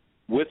it?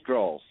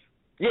 Withdrawals.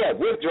 Yeah,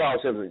 withdrawal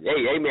symptoms.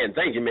 Hey, amen.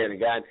 Thank you, man of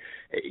God.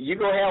 You're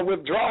going to have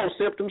withdrawal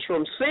symptoms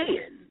from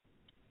sin.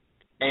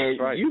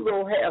 And you're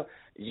going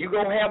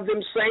to have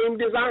them same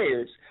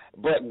desires.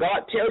 But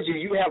God tells you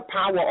you have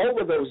power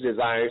over those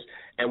desires.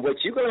 And what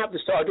you're going to have to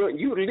start doing,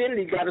 you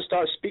literally got to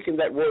start speaking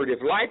that word.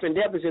 If life and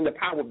death is in the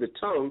power of the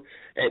tongue,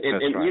 and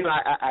you know,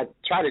 I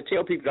try to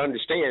tell people to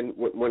understand,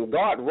 when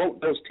God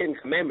wrote those 10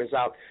 commandments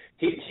out,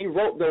 he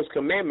wrote those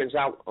commandments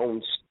out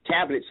on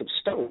tablets of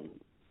stone.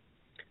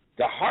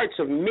 The hearts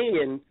of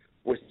men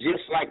was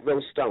just like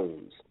those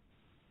stones.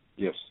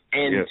 Yes.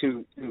 And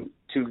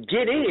to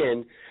get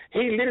in,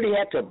 he literally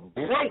had to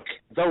break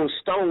those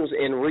stones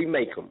and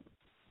remake them.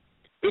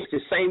 It's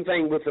the same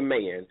thing with a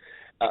man.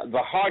 The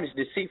heart is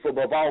deceitful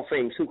above all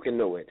things. Who can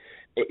know it?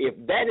 If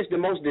that is the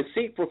most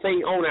deceitful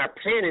thing on our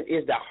planet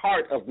is the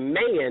heart of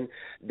man,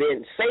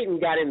 then Satan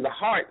got in the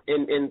heart.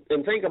 And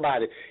think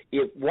about it.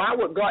 Why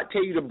would God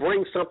tell you to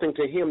bring something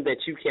to him that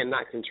you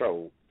cannot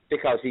control?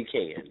 Because he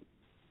can.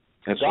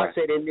 That's God right.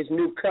 said in this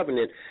new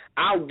covenant,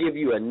 I'll give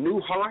you a new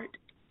heart,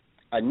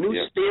 a new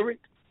spirit,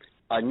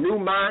 a new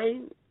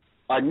mind,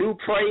 a new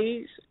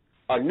praise,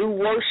 a new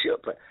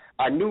worship,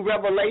 a new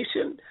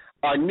revelation,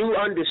 a new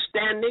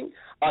understanding,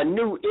 a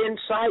new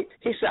insight.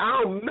 He said,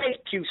 I'll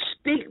make you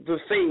speak the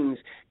things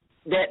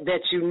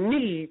that you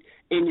need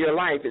in your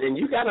life. And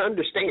you got to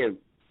understand,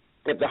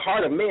 if the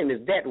heart of man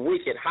is that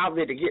wicked, how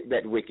did it get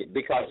that wicked?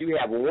 Because you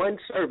have one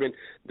servant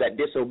that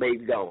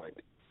disobeyed God.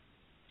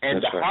 And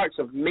That's the right. hearts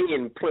of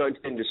men plunged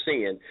into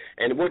sin.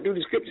 And what do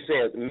the scripture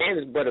says? Man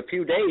is but a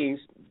few days,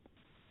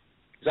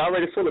 is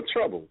already full of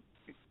trouble.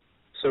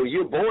 So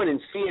you're born in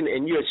sin,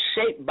 and you're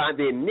shaped by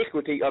the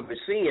iniquity of the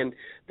sin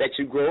that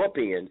you grow up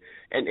in.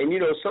 And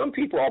some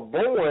people are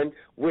born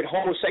with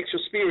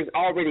homosexual spirits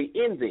already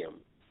in them.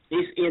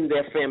 It's in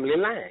their family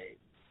line.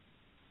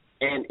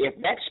 And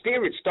if that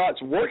spirit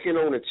starts working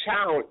on a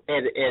child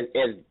as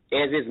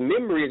his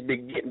memory is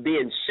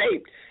being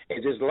shaped,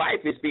 as his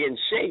life is being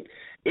shaped,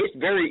 it's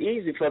very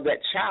easy for that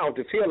child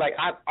to feel like,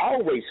 I've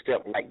always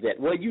felt like that.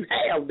 Well, you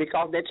have,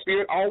 because that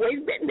spirit always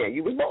been there.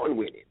 You was born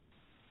with it.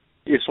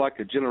 It's like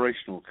a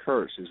generational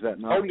curse. Is that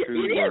not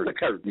true? It is a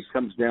curse. It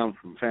comes down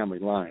from family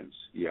lines.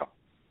 Yeah.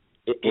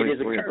 It is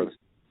a curse.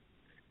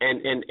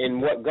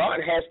 And what God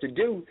has to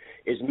do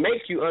is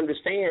make you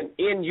understand,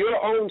 in your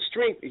own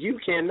strength, you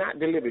cannot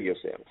deliver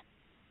yourself.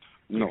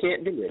 No. You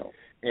can't do it.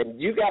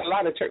 And you got a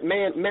lot of church.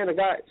 Man of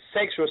God,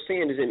 sexual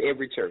sin is in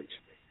every church.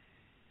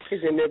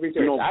 It's in every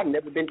church. I've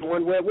never been to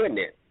one where it wasn't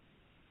there.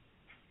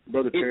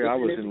 Brother Terry, I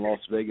was in Las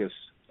Vegas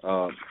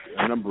a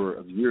number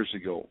of years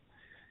ago,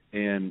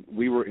 and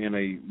we were in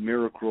a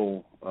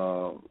miracle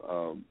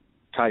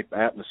type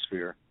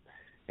atmosphere,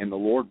 and the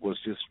Lord was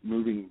just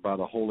moving by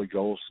the Holy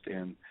Ghost,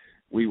 and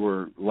we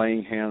were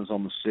laying hands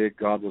on the sick.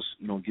 God was,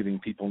 giving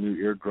people new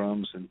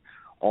eardrums, and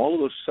all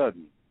of a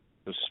sudden,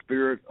 the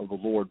Spirit of the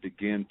Lord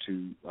began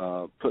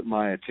to put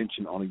my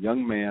attention on a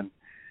young man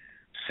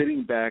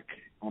sitting back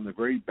on the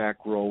very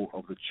back row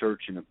of the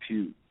church in a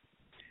pew.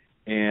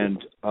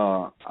 And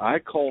I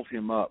called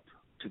him up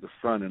to the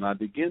front, and I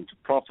began to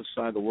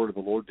prophesy the word of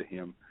the Lord to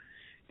him.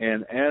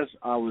 And as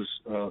I was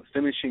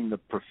finishing the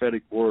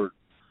prophetic word,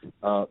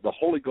 the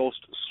Holy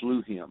Ghost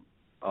slew him.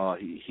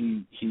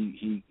 He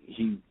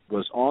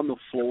was on the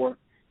floor,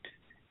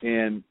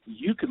 and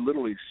you could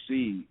literally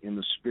see in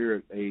the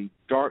spirit a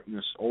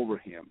darkness over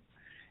him.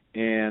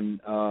 And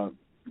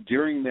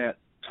during that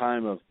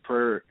time of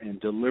prayer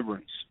and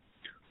deliverance,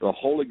 the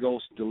Holy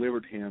Ghost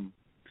delivered him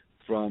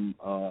from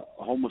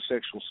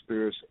homosexual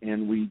spirits,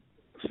 and we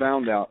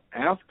found out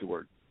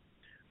afterward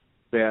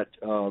that,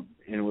 and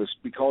it was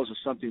because of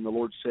something the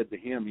Lord said to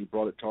him, he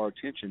brought it to our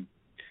attention,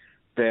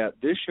 that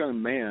this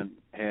young man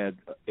had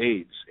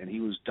AIDS, and he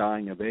was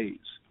dying of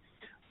AIDS.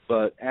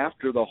 But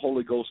after the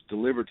Holy Ghost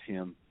delivered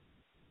him,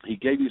 he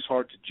gave his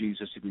heart to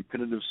Jesus, he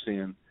repented of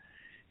sin,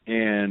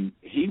 and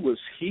he was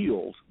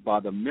healed by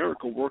the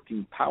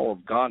miracle-working power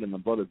of God and the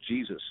blood of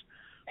Jesus.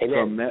 Amen.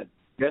 From that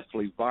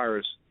deathly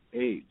virus,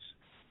 AIDS.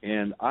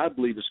 And I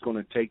believe it's going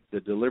to take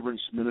the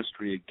deliverance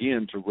ministry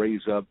again to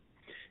raise up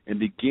and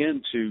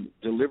begin to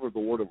deliver the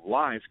word of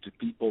life to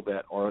people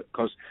that are,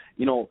 because,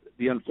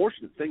 the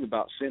unfortunate thing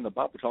about sin, the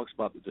Bible talks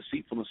about the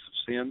deceitfulness of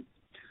sin.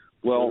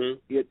 Well,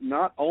 it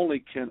not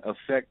only can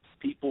affect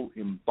people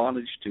in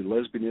bondage to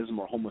lesbianism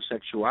or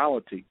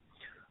homosexuality,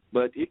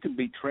 but it can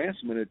be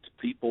transmitted to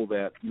people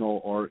that,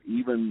 are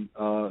even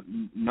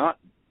not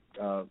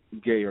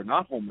gay or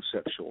not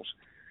homosexuals.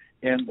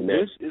 And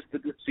this is the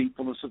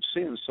deceitfulness of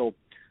sin. So,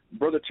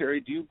 Brother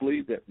Terry, do you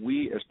believe that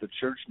we as the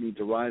church need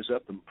to rise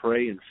up and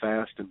pray and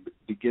fast and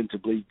begin to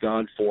believe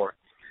God for,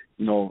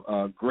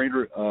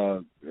 greater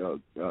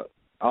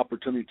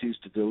opportunities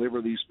to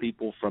deliver these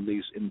people from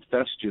these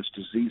infectious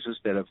diseases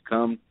that have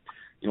come,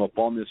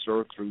 upon this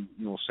earth through,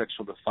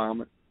 sexual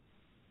defilement?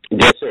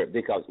 Yes, sir,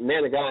 because,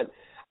 man of God,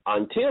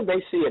 until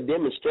they see a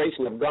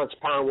demonstration of God's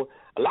power,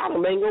 a lot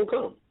of them ain't going to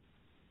come.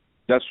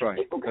 That's right.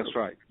 That's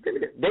right.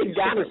 They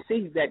got to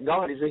see that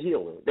God is a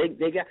healer.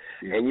 They got,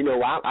 and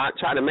I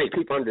try to make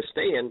people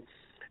understand,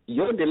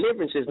 your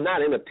deliverance is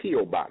not in a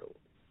pill bottle.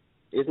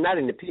 It's not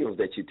in the pills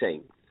that you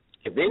take.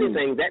 If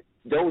anything,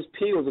 those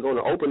pills are going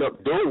to open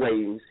up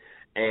doorways,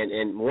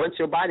 and once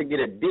your body get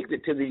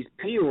addicted to these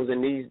pills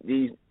and these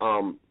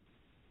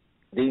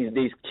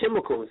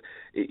chemicals,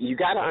 you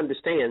got to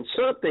understand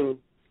something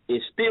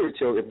is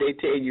spiritual if they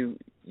tell you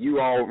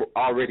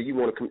already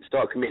want to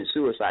start committing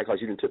suicide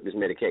because you done took this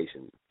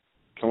medication.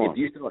 If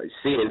you start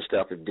seeing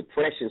stuff, if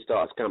depression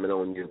starts coming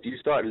on you, if you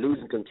start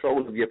losing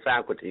control of your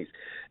faculties,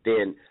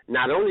 then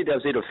not only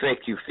does it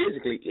affect you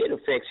physically, it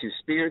affects you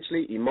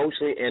spiritually,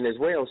 emotionally, and as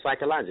well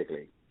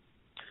psychologically.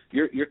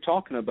 You're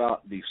talking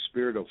about the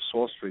spirit of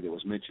sorcery that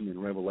was mentioned in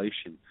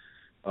Revelation,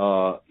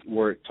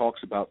 where it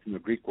talks about from the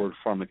Greek word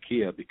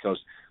pharmakia, because,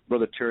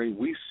 Brother Terry,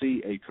 we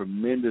see a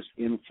tremendous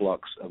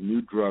influx of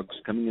new drugs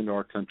coming into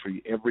our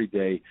country every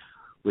day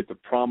with the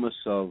promise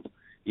of,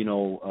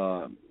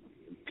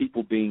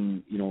 people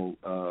being,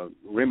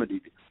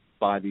 remedied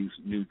by these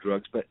new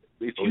drugs. But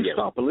if you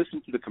stop and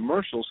listen to the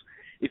commercials,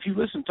 if you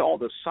listen to all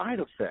the side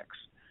effects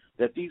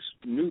that these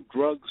new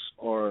drugs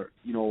are,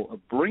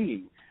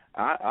 bringing,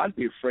 I'd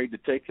be afraid to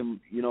take them,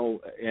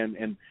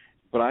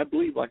 but I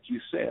believe, like you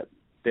said,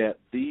 that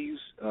these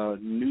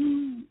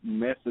new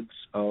methods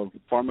of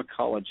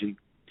pharmacology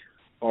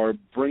are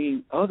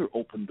bringing other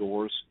open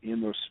doors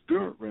in their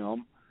spirit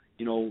realm,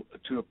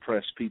 to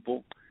oppress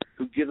people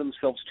who give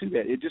themselves to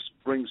that. It just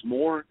brings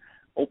more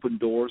open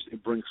doors.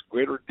 It brings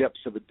greater depths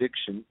of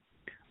addiction,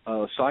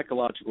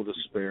 psychological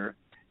despair,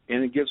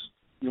 and it gives,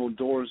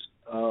 doors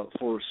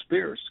for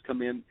spirits to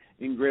come in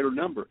greater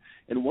number.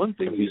 And one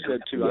thing you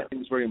said, too, I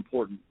think is very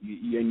important,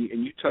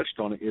 and you touched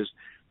on it, is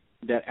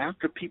that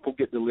after people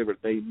get delivered,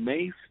 they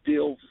may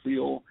still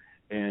feel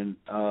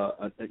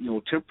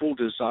temporal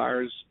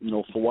desires,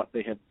 for what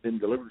they have been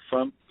delivered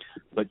from,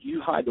 but you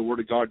hide the word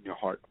of God in your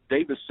heart.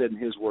 David said in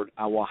his word,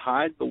 I will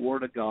hide the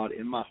word of God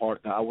in my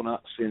heart, that I will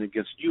not sin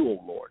against you, O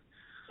Lord.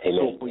 Amen.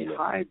 So if we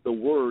hide the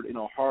word in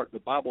our heart, the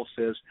Bible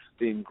says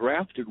the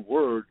engrafted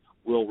word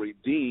will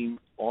redeem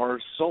our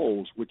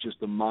souls, which is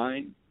the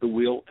mind, the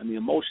will, and the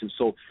emotions.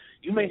 So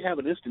you may have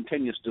an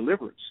instantaneous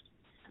deliverance,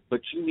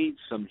 but you need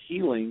some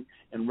healing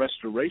and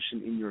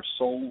restoration in your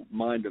soul,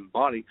 mind, and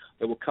body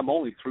that will come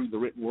only through the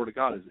written word of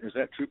God. Is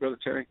that true, Brother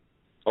Terry?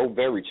 Oh,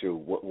 very true.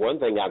 One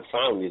thing I've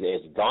found is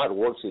as God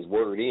works his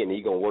word in,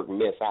 he's going to work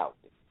mess out.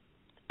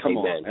 Come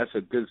Amen. on. That's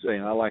a good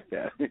saying. I like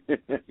that.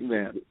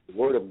 Amen. The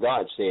word of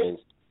God says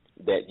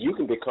that you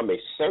can become a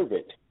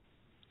servant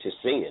to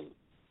sin.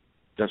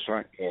 That's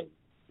right. And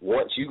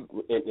once you,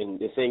 and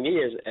the thing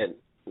is, and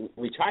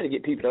we try to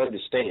get people to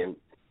understand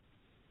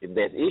if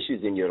there's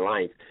issues in your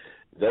life,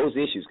 those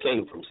issues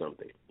came from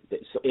something.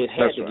 So it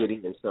had to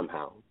get in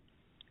somehow.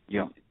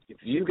 Yeah. If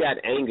you got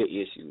anger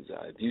issues,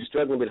 if you're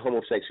struggling with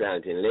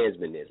homosexuality and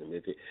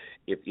lesbianism,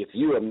 if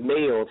you're a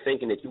male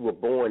thinking that you were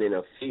born in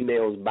a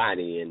female's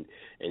body and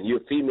you're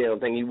a female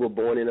thinking you were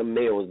born in a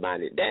male's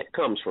body, that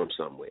comes from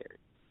somewhere.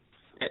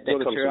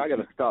 Brother Terry, I got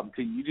to stop.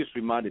 You just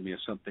reminded me of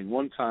something.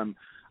 One time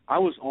I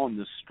was on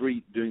the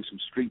street doing some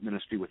street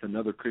ministry with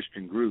another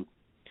Christian group,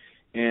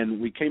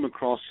 and we came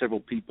across several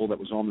people that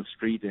was on the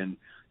street, and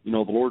the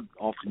Lord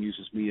often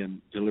uses me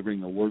in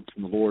delivering a word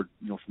from the Lord,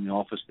 from the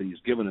office that he's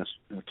given us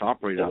to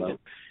operate out of.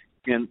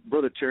 And,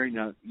 Brother Terry,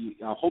 now,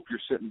 I hope you're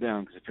sitting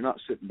down, because if you're not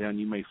sitting down,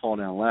 you may fall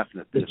down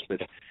laughing at this.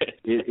 But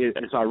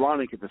it's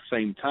ironic at the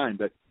same time.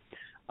 But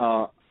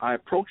I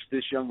approached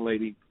this young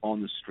lady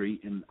on the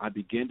street, and I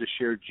began to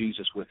share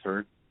Jesus with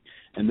her.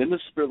 And then the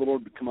Spirit of the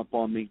Lord would come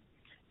upon me,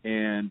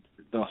 and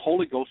the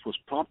Holy Ghost was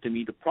prompting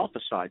me to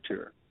prophesy to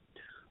her.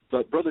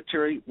 But, Brother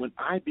Terry, when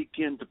I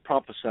began to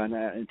prophesy,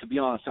 and to be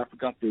honest, I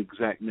forgot the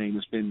exact name.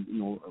 It's been,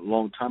 a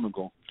long time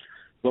ago.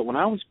 But when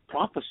I was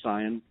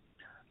prophesying,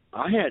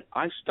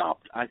 I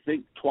stopped, I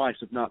think, twice,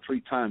 if not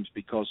three times,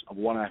 because of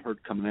what I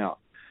heard coming out.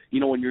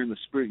 When you're in the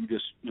Spirit, you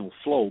just,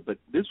 flow. But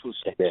this was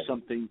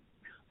something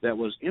that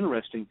was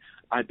interesting.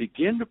 I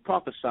began to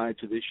prophesy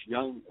to this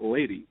young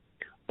lady,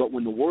 but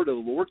when the word of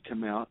the Lord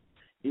came out,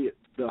 the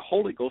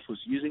Holy Ghost was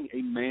using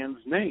a man's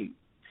name.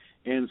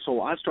 And so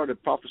I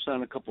started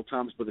prophesying a couple of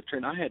times, Brother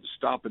Trent. I had to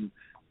stop and,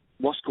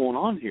 what's going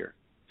on here?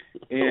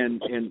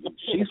 And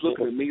she's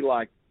looking at me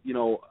like,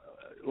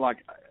 like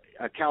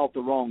a cow at the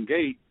wrong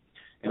gate,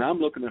 and I'm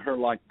looking at her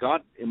like, God,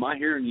 am I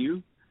hearing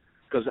you?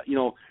 Because,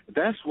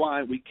 that's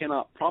why we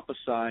cannot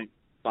prophesy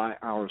by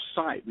our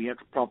sight. We have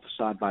to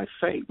prophesy by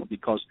faith,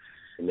 because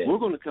we're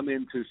going to come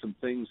into some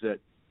things that,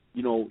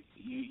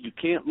 you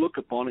can't look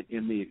upon it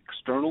in the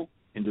external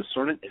and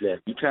discern it.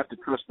 You have to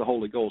trust the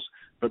Holy Ghost.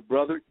 But,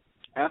 brother,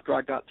 after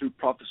I got through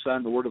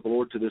prophesying the word of the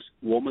Lord to this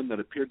woman that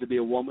appeared to be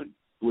a woman,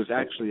 who was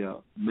actually a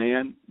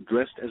man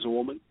dressed as a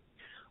woman,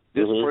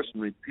 this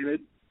person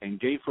repented and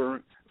gave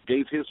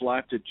his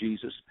life to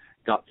Jesus.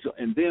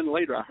 And then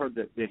later I heard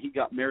that he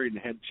got married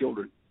and had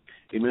children.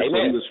 Amen.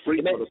 So he was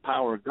free for the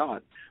power of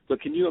God. But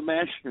can you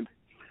imagine,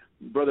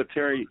 Brother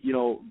Terry,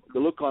 the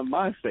look on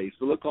my face,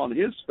 the look on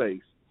his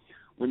face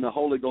when the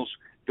Holy Ghost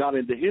got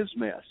into his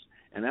mess?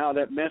 And out of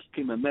that mess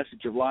came a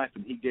message of life,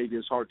 and he gave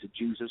his heart to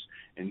Jesus,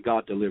 and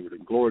God delivered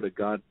him. Glory to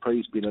God.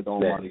 Praise be to the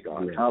Almighty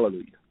God.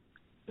 Hallelujah.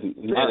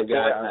 Man of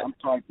God, I'm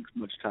talking too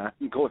much time.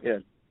 Go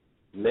ahead.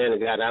 Man of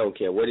God, I don't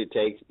care what it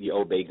takes. You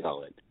obey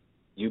God.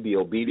 You be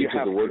obedient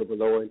to the word of the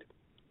Lord.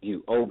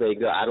 You obey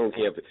God. I don't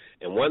care.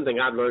 And one thing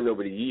I've learned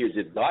over the years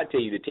is God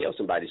tell you to tell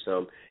somebody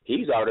something,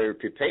 he's already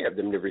prepared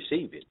them to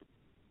receive it.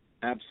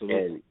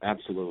 Absolutely.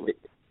 Absolutely.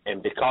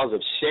 And because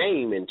of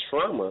shame and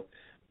trauma,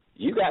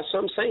 you got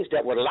some saints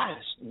that would lie,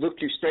 look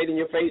you straight in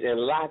your face and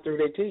lie through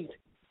their teeth.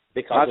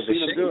 Because I've seen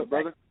them do it,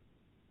 brother.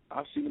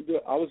 I've seen them do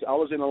it. I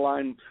was in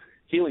a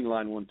healing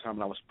line one time,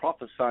 and I was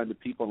prophesying to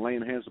people and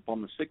laying hands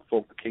upon the sick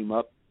folk that came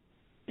up.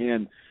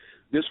 And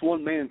this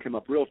one man came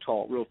up real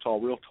tall,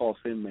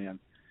 thin man,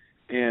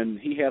 and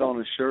he had on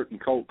a shirt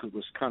and coat because it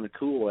was kind of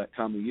cool that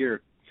time of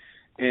year.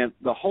 And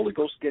the Holy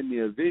Ghost gave me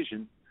a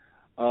vision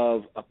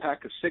of a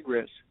pack of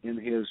cigarettes in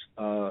his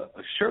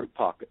shirt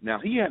pocket. Now,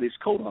 he had his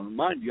coat on.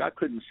 Mind you, I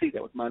couldn't see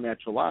that with my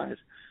natural eyes.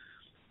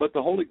 But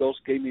the Holy Ghost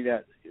gave me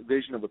that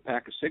vision of a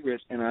pack of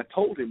cigarettes, and I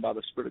told him by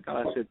the Spirit of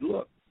God, I said,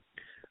 look,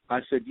 I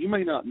said, you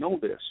may not know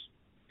this,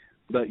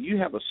 but you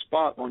have a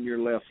spot on your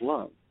left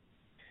lung.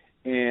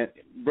 And,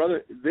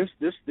 brother,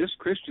 this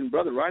Christian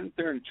brother right up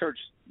there in church,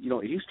 you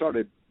know, he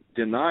started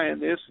denying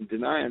this and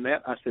denying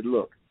that. I said,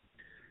 look,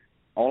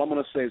 all I'm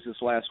going to say is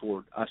this last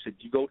word. I said,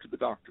 you go to the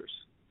doctors.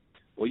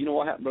 Well, you know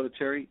what happened, Brother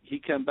Terry? He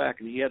came back,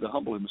 and he had to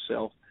humble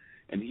himself,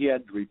 and he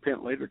had to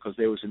repent later because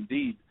there was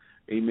indeed,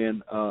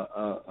 amen,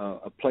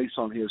 a place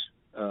on his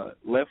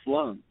left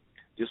lung,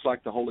 just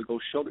like the Holy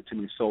Ghost showed it to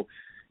me. So,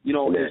 you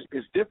know,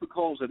 as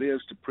difficult as it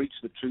is to preach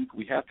the truth,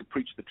 we have to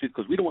preach the truth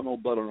because we don't want no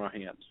blood on our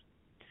hands.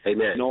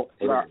 Amen. You know,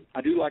 Amen.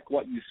 I do like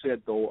what you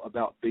said, though,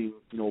 about being,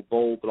 you know,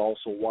 bold but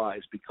also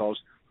wise because,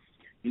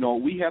 you know,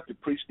 we have to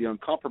preach the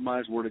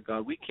uncompromised Word of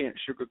God. We can't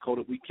sugarcoat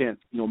it. We can't,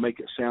 you know, make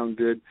it sound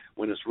good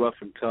when it's rough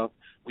and tough.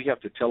 We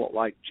have to tell it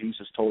like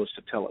Jesus told us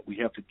to tell it. We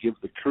have to give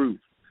the truth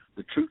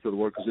of the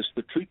Word because it's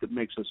the truth that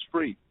makes us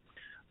free.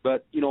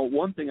 But, you know,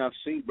 one thing I've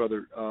seen,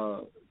 Brother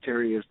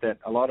Terry, is that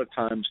a lot of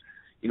times,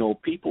 you know,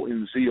 people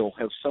in zeal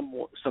have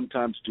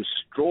sometimes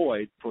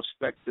destroyed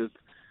prospective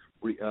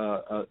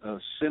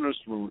sinners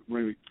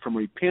from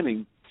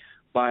repenting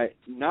by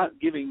not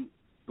giving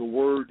the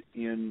Word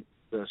in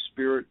the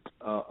Spirit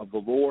of the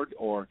Lord,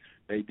 or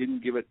they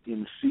didn't give it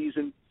in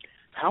season.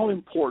 How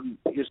important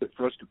is it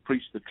for us to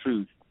preach the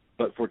truth,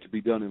 but for it to be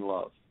done in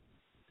love?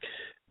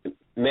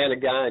 Man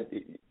of God,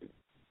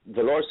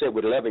 the Lord said,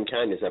 with loving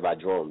kindness have I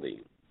drawn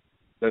thee.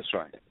 That's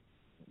right.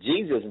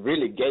 Jesus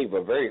really gave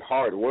a very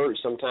hard word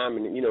sometime,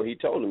 and, you know, he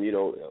told him, you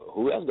know,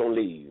 who else gonna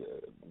leave?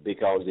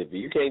 Because if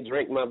you can't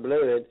drink my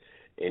blood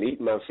and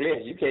eat my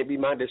flesh, you can't be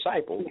my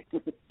disciple.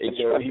 And,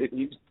 you know,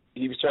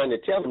 he was trying to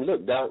tell him,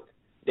 look, Doc,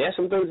 there's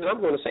some things that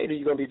I'm going to say to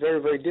you going to be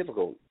very, very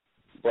difficult.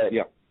 But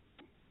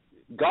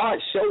God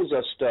shows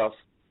us stuff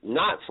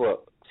not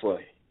for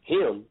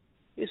him,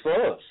 it's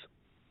for us.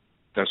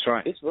 That's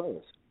right. It's for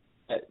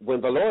us.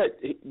 When the Lord,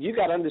 you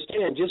got to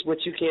understand just what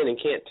you can and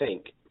can't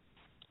take.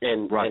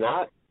 And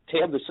I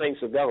tell the saints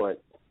of God,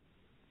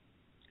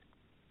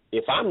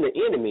 if I'm the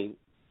enemy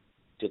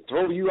to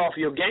throw you off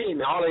your game,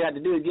 and all I got to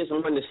do is get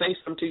someone to say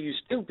something to you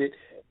stupid,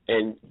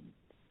 and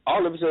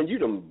all of a sudden you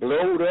done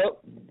blowed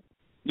up,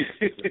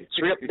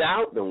 tripped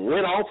out, and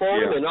went off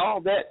on him and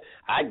all that,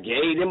 I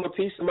gave him a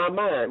piece of my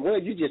mind.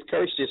 Well, you just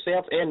cursed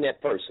yourself and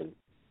that person.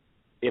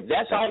 If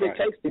that's all it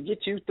takes to get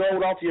you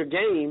thrown off your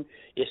game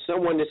is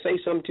someone to say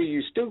something to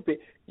you stupid,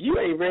 you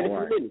ain't ready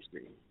for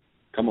ministry.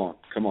 Come on.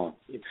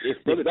 If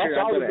that's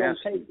all it's going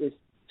to take is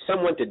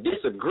someone to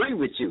disagree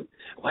with you.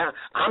 Well,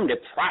 I'm the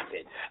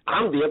prophet.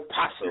 I'm the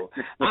apostle.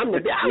 I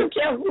don't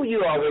care who you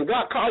are. When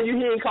God calls you,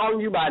 he ain't calling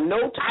you by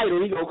no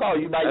title. He going to call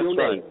you by your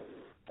name.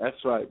 That's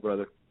right,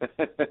 brother.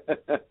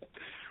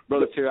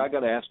 Brother Terry, I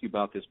got to ask you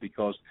about this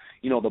because,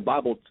 you know, the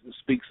Bible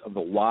speaks of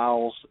the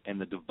wiles and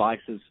the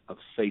devices of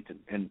Satan.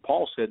 And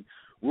Paul said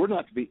we're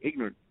not to be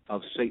ignorant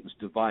of Satan's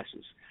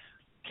devices.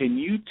 Can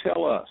you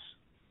tell us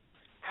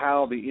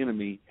how the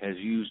enemy has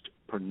used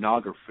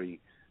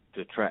pornography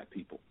to attract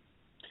people?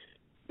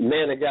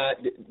 Man of God,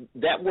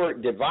 that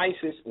word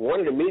devices, one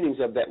of the meanings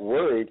of that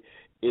word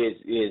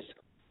is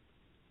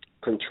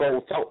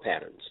controlled thought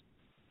patterns.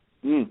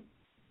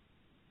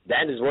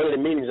 That is one of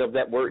the meanings of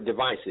that word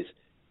devices,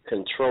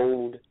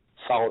 controlled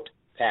thought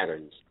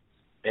patterns.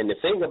 And the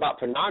thing about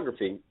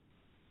pornography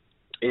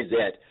is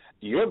that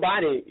your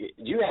body,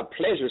 you have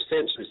pleasure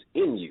sensors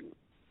in you.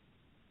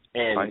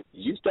 And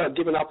you start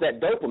giving off that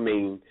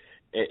dopamine,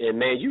 and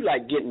man, you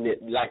like getting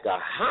it like a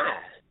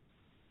high.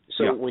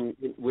 So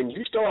when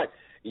you start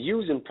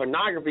using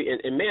pornography,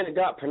 and man of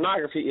God,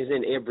 pornography is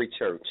in every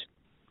church.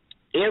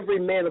 Every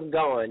man of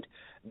God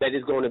that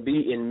is going to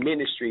be in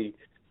ministry,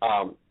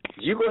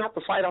 you're going to have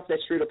to fight off that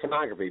street of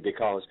pornography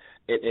because,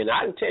 and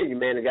I can tell you,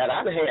 man of God,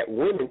 I've had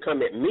women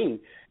come at me,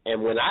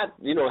 and when I,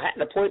 had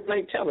to point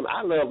blank tell them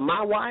I love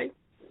my wife.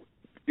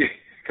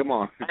 Come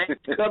on. I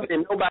ain't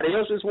coveting nobody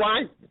else's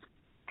wife.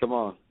 Come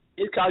on.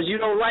 It's because you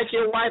don't like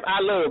your wife,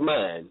 I love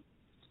mine.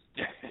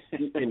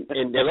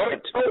 and the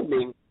Lord told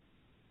me,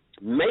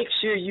 make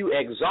sure you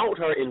exalt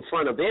her in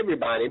front of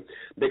everybody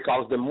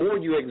because the more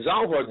you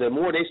exalt her, the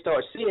more they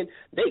start seeing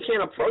they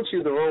can't approach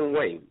you the wrong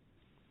way.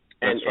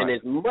 And as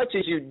much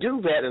as you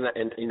do that, and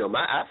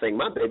I think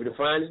my baby the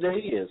finest that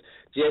he is,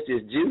 just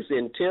as juicy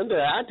and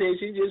tender. I tell you,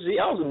 she's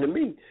awesome to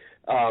me.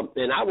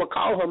 And I would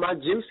call her my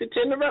juicy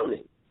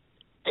tenderoni.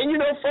 And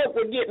folk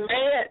would get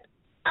mad.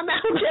 I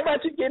don't care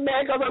about you getting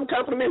mad because I'm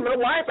complimenting my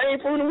wife. I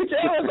ain't fooling with you.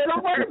 So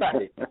don't worry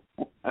about it.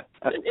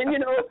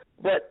 And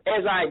but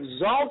as I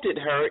exalted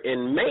her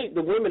and made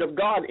the women of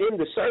God in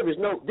the service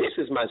know this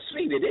is my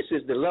sweetie, this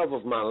is the love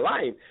of my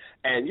life,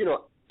 and ain't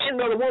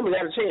another woman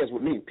had a chance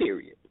with me.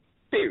 Period.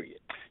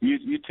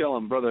 You tell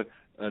them, Brother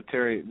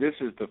Terry, this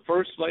is the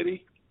first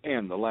lady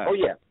and the last. Oh,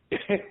 yeah.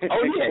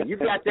 Oh, yeah, you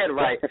got that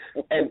right.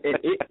 And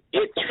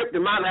it tripped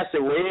them out. I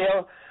said,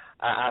 well,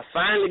 I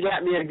finally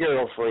got me a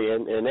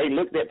girlfriend, and they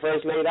looked at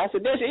First Lady. I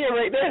said, that's it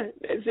right there.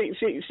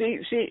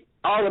 See,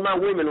 all of my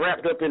women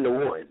wrapped up into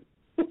one.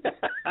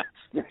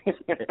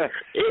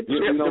 It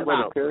tripped them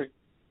out. Terry,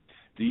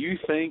 do you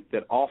think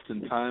that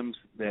oftentimes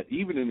that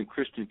even in the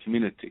Christian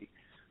community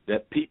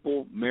that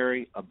people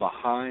marry a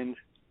behind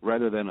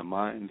rather than a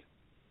mind?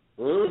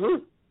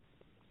 Mm-hmm.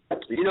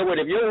 You know what?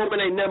 If your woman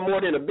ain't nothing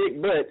more than a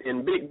big butt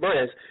and big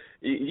breasts,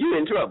 you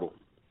in trouble.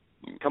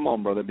 Come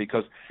on, brother,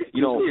 because,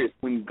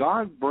 when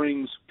God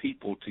brings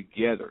people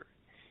together,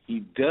 he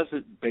does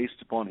it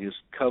based upon his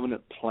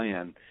covenant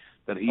plan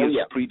that he has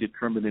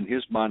predetermined in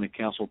his mind and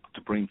counsel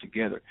to bring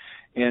together.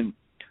 And,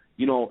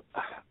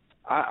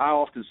 I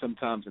often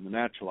sometimes in the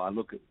natural, I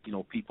look at,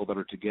 people that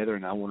are together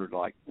and I wonder,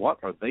 like, what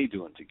are they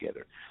doing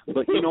together?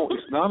 But,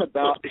 it's not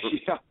about,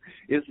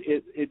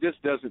 it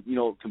just doesn't,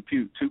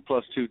 compute. 2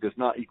 + 2 does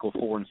not equal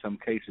 4 in some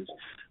cases.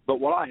 But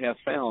what I have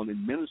found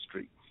in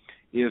ministry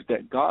is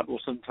that God will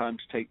sometimes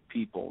take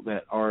people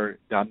that are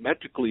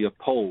diametrically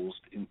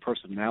opposed in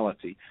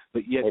personality,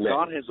 but yet Amen.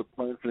 God has a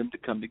plan for them to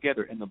come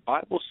together. And the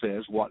Bible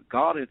says, what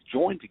God has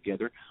joined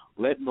together,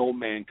 let no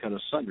man cut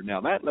asunder.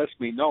 Now, that lets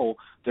me know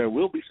there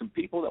will be some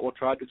people that will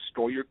try to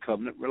destroy your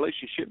covenant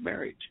relationship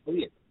marriage.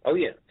 Oh,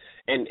 yeah.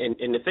 And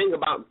the thing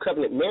about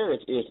covenant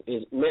marriage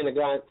is man of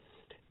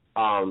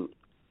God,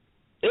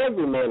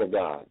 every man of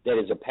God that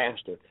is a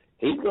pastor,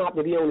 he's going to have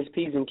to be on his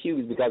P's and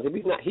Q's, because if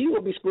he's not, he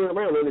will be screwing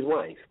around on his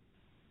wife.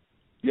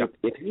 Yeah.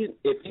 If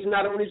he's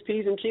not on his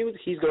P's and Q's,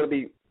 he's going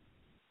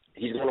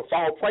to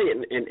fall prey.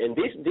 And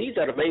these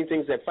are the main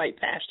things that fight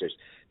pastors: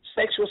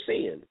 sexual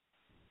sin,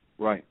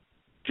 right?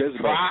 Jezebel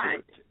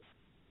pride.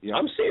 Yeah.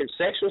 I'm serious.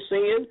 Sexual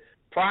sin,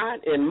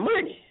 pride, and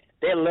money.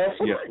 Their love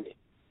for money.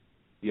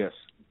 Yes.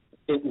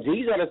 And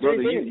these are the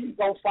three things he's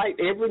going to fight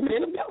every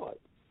man of God.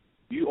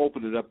 You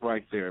opened it up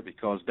right there,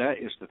 because that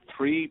is the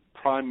three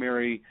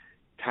primary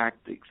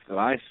tactics that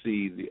I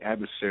see the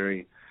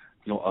adversary,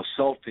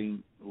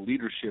 assaulting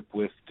leadership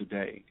with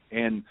today.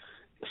 And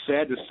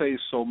sad to say,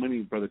 so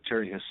many, Brother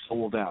Terry, has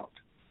sold out.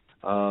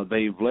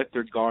 They've let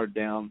their guard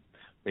down.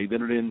 They've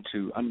entered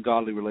into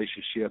ungodly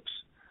relationships.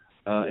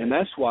 And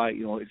that's why,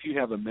 if you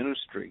have a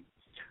ministry,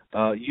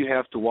 you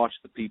have to watch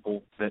the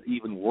people that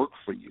even work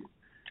for you,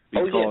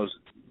 because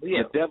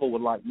the devil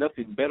would like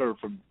nothing better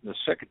for the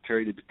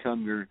secretary to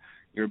become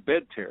your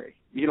bed Terry,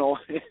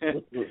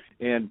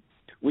 and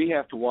we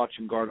have to watch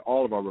and guard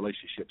all of our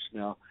relationships.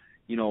 Now,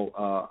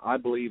 I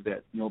believe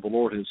that, the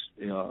Lord has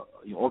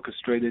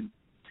orchestrated,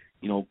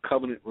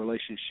 covenant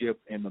relationship,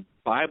 and the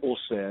Bible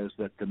says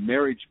that the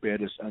marriage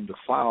bed is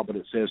undefiled, but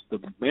it says the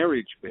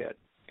marriage bed.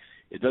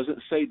 It doesn't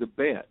say the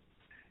bed.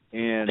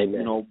 And,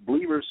 Amen.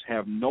 Believers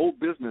have no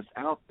business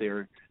out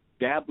there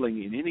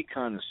dabbling in any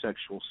kind of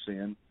sexual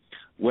sin,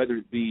 whether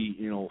it be,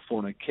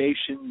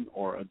 fornication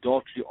or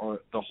adultery or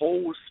the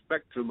whole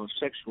spectrum of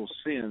sexual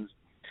sins.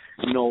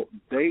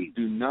 They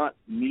do not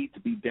need to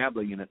be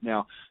dabbling in it.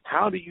 Now,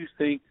 how do you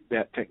think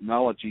that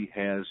technology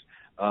has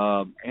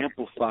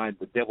amplified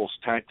the devil's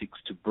tactics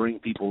to bring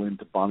people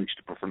into bondage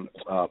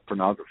to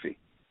pornography?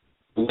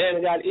 Man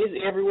of God, it's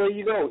everywhere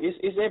you go.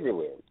 It's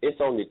everywhere. It's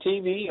on the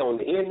TV, on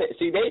the internet.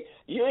 See,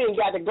 you ain't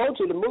got to go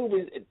to the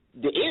movies.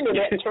 The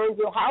internet turns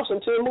your house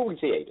into a movie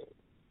theater.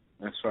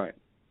 That's right.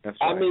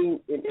 I mean,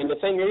 and the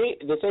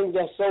thing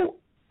that's so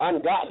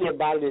ungodly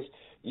about it is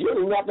you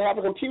don't even have to have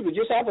a computer.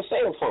 Just have a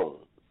cell phone.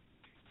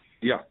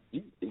 Yeah.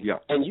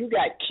 And you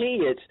got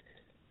kids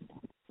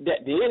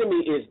that the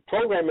enemy is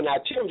programming our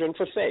children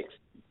for sex.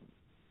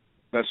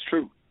 That's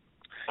true.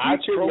 Our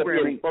children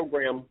are being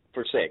programmed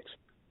for sex.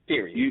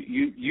 Period.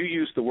 You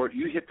use the word.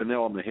 You hit the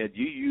nail on the head.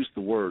 You use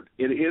the word.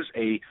 It is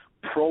a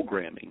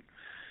programming,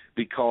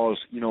 because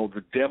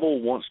the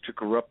devil wants to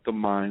corrupt the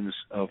minds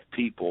of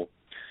people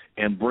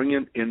and bring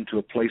them into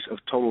a place of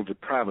total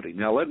depravity.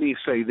 Now, let me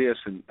say this,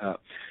 and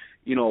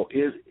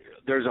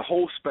there's a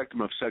whole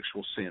spectrum of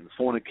sexual sin: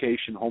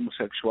 fornication,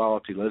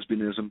 homosexuality,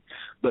 lesbianism.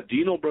 But do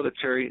you know, Brother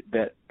Terry,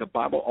 that the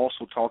Bible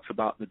also talks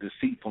about the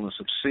deceitfulness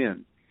of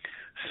sin?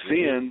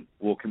 Sin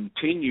will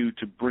continue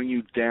to bring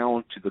you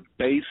down to the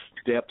base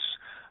depths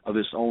of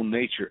its own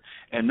nature.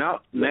 And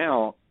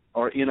now,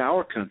 or in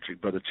our country,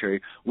 Brother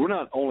Terry, we're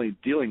not only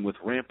dealing with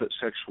rampant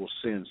sexual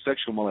sin,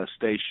 sexual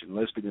molestation,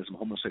 lesbianism,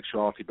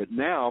 homosexuality, but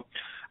now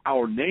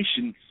our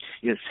nation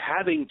is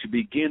having to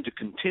begin to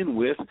contend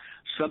with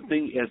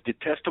something as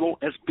detestable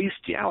as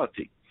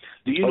bestiality.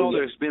 Do you know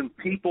there's been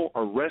people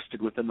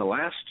arrested within the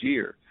last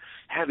year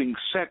having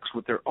sex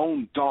with their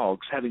own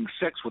dogs, having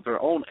sex with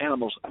their own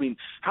animals? I mean,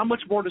 how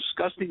much more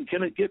disgusting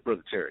can it get,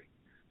 Brother Terry?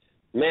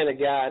 Man of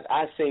God,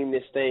 I seen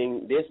this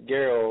thing, this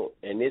girl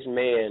and this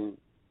man.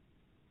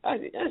 I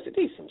said,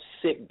 these some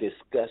sick,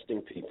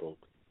 disgusting people.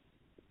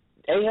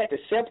 They had to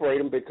separate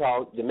them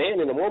because the man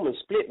and the woman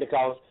split,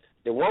 because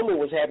the woman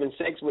was having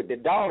sex with the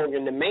dog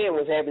and the man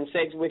was having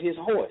sex with his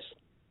horse.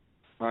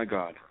 My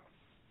God.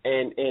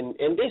 And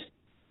this,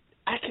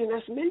 I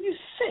said, man, you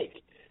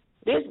sick.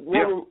 This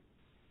woman,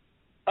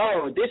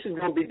 oh, this is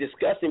going to be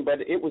disgusting,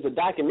 but it was a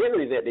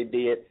documentary that they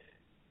did.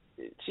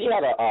 She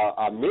had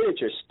a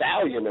miniature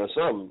stallion or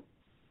something,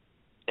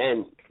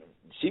 and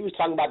she was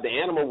talking about the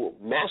animal would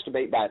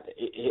masturbate by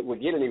it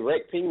would get an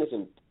erect penis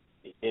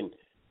and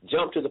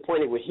jump to the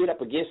point it would hit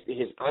up against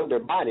his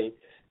underbody,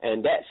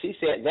 and that she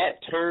said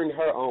that turned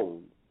her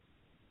on.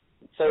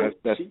 So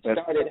she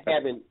started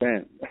having.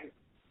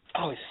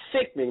 Oh, it's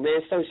sickening,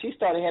 man. So she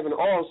started having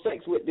oral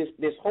sex with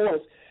this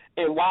horse,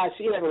 and while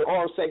she having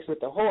oral sex with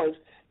the horse,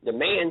 the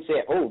man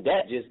said, "Oh,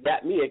 that just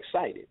got me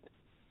excited."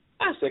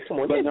 I said, "Come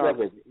on, this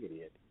brother's an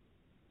idiot."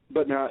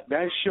 But now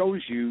that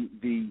shows you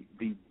the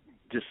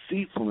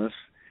deceitfulness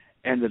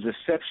and the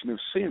deception of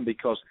sin,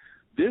 because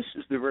this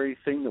is the very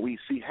thing that we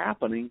see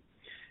happening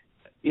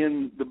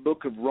in the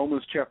book of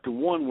Romans chapter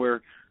 1,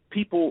 where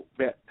people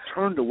that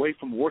turned away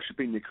from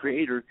worshiping the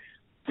Creator,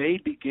 they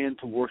began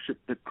to worship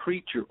the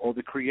creature or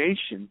the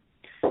creation,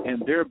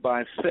 and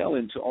thereby fell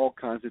into all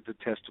kinds of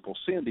detestable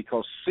sin,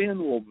 because sin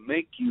will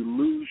make you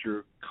lose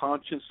your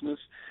consciousness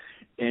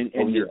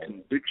and your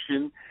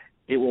conviction.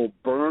 It will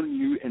burn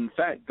you. In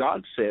fact,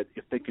 God said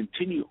if they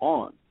continue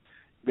on,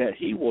 that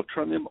he will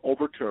turn them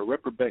over to a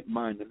reprobate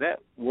mind. And that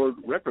word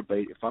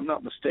reprobate, if I'm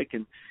not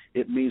mistaken,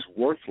 it means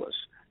worthless.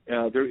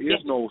 There is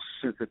no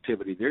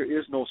sensitivity. There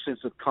is no sense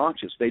of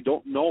conscience. They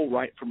don't know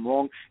right from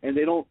wrong, and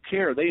they don't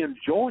care. They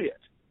enjoy it.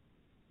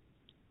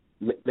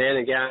 Man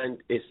and God,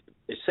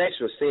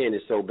 sexual sin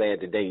is so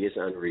bad today, it's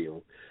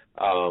unreal.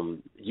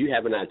 You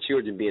having our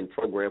children being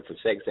programmed for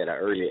sex at an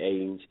early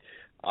age.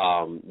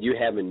 You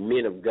having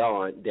men of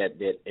God that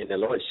and the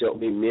Lord showed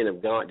me men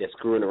of God that's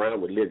screwing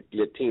around with little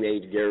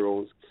teenage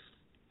girls.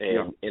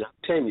 And I'm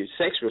telling you,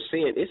 sexual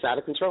sin, it's out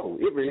of control.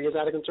 It really is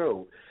out of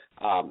control.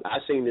 I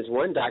seen this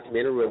one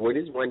documentary where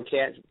this one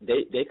cat,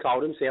 they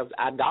call themselves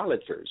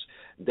idolaters.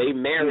 They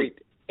married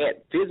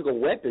at physical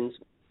weapons,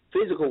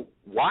 physical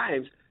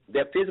wives.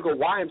 Their physical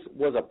wives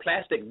was a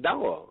plastic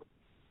doll.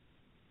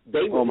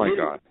 They would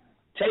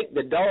take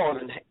the doll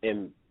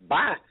and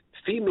buy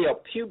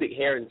female pubic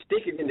hair and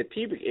stick it in the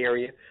pubic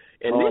area,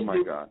 and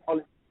call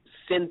it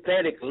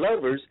synthetic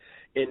lovers,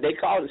 and they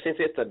call it, since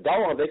it's a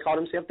doll, they call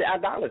themselves the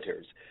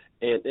idolaters.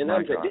 And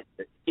I'm like, this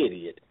is an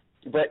idiot.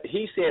 But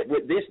he said,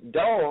 with this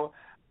doll,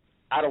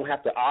 I don't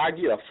have to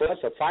argue or fuss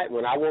or fight.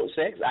 When I want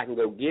sex, I can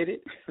go get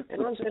it.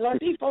 And I'm saying, Lord,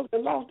 these folks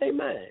have lost their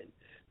mind.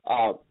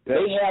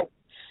 They have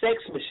sex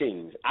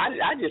machines.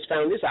 I just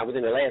found this out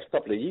within the last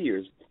couple of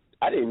years.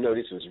 I didn't even know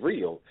this was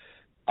real.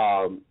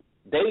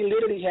 They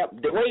literally have,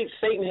 the way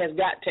Satan has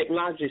got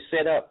technology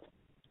set up,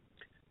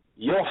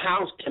 your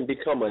house can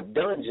become a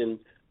dungeon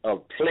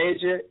of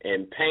pleasure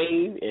and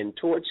pain and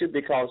torture,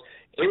 because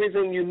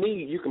everything you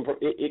need,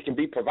 it can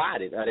be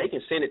provided. They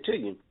can send it to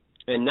you.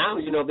 And now,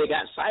 they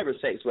got cyber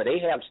sex where they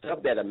have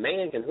stuff that a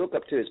man can hook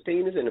up to his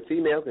penis and a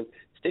female can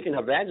stick in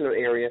her vaginal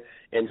area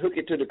and hook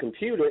it to the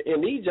computer.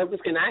 And these jokers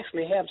can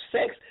actually have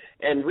sex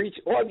and reach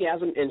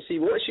orgasm. And see,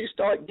 once you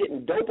start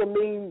getting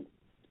dopamine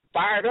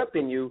fired up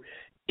in you,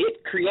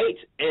 it creates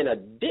an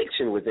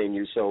addiction within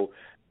you. So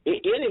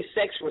any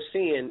sexual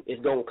sin is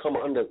going to come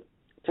under,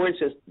 for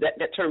instance,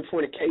 that term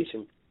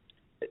fornication.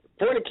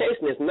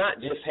 Fornication is not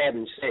just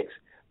having sex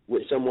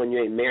with someone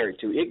you ain't married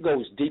to. It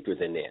goes deeper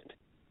than that.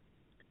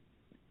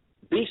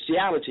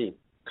 Bestiality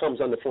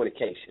comes under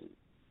fornication.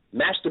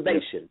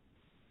 Masturbation,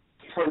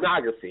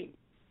 pornography,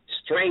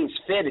 strange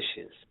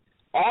fetishes,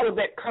 all of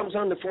that comes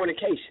under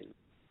fornication.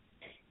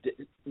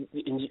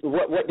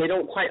 What they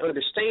don't quite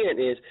understand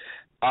is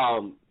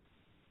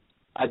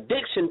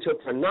addiction to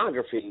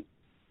pornography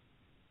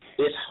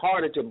is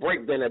harder to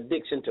break than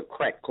addiction to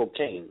crack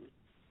cocaine.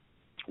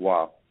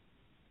 Wow.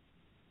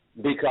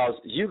 Because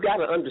you got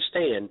to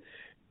understand,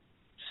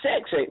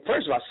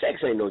 first of all, sex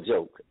ain't no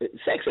joke.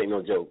 Sex ain't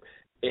no joke.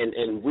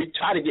 And we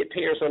try to get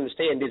parents to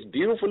understand this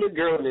beautiful little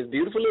girl and this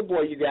beautiful little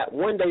boy you got,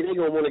 one day they're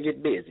going to want to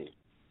get busy.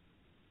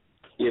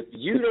 If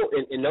you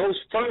don't, in those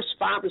first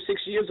 5 to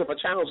 6 years of a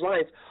child's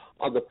life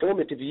are the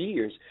formative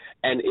years,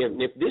 and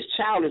if this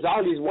child is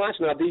always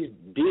watching all these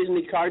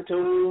Disney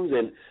cartoons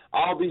and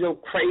all these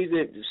old crazy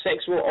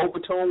sexual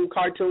overtone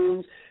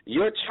cartoons,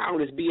 your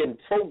child is being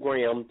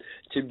programmed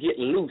to get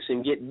loose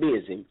and get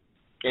busy.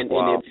 And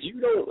if you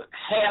don't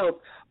have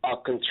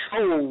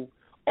control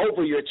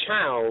over your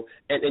child,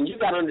 and you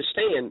got to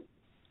understand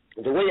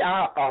the way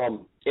our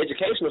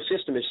educational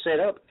system is set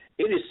up,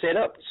 it is set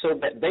up so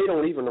that they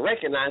don't even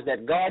recognize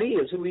that God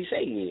is who he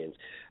say he is.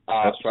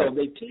 That's right. So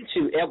they teach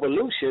you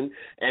evolution,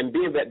 and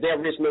being that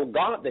there is no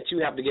God that you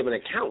have to give an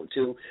account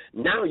to,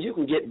 now you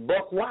can get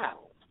buck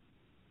wild.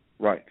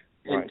 Right.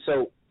 And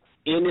so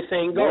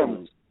anything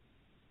goes.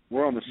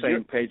 We're on the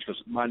same page,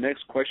 because my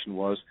next question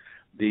was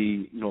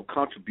the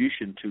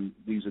contribution to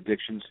these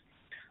addictions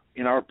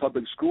in our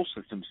public school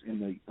systems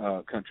in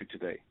the country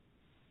today.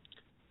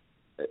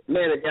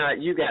 Man,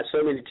 you got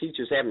so many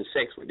teachers having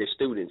sex with their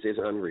students. It's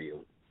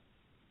unreal.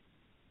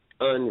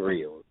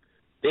 Unreal.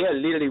 They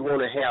literally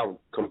want to have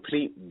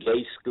complete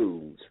gay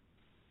schools.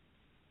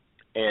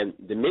 And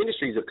the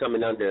ministries are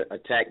coming under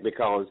attack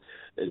because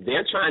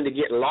they're trying to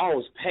get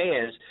laws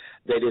passed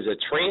that if a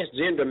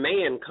transgender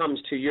man comes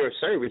to your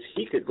service,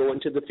 he could go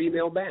into the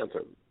female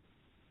bathroom.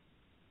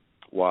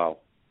 Wow.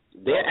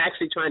 They're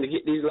actually trying to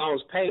get these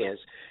laws passed.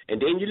 And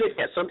then you look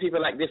at some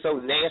people like this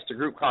old nasty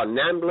group called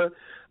NAMBLA,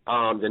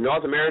 the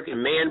North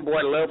American Man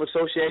Boy Love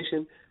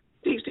Association.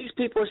 These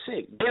people are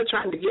sick. They're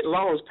trying to get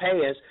laws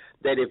passed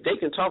that if they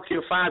can talk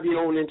your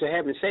 5-year-old into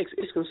having sex,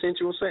 it's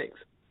consensual sex.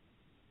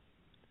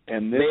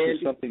 And this is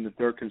something that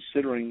they're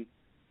considering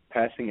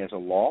passing as a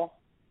law?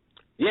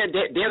 Yeah,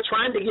 they're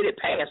trying to get it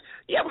passed.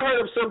 You ever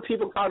heard of some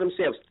people call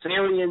themselves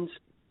Therians?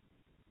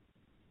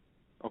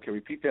 Okay,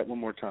 repeat that one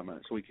more time.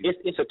 So we can...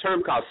 It's a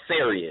term called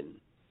Therian.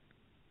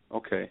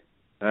 Okay.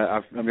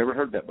 I've never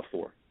heard that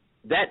before.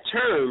 That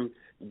term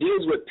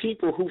deals with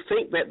people who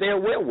think that they're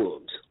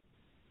werewolves.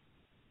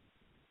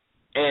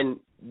 And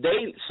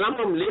some of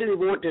them literally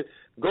want to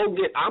go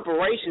get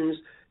operations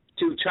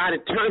to try to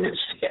turn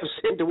themselves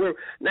into werewolves.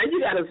 Now, you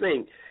got to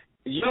think,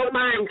 your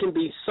mind can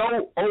be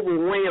so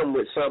overwhelmed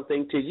with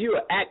something till you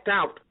act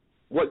out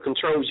what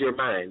controls your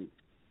mind.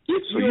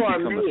 If so you are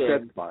become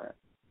upset by it.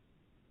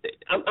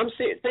 I'm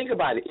saying, think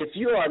about it. If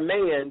you are a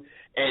man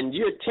and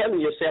you're telling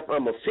yourself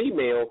I'm a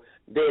female,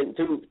 then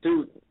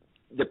through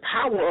the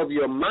power of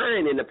your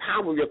mind and the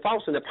power of your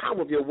thoughts and the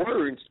power of your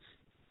words,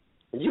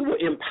 you will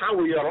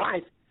empower your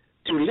life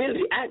to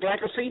literally act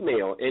like a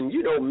female. And,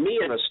 you know,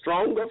 men are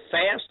stronger,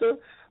 faster.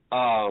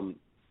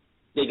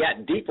 They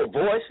got deeper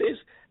voices,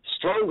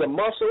 stronger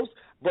muscles.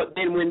 But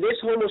then when this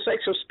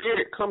homosexual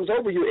spirit comes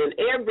over you, and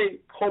every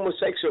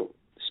homosexual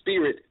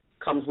spirit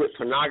comes with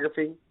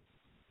pornography,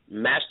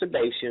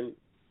 masturbation,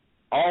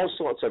 all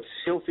sorts of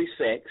filthy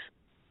sex.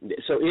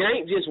 So it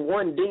ain't just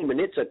one demon,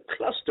 it's a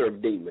cluster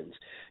of demons.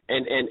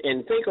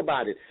 And think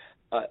about it.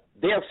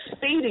 They're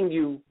feeding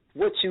you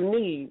what you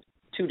need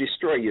to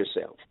destroy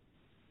yourself.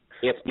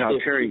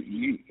 Terry,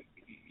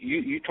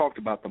 you talked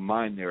about the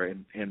mind there,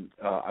 and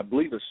I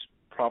believe it's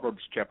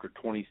Proverbs chapter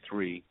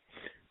 23,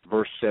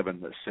 verse 7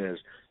 that says,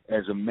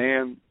 as a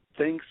man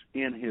thinks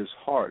in his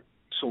heart,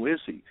 so is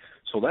he.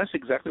 So that's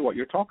exactly what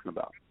you're talking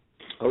about.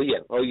 Oh,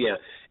 yeah.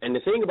 And the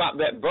thing about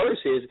that verse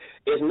is,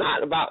 it's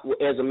not about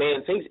as a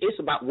man thinks, it's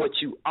about what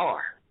you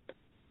are.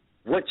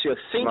 What you're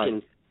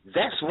thinking,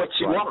 that's what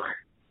you are.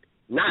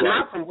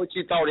 Not from what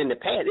you thought in the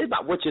past. It's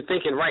about what you're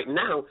thinking right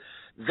now.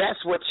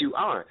 That's what you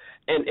are.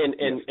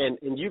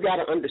 And you got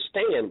to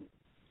understand,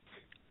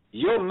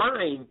 your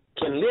mind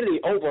can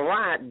literally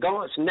override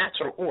God's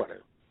natural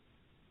order.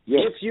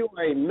 Yes. If you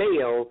are a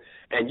male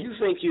and you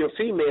think you're a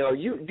female,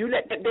 you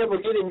let that devil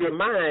get in your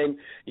mind,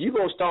 you're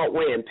going to start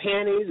wearing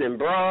panties and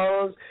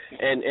bras,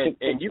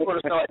 and you're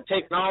going to start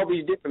taking all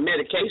these different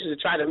medications to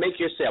try to make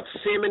yourself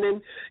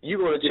feminine. You're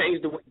going to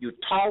change the way you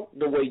talk,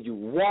 the way you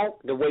walk,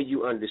 the way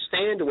you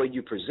understand, the way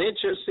you present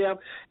yourself,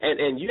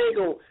 and you ain't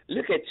going to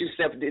look at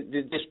yourself,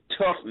 this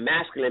tough,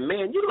 masculine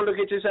man. You're going to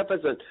look at yourself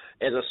as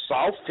a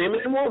soft,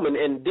 feminine woman,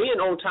 and then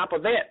on top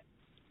of that,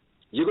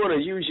 you're going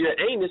to use your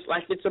anus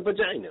like it's a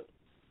vagina.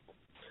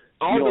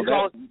 All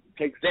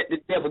because let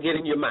the devil get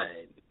in your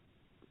mind.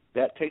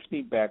 That takes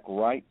me back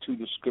right to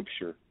the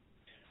scripture.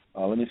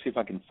 Let me see if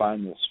I can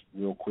find this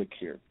real quick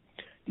here.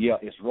 Yeah,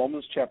 it's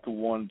Romans chapter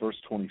 1, verse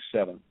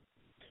 27,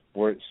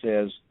 where it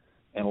says,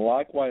 and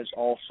likewise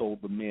also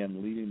the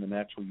men, leaving the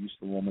natural use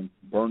of the woman,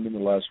 burned in the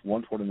lust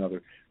one toward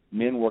another,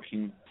 men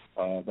working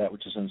that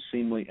which is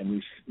unseemly.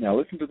 And now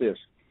listen to this,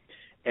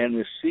 and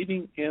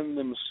receiving in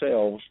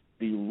themselves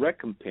the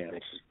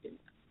recompense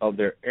of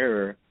their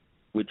error,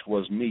 which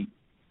was meat.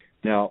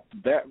 Now,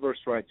 that verse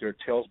right there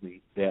tells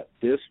me that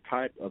this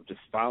type of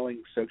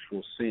defiling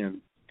sexual sin,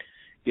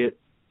 it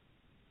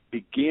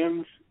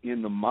begins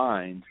in the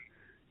mind,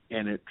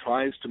 and it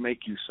tries to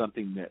make you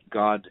something that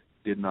God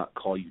did not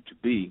call you to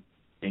be,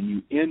 and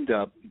you end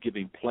up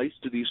giving place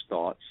to these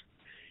thoughts,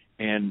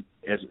 and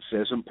as it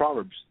says in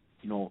Proverbs,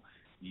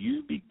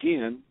 you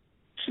begin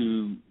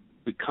to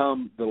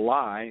become the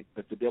lie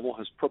that the devil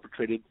has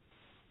perpetrated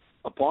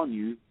upon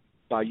you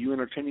by you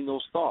entertaining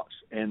those thoughts.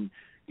 And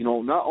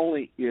not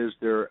only is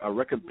there a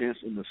recompense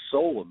in the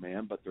soul of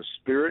man, but the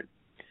spirit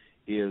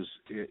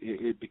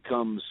it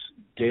becomes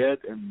dead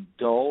and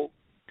dull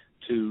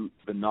to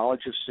the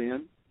knowledge of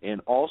sin.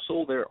 And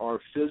also there are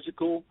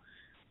physical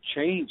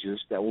changes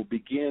that will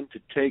begin to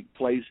take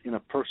place in a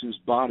person's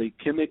body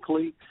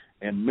chemically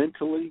and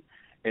mentally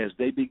as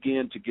they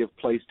begin to give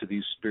place to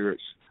these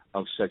spirits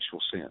of sexual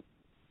sin.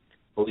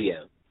 Oh,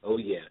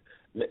 yeah.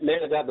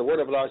 Man of God, the word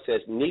of the Lord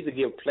says, neither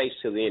give place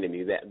to the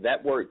enemy.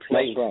 That word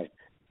place. That's right.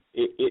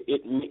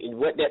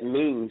 What that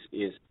means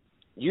is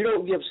you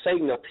don't give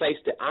Satan a place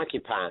to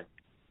occupy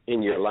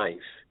in your life.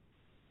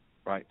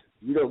 Right.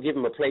 You don't give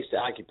him a place to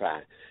occupy.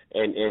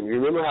 And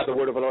remember how the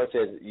word of the Lord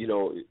says,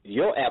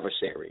 your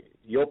adversary,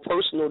 your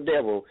personal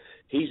devil,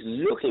 he's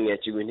looking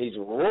at you and he's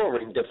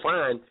roaring to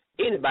find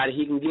anybody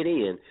he can get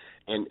in.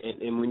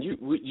 And when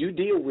you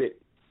deal with,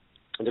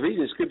 the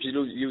reason the Scripture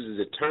uses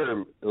the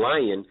term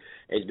lion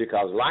is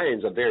because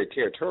lions are very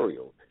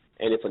territorial.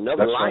 And if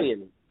another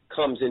lion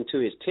comes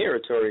into his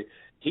territory,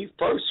 he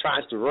first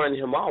tries to run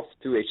him off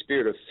through a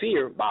spirit of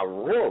fear by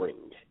roaring.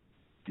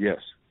 Yes.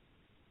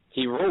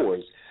 He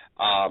roars.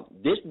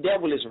 This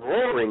devil is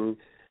roaring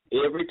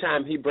every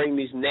time he brings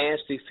these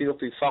nasty,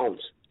 filthy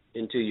thoughts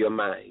into your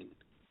mind.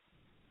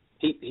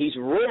 He's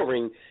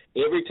roaring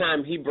every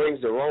time he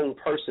brings the wrong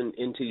person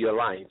into your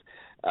life.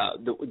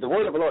 The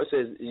word of the Lord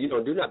says,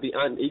 do not be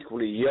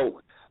unequally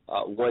yoked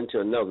one to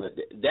another.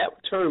 That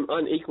term,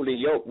 unequally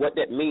yoked, what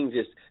that means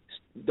is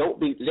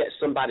don't let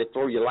somebody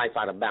throw your life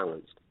out of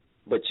balance.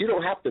 But you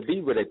don't have to be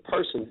with a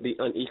person to be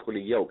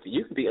unequally yoked.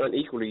 You can be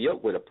unequally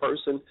yoked with a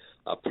person,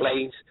 a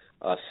place,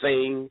 a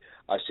thing,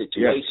 a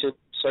situation,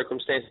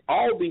 circumstance.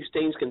 All these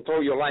things can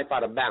throw your life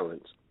out of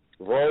balance.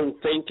 Wrong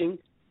thinking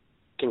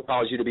can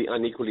cause you to be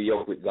unequally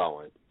yoked with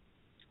God.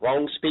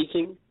 Wrong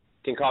speaking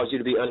can cause you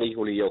to be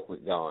unequally yoked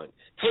with God.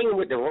 Hanging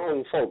with the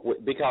wrong folk,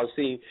 because,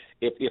 see,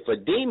 if a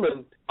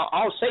demon,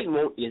 all Satan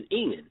wants is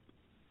in.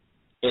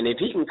 And if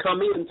he can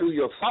come in through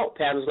your thought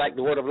patterns, like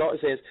the word of the Lord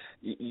says,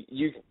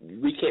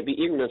 we can't be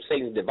ignorant of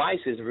Satan's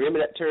devices. Remember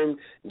that term,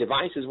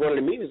 devices, one of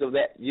the meanings of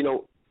that,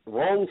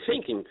 wrong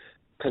thinking,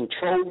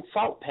 controlled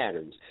thought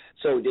patterns.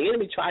 So the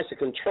enemy tries to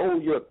control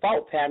your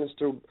thought patterns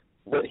through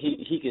what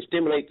he can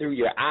stimulate through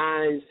your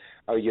eyes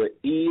or your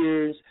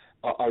ears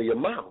or your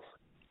mouth.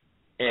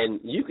 And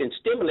you can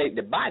stimulate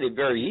the body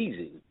very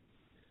easy.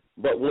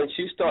 But once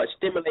you start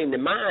stimulating the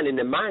mind and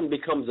the mind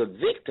becomes a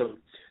victim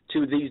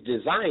to these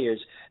desires,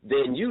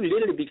 then you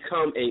literally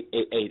become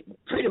a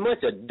pretty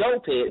much a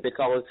dopehead,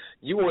 because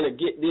you want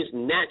to get this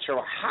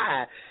natural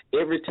high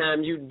every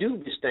time you do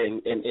this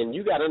thing. And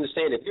you got to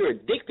understand, if you're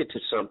addicted to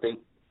something,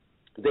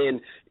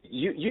 then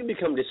you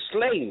become the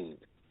slave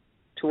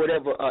to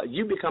whatever,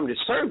 you become the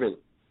servant.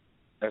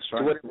 That's right.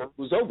 To whatever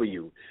was over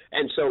you.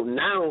 And so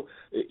now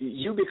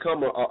you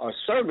become a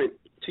servant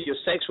to your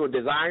sexual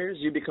desires.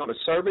 You become a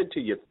servant to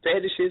your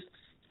fetishes.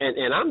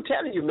 And I'm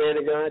telling you, man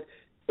of God,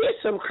 there's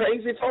some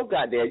crazy folk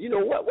out there.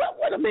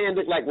 What a man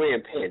look like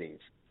wearing panties?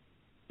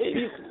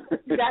 You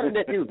got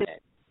to do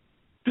that.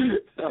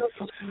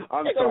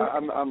 I'm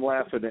sorry. I'm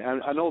laughing.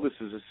 I know this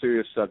is a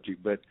serious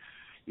subject, but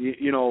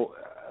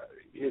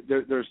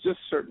there's just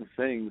certain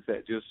things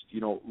that just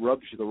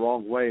rubs you the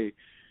wrong way.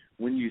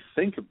 When you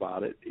think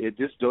about it, it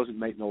just doesn't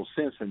make no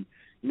sense. And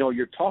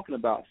you're talking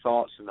about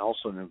thoughts and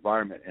also an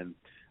environment. And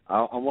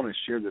I want to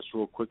share this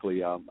real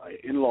quickly.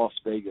 In Las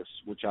Vegas,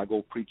 which I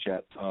go preach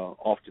at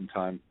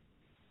oftentimes,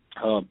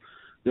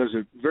 there's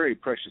a very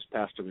precious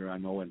pastor there I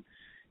know,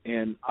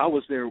 and I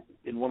was there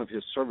in one of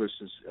his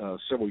services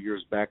several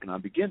years back, and I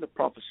began to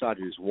prophesy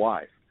to his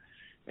wife.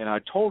 And I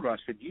told her, I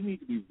said, you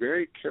need to be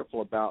very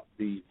careful about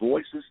the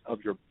voices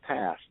of your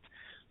past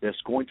that's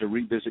going to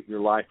revisit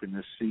your life in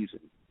this season.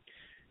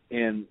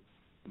 And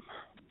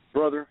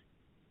brother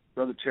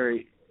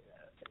Terry,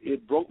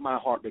 it broke my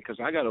heart, because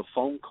I got a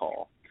phone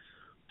call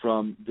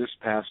from this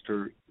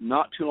pastor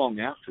not too long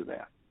after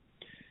that.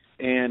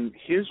 And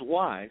his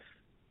wife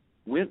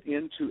went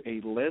into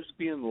a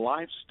lesbian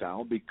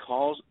lifestyle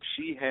because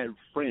she had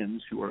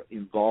friends who were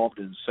involved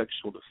in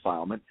sexual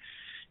defilement,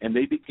 and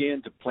they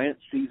began to plant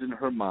seeds in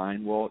her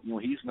mind. Well,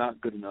 he's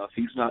not good enough.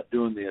 He's not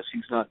doing this.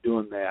 He's not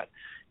doing that.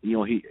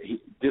 He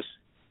just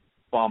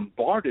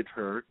bombarded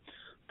her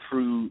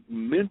through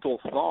mental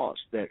thoughts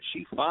that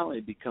she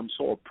finally becomes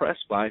so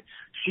oppressed by,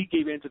 she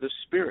gave in to the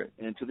spirit.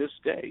 And to this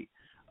day,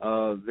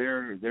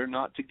 they're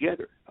not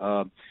together.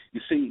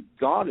 You see,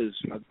 God is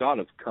a God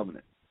of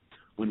covenant.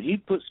 When he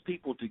puts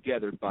people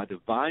together by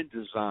divine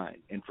design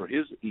and for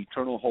his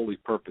eternal holy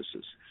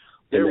purposes,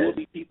 there will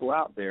be people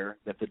out there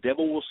that the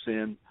devil will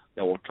send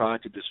that will try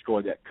to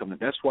destroy that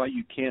covenant. That's why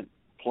you can't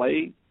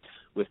play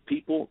with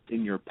people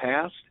in your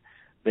past.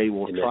 They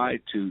will try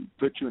to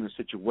put you in a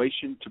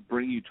situation to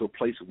bring you to a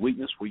place of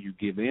weakness where you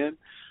give in.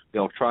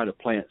 They'll try to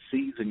plant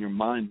seeds in your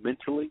mind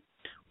mentally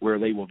where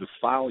they will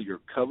defile your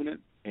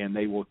covenant, and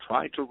they will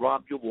try to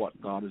rob you of what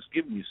God has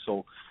given you.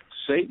 So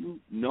Satan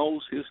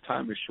knows his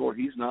time is short.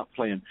 He's not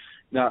playing.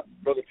 Now,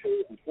 Brother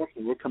Terry,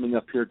 unfortunately, we're coming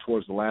up here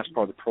towards the last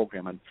part of the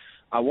program, and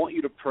I want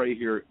you to pray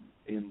here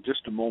in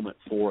just a moment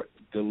for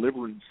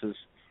deliverances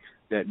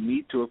that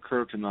need to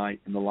occur tonight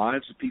in the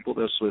lives of people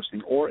that's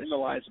listening, or in the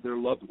lives of their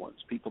loved ones,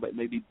 people that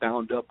may be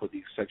bound up with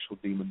these sexual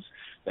demons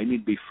they need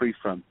to be free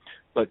from.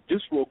 But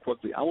just real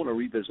quickly, I want to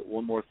revisit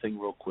one more thing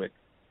real quick.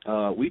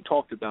 We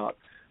talked about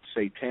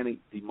satanic,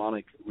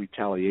 demonic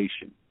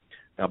retaliation.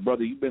 Now,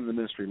 brother, you've been in the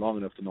ministry long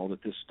enough to know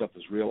that this stuff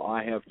is real.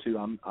 I have too.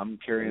 I'm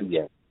carrying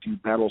a few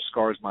battle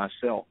scars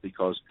myself,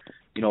 because,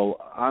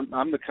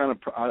 I'm the kind of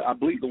I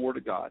believe the Word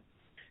of God,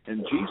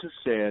 and Jesus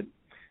said,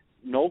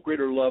 "No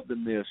greater love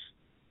than this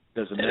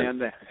does a man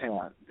that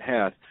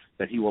hath,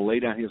 that he will lay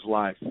down his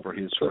life for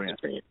his friend."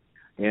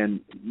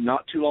 And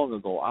not too long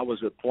ago, I was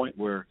at a point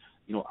where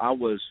I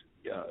was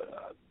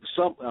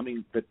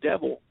the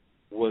devil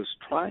was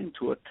trying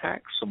to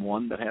attack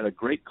someone that had a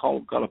great call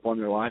of God upon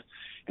their life,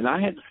 and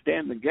I had to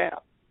stand the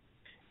gap.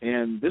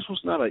 And this was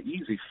not an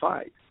easy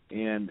fight.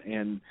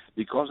 And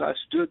because I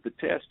stood the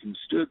test and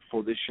stood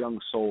for this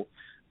young soul,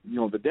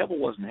 the devil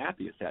wasn't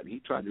happy with that, and he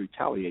tried to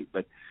retaliate.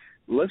 But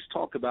let's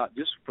talk about,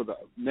 just for the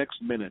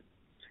next minute,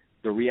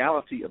 the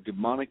reality of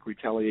demonic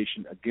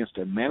retaliation against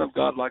a man of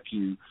God like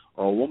you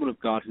or a woman of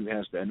God who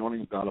has the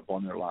anointing of God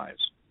upon their lives.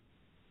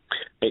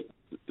 Hey,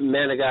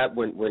 man of God,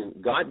 when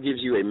God gives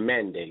you a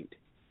mandate,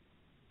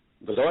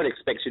 the Lord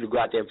expects you to go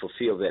out there and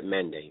fulfill that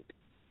mandate.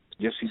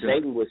 Yes, He does.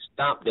 Satan will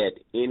stop that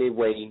any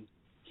way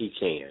he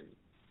can.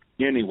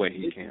 Any way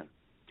he can.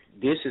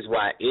 This is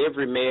why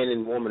every man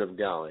and woman of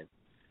God,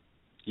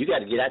 you got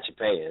to get out your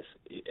past.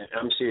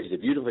 I'm serious.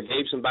 If you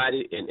forgave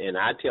somebody, and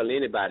I tell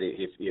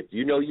anybody, if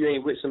you know you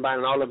ain't with somebody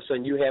and all of a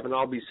sudden you having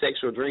all these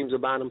sexual dreams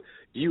about them,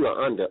 you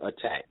are under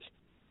attack.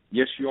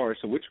 Yes, you are.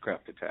 It's a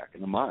witchcraft attack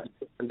in the mind.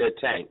 Under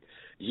attack.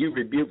 You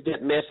rebuke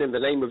that mess in the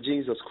name of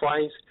Jesus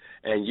Christ,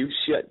 and you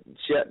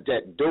shut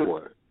that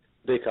door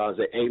because,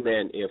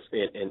 amen,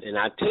 and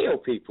I tell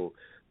people,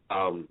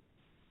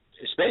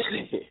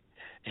 especially,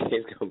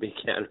 it's going to be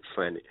kind of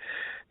funny.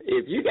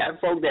 If you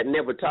got folk that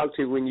never talked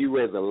to you when they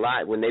was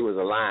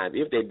alive,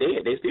 if they're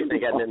dead, they still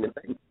ain't got nothing to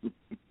say.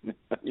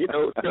 You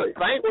know, so if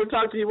I ain't going to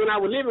talk to you when I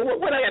was living,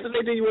 what I got to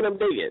say to you when I'm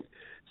dead?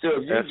 So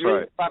if you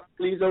dream about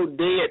these old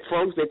dead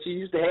folks that you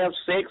used to have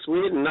sex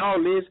with and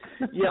all this,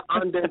 you're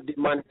under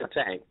demonic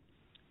attack.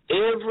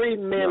 Every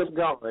man of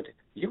God,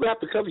 you have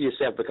to cover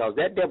yourself because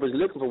that devil is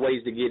looking for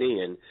ways to get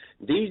in.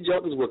 These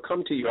jokers will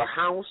come to your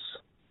house.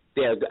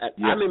 I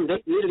remember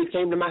they literally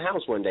came to my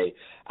house one day.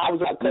 I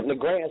was out cutting the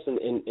grass,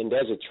 and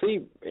there's a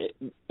tree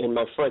in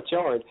my front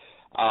yard.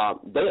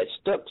 They had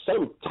stuck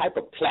some type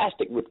of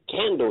plastic with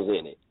candles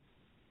in it.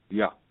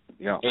 Yeah.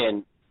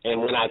 And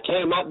when I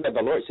came out there,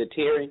 the Lord said,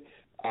 Terry,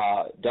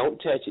 don't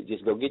touch it.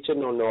 Just go get your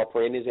no-no,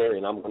 pray in this area,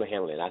 and I'm going to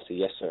handle it. I said,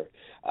 yes, sir.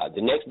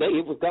 The next day,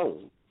 it was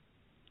gone.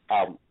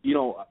 You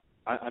know,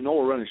 I know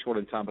we're running short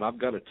on time, but I've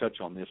got to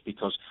touch on this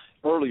because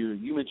earlier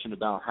you mentioned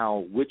about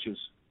how witches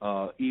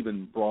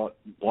even brought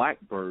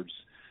blackbirds,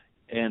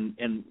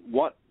 and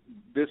what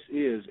this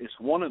is, it's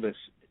one of the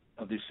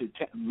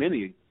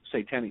many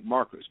satanic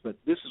markers, but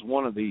this is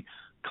one of the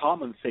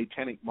common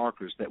satanic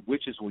markers that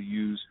witches will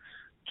use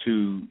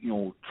to,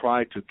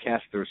 try to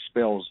cast their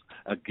spells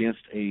against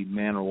a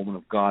man or woman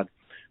of God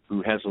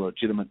who has a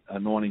legitimate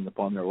anointing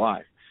upon their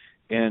life.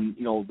 And,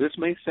 this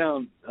may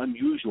sound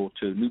unusual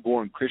to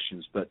newborn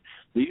Christians, but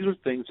these are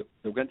things that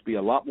we're going to be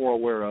a lot more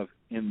aware of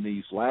in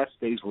these last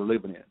days we're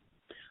living in.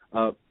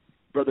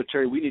 Brother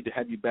Terry, we need to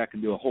have you back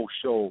and do a whole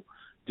show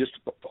just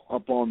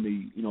up on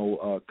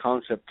the,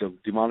 concept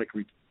of demonic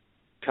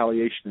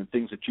retaliation and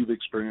things that you've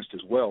experienced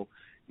as well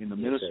in the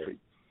ministry,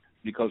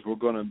 because we're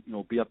going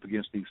to, be up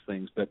against these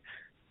things. But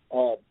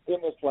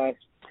in this last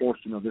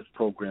portion of this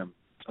program,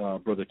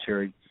 Brother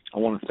Terry, I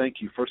want to thank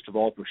you, first of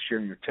all, for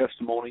sharing your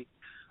testimony.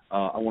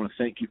 I want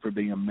to thank you for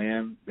being a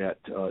man that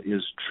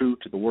is true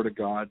to the Word of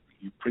God.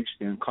 You preach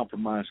the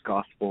uncompromised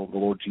gospel of the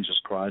Lord Jesus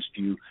Christ.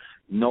 You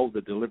know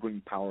the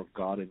delivering power of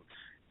God, and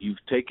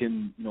you've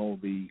taken,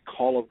 the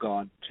call of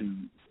God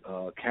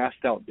to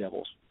cast out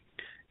devils.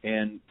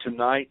 And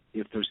tonight,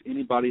 if there's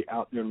anybody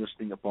out there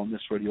listening upon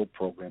this radio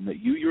program that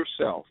you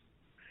yourself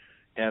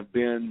have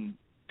been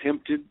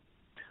tempted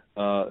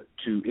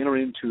to enter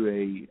into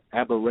a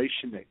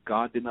aberration that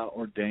God did not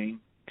ordain,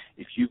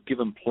 if you've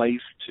given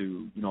place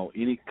to,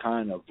 any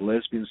kind of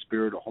lesbian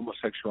spirit or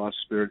homosexual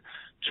spirit,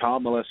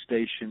 child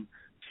molestation,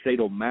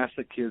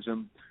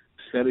 sadomasochism,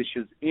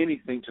 fetishes,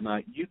 anything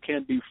tonight, you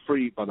can be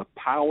free by the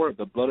power of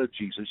the blood of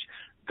Jesus.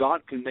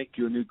 God can make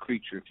you a new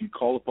creature if you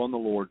call upon the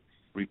Lord,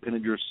 repent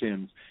of your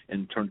sins,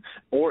 and turn.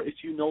 Or if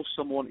you know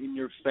someone in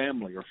your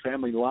family or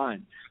family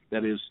line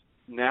that is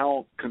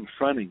now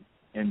confronting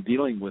and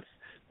dealing with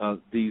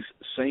these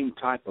same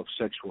type of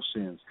sexual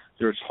sins,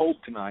 there's hope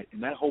tonight,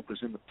 and that hope is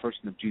in the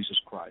person of Jesus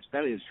Christ.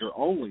 That is your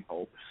only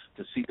hope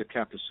to see the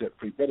captive set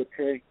free. Brother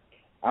Terry,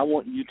 I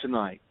want you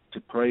tonight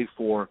to pray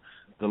for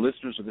the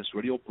listeners of this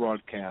radio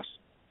broadcast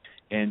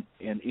and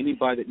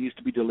anybody that needs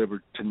to be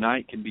delivered.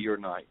 Tonight can be your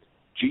night.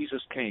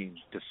 Jesus came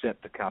to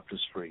set the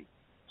captives free.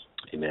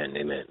 Amen,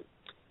 amen.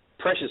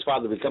 Precious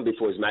Father, we come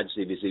before His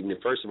Majesty this evening.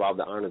 First of all,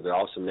 the honor of the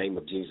awesome name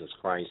of Jesus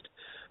Christ.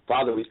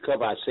 Father, we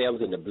cover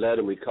ourselves in the blood,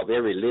 and we cover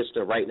every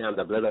listener right now in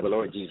the blood of the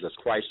Lord Jesus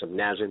Christ of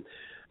Nazareth.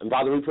 And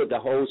Father, we put the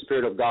whole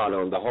Spirit of God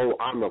on, the whole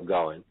armor of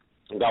God.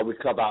 And God, we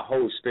cover our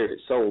whole spirit,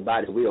 soul,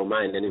 body, will,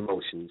 mind, and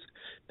emotions.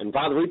 And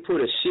Father, we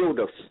put a shield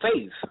of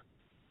faith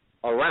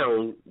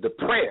around the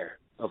prayer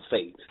of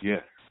faith. Yeah.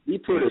 We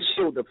put a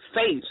shield of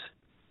faith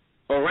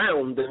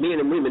around the men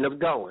and women of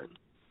God.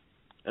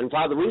 And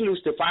Father, we loose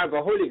the fire of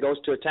the Holy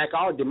Ghost to attack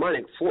all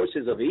demonic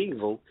forces of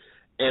evil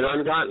and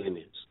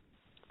ungodliness.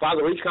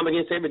 Father, we come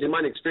against every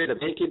demonic spirit of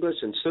incubus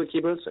and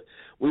succubus.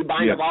 We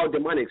bind up all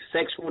demonic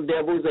sexual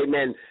devils,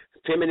 amen,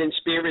 feminine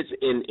spirits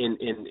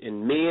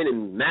in men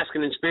and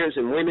masculine spirits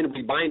in women.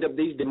 We bind up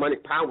these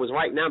demonic powers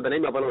right now in the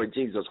name of our Lord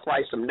Jesus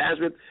Christ of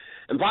Nazareth.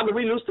 And, Father,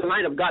 we loose the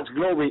light of God's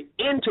glory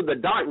into the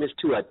darkness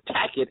to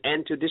attack it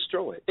and to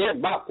destroy it.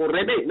 Father,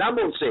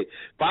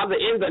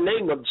 in the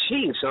name of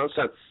Jesus,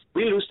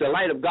 we loose the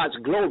light of God's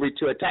glory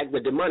to attack the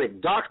demonic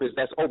darkness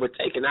that's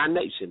overtaken our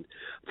nation.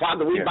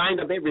 Father, we bind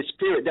up every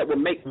spirit that will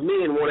make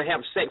men want to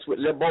have sex with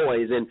little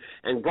boys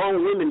and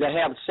grown women to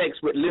have sex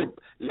with little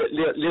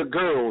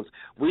girls.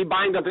 We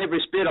bind up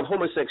every spirit of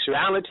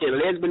homosexuality and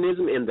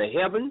lesbianism in the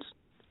heavens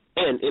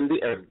and in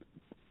the earth.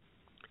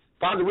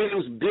 Father, we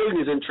loose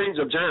billions and trillions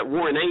of giant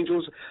warring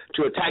angels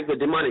to attack the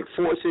demonic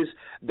forces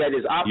that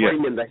is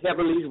operating in the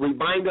heavenlies. We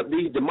bind up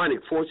these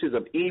demonic forces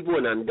of evil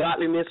and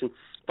ungodliness. And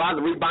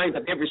Father, we bind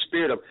up every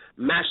spirit of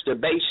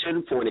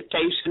masturbation,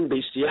 fornication,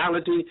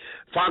 bestiality.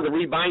 Father,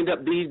 we bind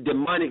up these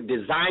demonic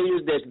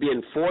desires that's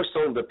being forced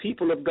on the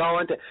people of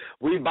God.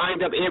 We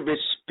bind up every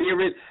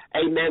spirit,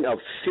 amen, of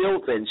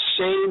filth and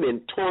shame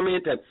and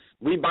torment.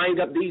 We bind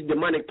up these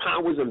demonic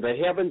powers in the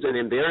heavens and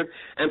in the earth.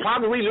 And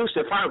Father, we loose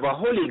the fire of the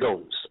Holy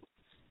Ghost,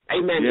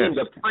 amen, in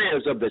the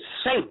prayers of the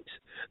saints,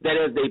 that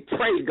as they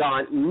pray,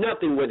 God,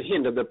 nothing would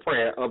hinder the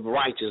prayer of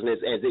righteousness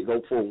as they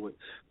go forward.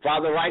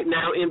 Father, right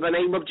now, in the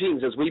name of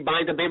Jesus, we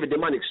bind up every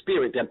demonic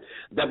spirit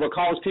that will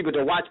cause people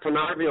to watch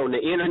pornography on the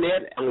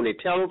internet, on the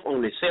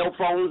telephone, on the cell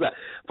phones.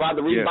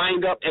 Father, we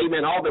bind up,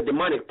 amen, all the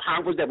demonic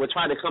powers that will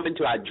try to come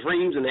into our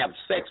dreams and have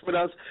sex with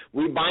us.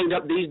 We bind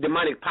up these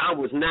demonic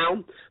powers now.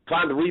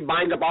 Father, we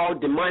bind up all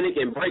demonic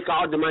and break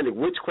all demonic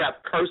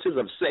witchcraft curses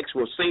of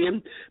sexual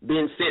sin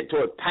being sent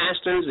toward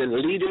pastors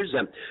and leaders.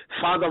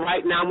 Father,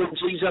 right now, in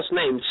Jesus'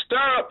 name,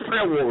 stir up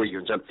prayer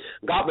warriors.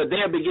 God, but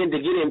they'll begin to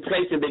get in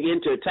place and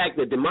begin to attack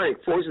the demonic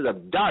forces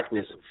of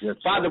darkness.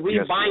 Father, we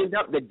bind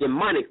up the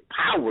demonic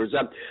powers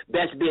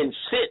that's been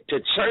sent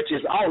to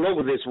churches all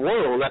over this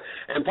world.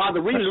 And Father,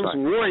 we loose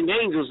warring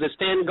angels that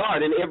stand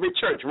guard in every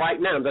church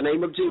right now in the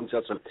name of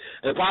Jesus.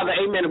 And Father,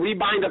 amen, we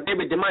bind up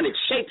every demonic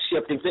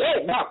shape-shifting.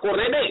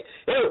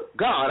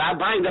 God, I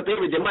bind up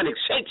every demonic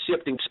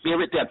shape-shifting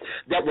spirit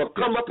that will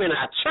come up in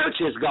our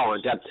churches,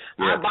 God.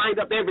 I bind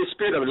up every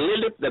spirit of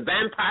Lilith, the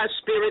vampire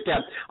spirit,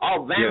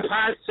 all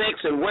vampire sex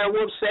and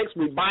werewolf sex.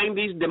 We bind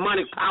these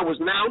demonic powers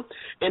now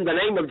in the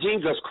name of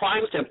Jesus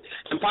Christ.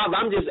 And Father,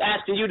 I'm just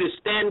asking you to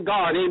stand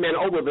guard, amen,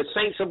 over the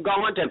saints of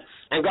God.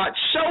 And God,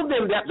 show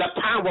them that the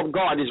power of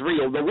God is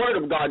real, the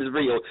word of God is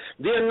real,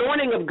 the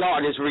anointing of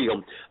God is real.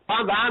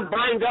 Father, I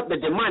bind up the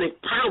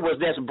demonic powers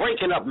that's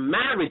breaking up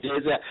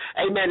marriages,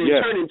 amen, and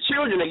turning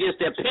children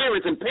against their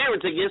parents and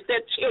parents against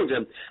their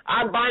children.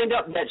 I bind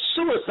up that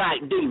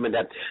suicide demon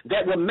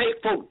that will make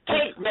folk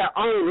take their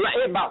own life.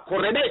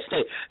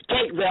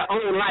 Take their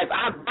own life.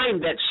 I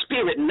bind that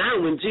spirit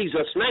now in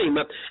Jesus' name,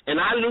 and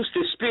I loose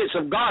the spirits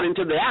of God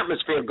into the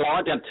atmosphere,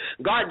 God.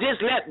 God,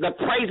 just let the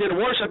praise and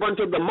worship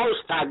unto the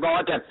Most High,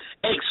 God,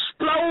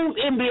 explode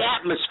in the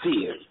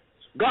atmosphere.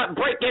 God,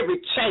 break every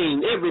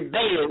chain, every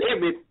band,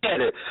 every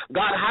fetter.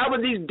 God, however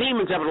these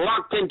demons have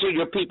locked into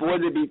your people,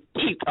 whether it be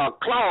teeth or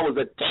claws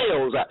or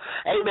tails,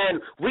 amen,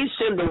 we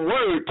send the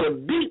word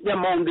to beat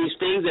them on these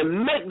things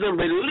and make them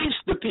release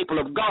the people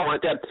of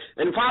God.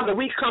 And, Father,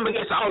 we come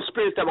against all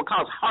spirits that will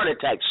cause heart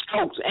attacks,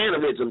 strokes,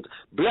 aneurysms,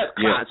 blood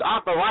clots,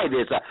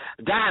 arthritis,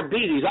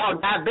 diabetes, all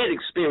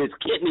diabetic spirits,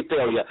 kidney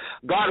failure.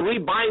 God, we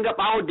bind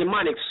up all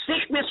demonic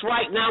sickness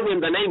right now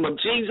in the name of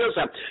Jesus.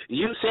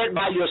 You said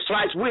by your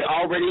stripes we're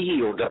already healed.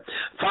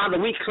 Father,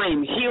 we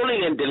claim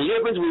healing and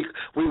deliverance.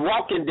 We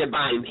walk in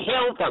divine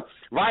health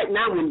right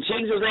now in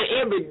Jesus' name.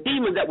 Every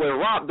demon that will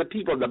rob the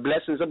people of the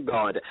blessings of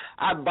God,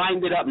 I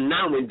bind it up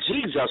now in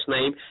Jesus'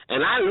 name,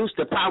 and I loose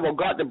the power of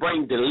God to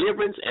bring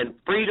deliverance and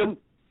freedom,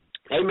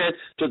 amen,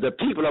 to the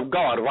people of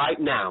God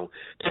right now.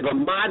 In the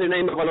mighty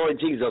name of our Lord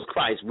Jesus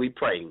Christ, we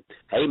pray.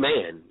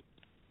 Amen.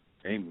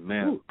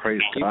 Amen. Ooh,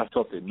 praise God. I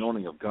felt the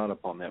anointing of God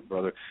upon that,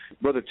 brother.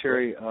 Brother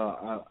Terry,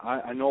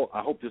 I know,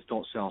 I hope this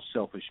don't sound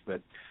selfish,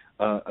 but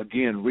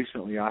again,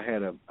 recently I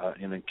had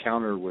an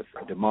encounter with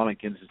a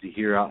demonic entity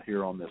out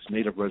here on this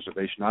native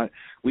reservation.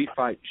 We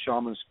fight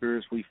shaman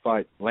spirits, we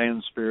fight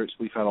land spirits,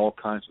 we fight all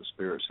kinds of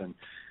spirits,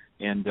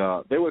 and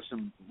there was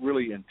some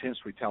really intense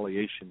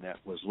retaliation that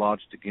was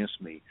lodged against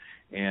me.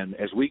 And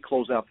as we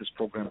close out this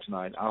program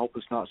tonight, I hope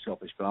it's not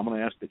selfish, but I'm going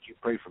to ask that you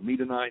pray for me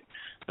tonight,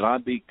 that I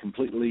be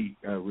completely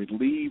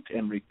relieved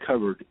and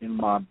recovered in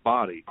my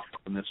body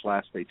from this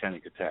last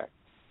satanic attack.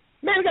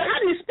 Man, how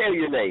do you spell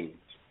your name?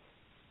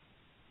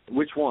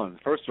 Which one,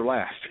 first or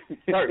last?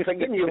 Sorry,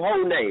 give me your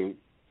whole name.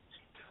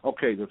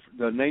 Okay,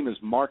 the name is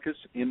Marcus,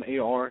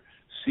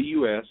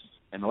 Marcus,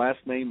 and the last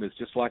name is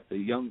just like the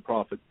young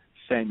prophet,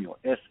 Samuel,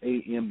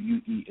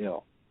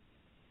 Samuel.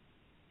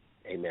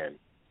 Amen.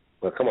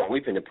 Well, come on,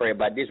 we're going to pray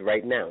about this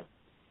right now.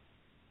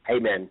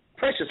 Amen.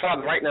 Precious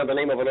Father, right now in the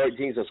name of our Lord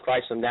Jesus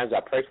Christ, sometimes I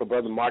pray for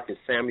Brother Marcus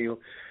Samuel.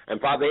 And,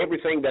 Father,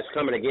 everything that's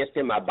coming against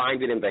him, I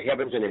bind it in the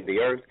heavens and in the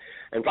earth.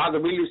 And, Father,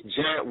 we use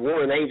giant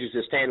warring angels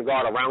to stand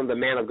guard around the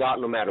man of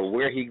God no matter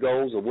where he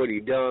goes or what he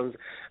does.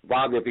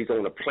 Father, if he's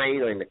on a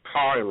plane or in the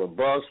car or a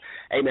bus,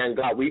 amen,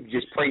 God, we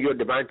just pray your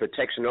divine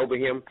protection over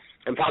him.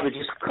 And, Father,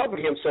 just cover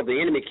him so the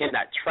enemy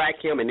cannot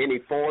track him in any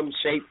form,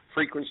 shape,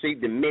 frequency,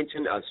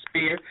 dimension, or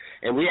sphere.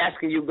 And we're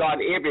asking you, God,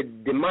 every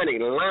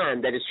demonic line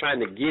that is trying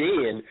to get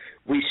in,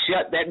 we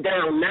shut that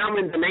down now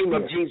in the name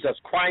of Jesus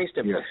Christ.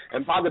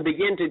 And Father,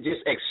 begin to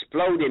just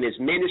explode in his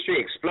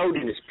ministry, explode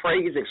in his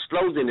praise,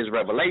 explode in his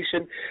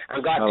revelation.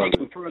 And, God, take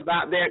him further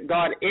out there.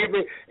 God,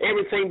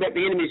 everything that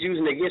the enemy is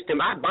using against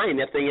him, I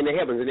bind that thing in the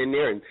heavens and in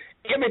there. And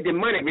every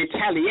demonic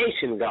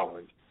retaliation,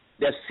 God,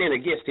 that's sin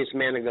against this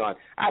man of God,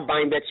 I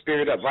bind that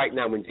spirit up right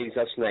now in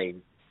Jesus'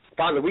 name.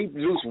 Father, we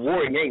loose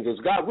warring angels.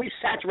 God, we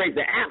saturate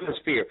the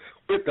atmosphere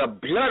with the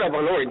blood of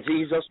our Lord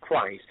Jesus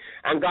Christ.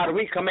 And, God,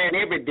 we command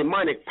every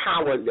demonic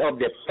power of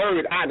the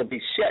third eye to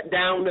be shut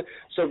down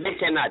so they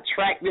cannot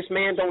track this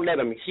man. Don't let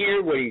them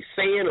hear what he's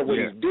saying or what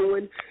he's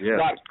doing.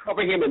 God,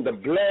 cover him in the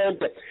blood.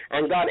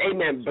 And, God,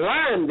 amen,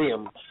 blind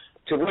them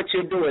to what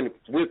you're doing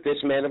with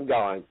this man of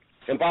God.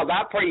 And, Father,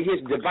 I pray his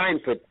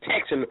divine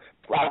protection.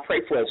 I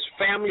pray for his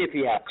family. If he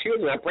has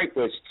children, I pray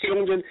for his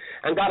children.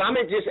 And, God, I'm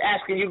just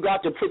asking you,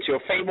 God, to put your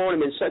favor on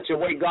him in such a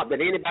way, God,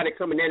 that anybody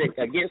coming in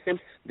against him,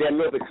 they'll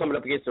know they're coming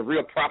up against the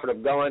real prophet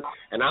of God.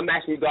 And I'm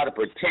asking you, God, to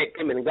protect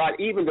him. And, God,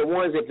 even the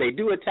ones, if they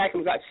do attack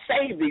him, God,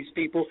 save these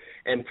people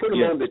and put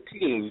them on the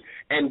team,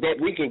 and that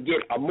we can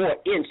get a more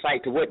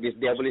insight to what this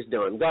devil has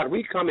done. God,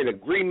 we come in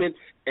agreement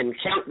and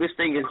count this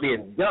thing as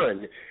being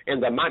done in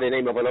the mighty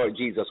name of our Lord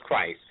Jesus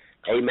Christ.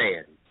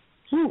 Amen.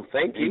 Whew,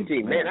 thank you,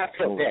 T. Man, I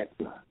felt that.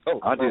 Oh,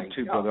 I did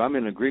too, brother. I'm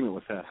in agreement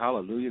with that.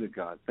 Hallelujah to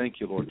God. Thank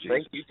you, Lord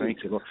Jesus.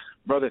 Thank you, Lord.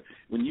 Brother,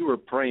 when you were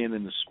praying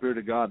in the Spirit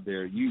of God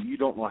there, you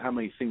don't know how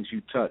many things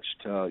you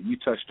touched. You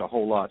touched a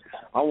whole lot.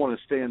 I want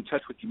to stay in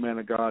touch with you, man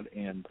of God,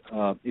 and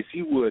if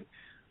you would,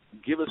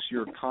 give us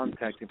your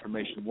contact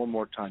information one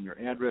more time, your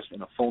address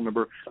and a phone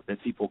number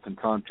that people can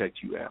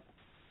contact you at.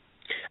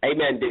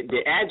 Amen.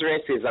 The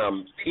address is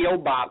P.O.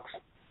 Box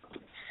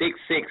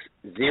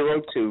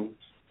 6602,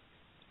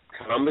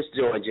 Columbus,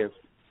 Georgia,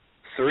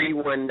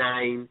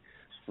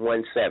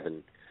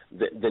 31917.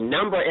 The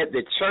number at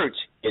the church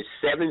is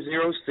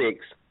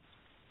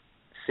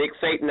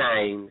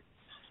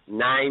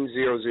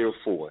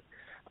 706-689-9004.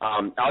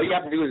 All you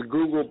have to do is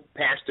Google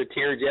Pastor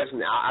Terry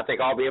Jefferson. I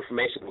think all the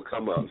information will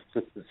come up.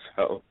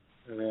 So,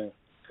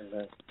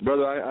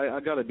 brother, I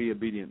got to be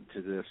obedient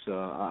to this.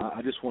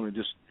 I just want to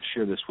just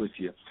share this with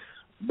you.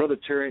 Brother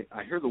Terry,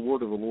 I hear the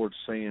word of the Lord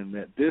saying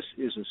that this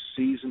is a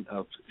season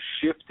of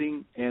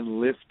shifting and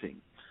lifting.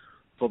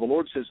 So the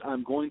Lord says,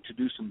 I'm going to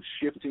do some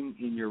shifting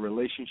in your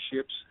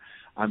relationships.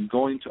 I'm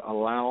going to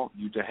allow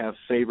you to have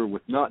favor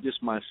with not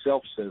just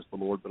myself, says the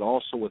Lord, but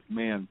also with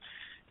man.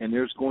 And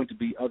there's going to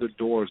be other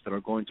doors that are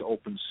going to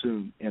open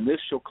soon. And this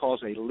shall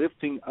cause a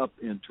lifting up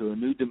into a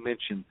new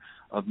dimension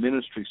of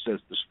ministry, says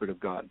the Spirit of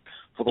God.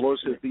 For the Lord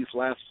says these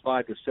last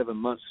 5 to 7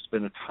 months has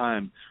been a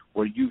time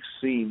where you've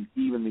seen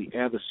even the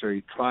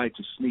adversary try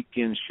to sneak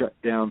in, shut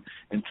down,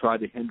 and try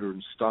to hinder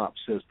and stop,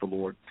 says the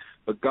Lord.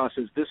 But God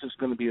says this is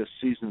going to be a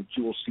season that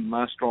you will see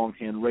my strong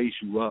hand raise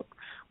you up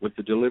with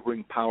the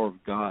delivering power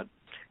of God.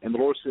 And the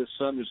Lord says,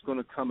 son, there's going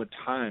to come a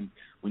time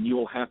when you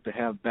will have to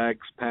have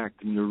bags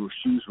packed and your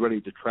shoes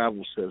ready to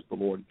travel, says the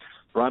Lord.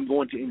 For I'm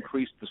going to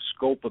increase the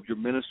scope of your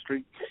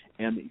ministry,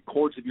 and the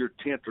cords of your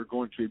tent are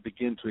going to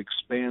begin to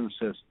expand,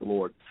 says the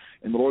Lord.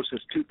 And the Lord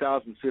says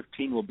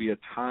 2015 will be a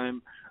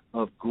time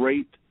of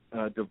great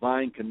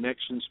divine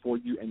connections for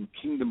you and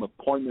kingdom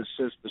appointments,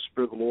 says the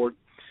Spirit of the Lord.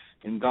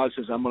 And God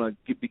says, I'm going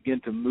to begin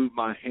to move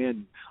my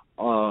hand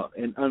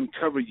and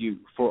uncover you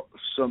for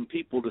some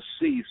people to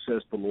see,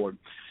 says the Lord.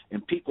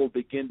 And people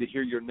begin to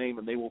hear your name,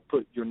 and they will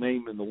put your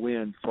name in the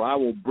wind. For I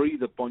will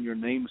breathe upon your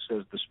name,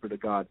 says the Spirit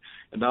of God,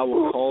 and I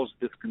will cause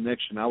this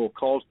connection. I will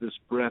cause this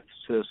breath,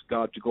 says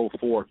God, to go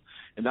forth.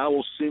 And I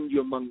will send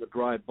you among the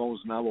dry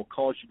bones, and I will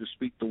cause you to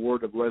speak the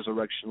word of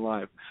resurrection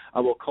life. I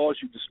will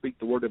cause you to speak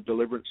the word of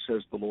deliverance,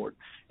 says the Lord.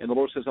 And the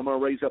Lord says, I'm going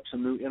to raise up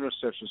some new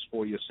intercessors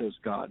for you, says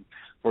God.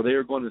 For they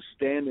are going to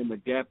stand in the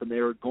gap, and they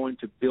are going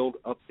to build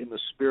up in the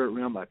spirit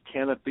realm a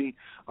canopy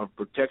of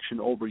protection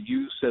over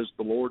you, says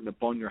the Lord, and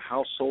upon your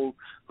household.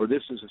 For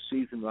this is a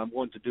season that I'm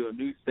going to do a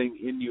new thing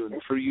in you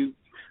and through you.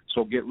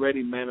 So get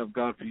ready, man of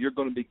God, for you're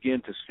going to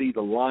begin to see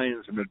the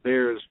lions and the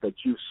bears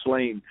that you've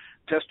slain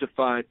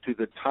testify to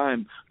the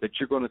time that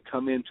you're going to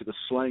come into the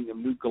slaying of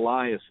new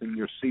Goliaths in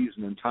your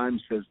season and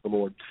time, says the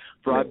Lord.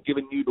 For I've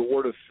given you the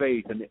word of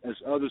faith, and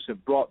as others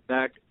have brought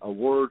back a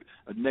word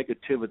of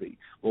negativity,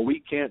 well, we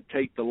can't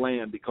take the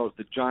land because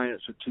the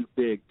giants are too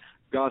big.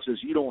 God says,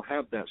 you don't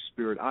have that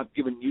spirit. I've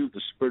given you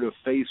the spirit of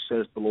faith,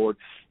 says the Lord,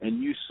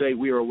 and you say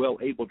we are well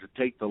able to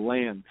take the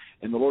land.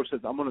 And the Lord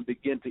says, I'm going to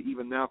begin to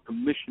even now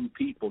commission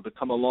people to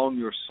come along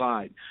your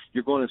side.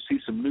 You're going to see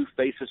some new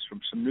faces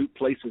from some new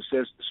places,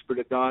 says the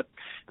Spirit of God,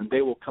 and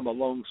they will come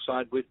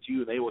alongside with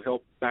you. They will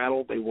help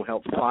battle. They will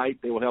help fight.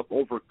 They will help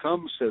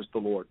overcome, says the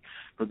Lord.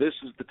 For this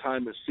is the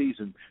time and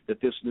season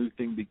that this new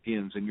thing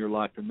begins in your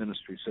life and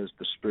ministry, says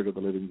the Spirit of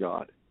the living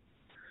God.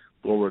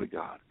 Glory to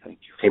God. Thank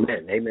you.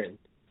 Amen. Amen.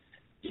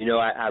 You know,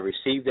 I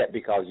received that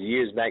because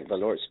years back the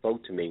Lord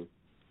spoke to me,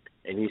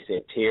 and he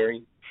said,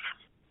 Terry,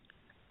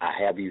 I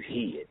have you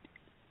hid.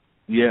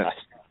 Yes.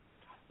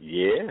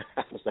 Yeah.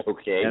 I was like,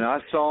 okay. And I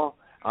saw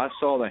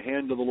the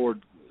hand of the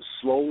Lord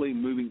slowly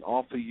moving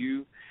off of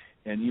you,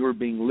 and you were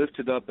being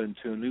lifted up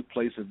into a new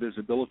place of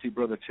visibility,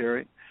 Brother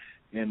Terry.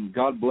 And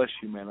God bless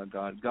you, man of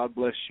God. God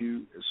bless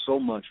you so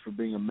much for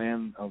being a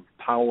man of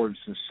power and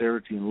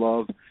sincerity and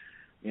love.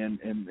 And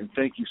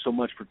thank you so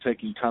much for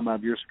taking time out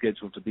of your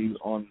schedule to be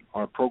on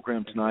our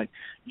program tonight.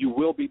 You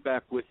will be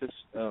back with us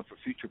for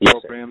future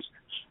programs.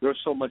 Sir. There's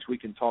so much we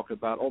can talk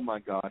about. Oh, my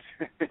God.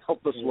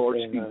 Help us, Lord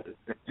Jesus.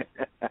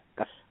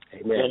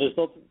 Amen.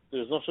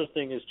 There's no such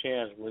thing as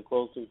chance when it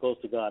goes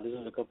to God. This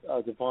is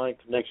a divine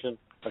connection,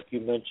 like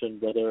you mentioned,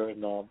 brother.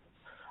 And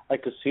I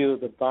could see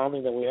the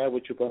bonding that we have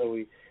with you, brother.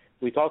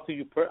 We talked to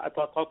you. I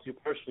talked to you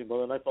personally,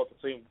 brother, and I felt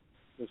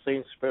the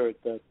same spirit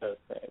that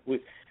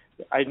we.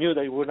 I knew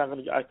that we're not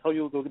going to. I told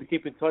you we're going to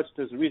keep in touch.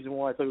 There's a reason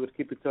why I told you we're going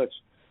to keep in touch,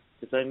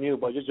 because I knew,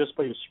 but just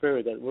by your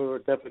spirit, that we were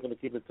definitely going to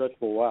keep in touch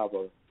for a while,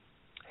 brother.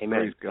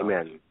 Amen.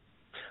 Amen.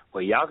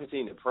 Well, y'all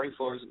continue to pray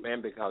for us,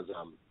 man, because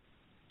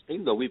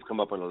even though we've come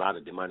up on a lot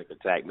of demonic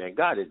attack, man,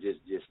 God has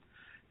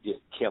just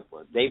kept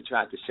us. They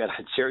tried to shut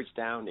our church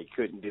down. They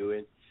couldn't do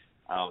it.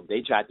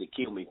 They tried to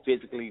kill me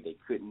physically. They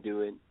couldn't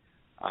do it.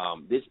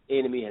 This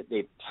enemy, they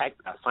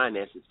attacked our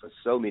finances for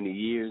so many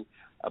years.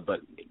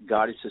 But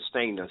God has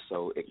sustained us,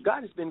 so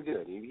God has been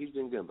good. He's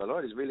been good. But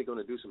Lord is really going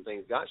to do some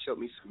things. God showed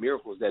me some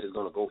miracles that is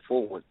going to go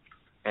forward,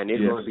 and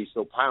it's going to be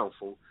so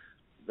powerful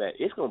that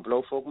it's going to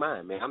blow folk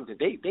mind, man.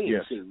 They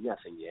ain't seen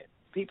nothing yet.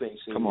 People ain't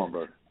seen. Come on,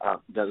 brother.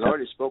 The Lord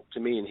has spoke to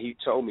me, and He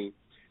told me.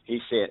 He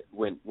said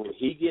when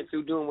He get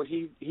through doing what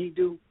He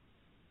do,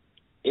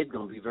 it's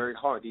going to be very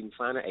hard to even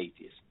find an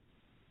atheist.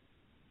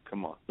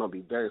 Come on. It's going to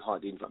be very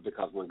hard to even find,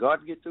 because when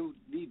God get through,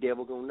 the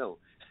devil going to know.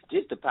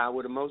 Just the power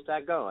of the Most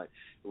High God.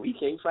 We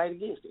can't fight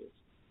against it.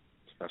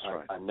 That's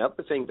right.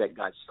 Another thing that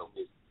God showed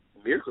me,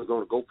 miracles are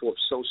going to go forth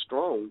so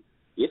strong.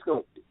 It's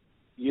going.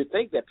 You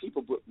think that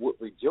people would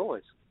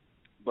rejoice,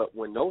 but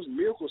when those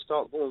miracles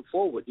start going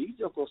forward, these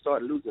are going to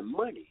start losing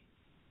money.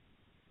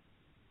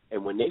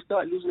 And when they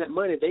start losing that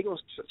money, they're going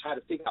to try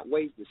to figure out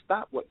ways to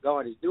stop what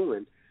God is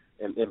doing.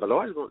 And the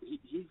Lord is going.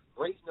 He's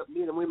raising up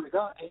men and women of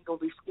God. Ain't going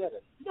to be scared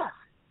of nothing.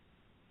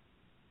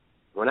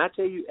 When I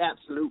tell you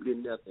absolutely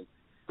nothing.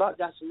 God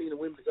got some men and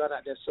women of God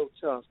out there so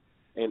tough,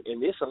 and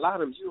there's a lot of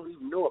them you don't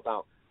even know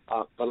about.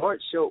 The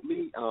Lord showed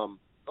me,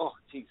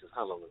 Jesus,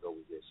 how long ago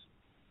was this?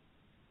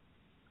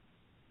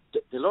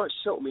 The Lord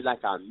showed me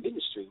like our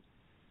ministry,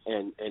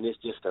 and it's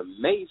just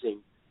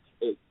amazing.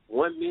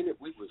 1 minute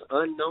we was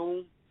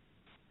unknown,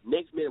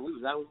 next minute we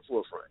was out on the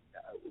forefront.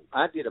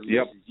 I did a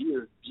message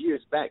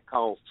years back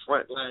called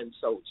Frontline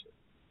Soldier.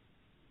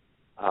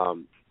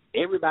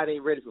 Everybody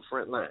ain't ready for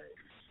Frontline.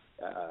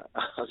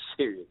 I'm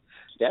serious.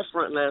 That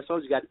frontline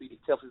soldier got to be the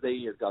toughest they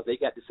is, because they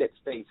got to set the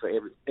stage for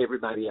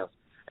everybody else.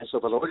 And so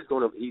the Lord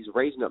He's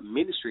raising up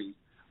ministries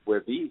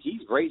where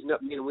He's raising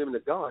up men and women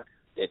of God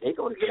that they're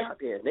going to get out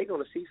there and they're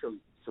going to see some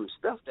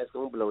stuff that's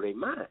going to blow their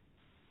mind.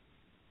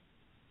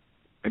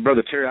 And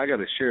Brother Terry, I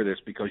got to share this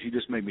because you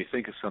just made me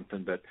think of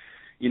something. But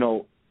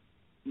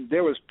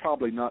there was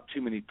probably not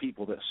too many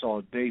people that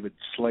saw David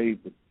slay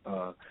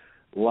the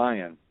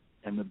lion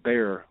and the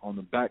bear on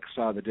the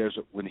backside of the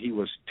desert when he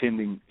was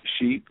tending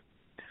sheep.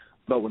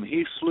 But when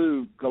he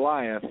slew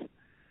Goliath,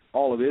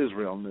 all of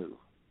Israel knew.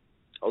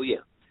 Oh, yeah.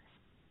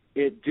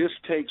 It just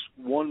takes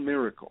one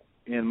miracle.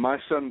 And my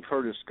son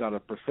Curtis got a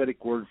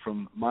prophetic word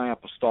from my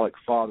apostolic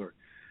father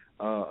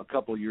a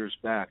couple of years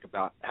back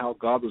about how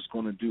God was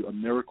going to do a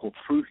miracle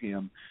through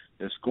him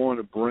that's going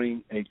to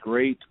bring a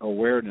great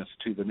awareness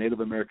to the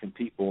Native American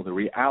people, the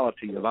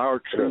reality of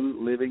our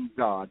true living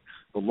God,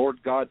 the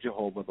Lord God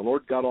Jehovah, the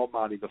Lord God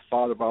Almighty, the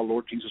Father of our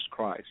Lord Jesus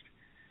Christ.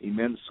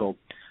 Amen. So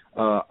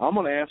I'm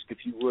going to ask if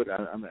you would,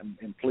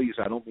 and please,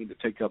 I don't mean to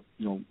take up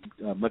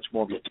much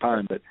more of your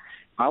time, but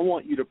I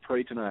want you to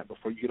pray tonight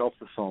before you get off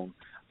the phone.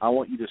 I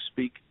want you to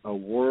speak a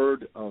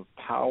word of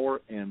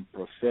power and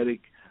prophetic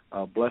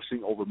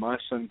blessing over my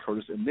son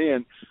Curtis, and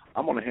then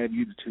I'm going to have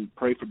you to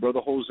pray for Brother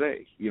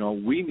Jose.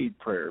 We need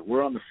prayer.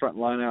 We're on the front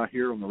line out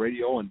here on the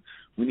radio, and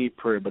we need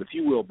prayer. But if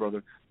you will,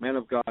 brother, man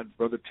of God,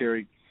 Brother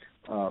Terry,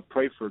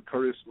 pray for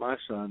Curtis, my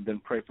son,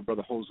 then pray for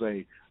Brother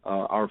Jose,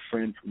 our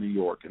friend from New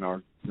York, and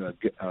our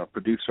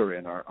producer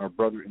and our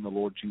brother in the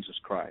Lord Jesus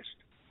Christ.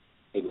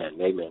 Amen,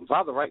 amen.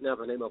 Father, right now in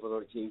the name of the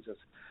Lord Jesus,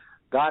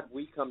 God,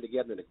 we come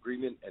together in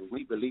agreement, and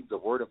we believe the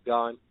word of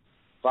God.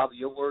 Father,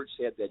 your word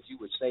said that you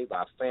would save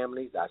our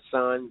families, our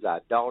sons,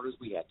 our daughters.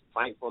 We had to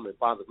fight for them. And,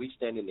 Father, we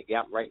stand in the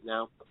gap right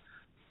now.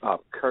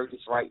 Curtis,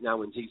 right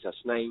now, in Jesus'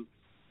 name.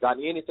 God,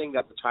 anything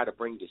that would try to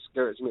bring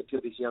discouragement to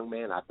this young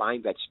man, I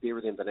bind that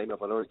spirit in the name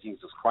of our Lord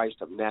Jesus Christ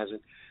of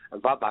Nazareth.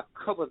 And, Father, I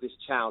cover this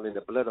child in the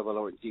blood of our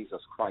Lord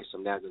Jesus Christ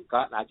of Nazareth.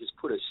 God, I just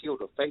put a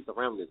shield of faith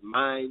around his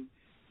mind,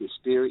 his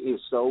spirit, his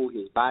soul,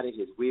 his body,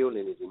 his will,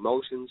 and his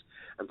emotions.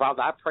 And,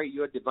 Father, I pray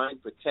your divine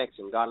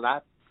protection. God, and I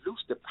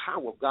loose the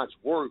power of God's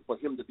word for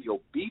him to be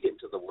obedient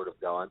to the word of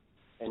God.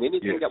 And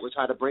anything that would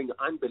try to bring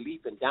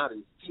unbelief and doubt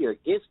and fear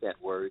against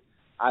that word,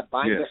 I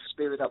bind that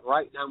spirit up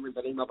right now in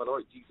the name of our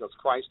Lord Jesus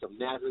Christ of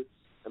Nazareth.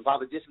 And,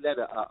 Father, just let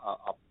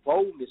a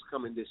boldness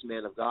come in this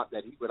man of God,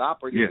 that he would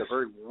operate in the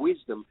very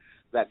wisdom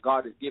that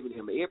God has given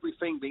him.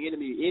 Everything the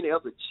enemy, any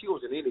other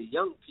children, any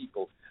young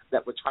people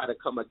that would try to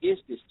come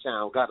against this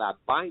child, God, I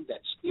bind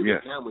that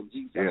spirit now in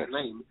Jesus'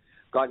 name.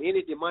 God,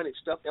 any demonic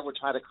stuff that would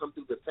try to come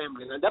through the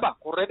family line,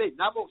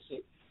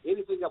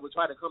 anything that would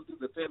try to come through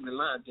the family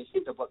line to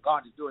hinder what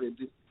God is doing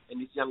in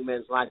this young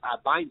man's life, I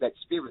bind that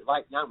spirit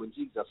right now in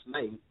Jesus'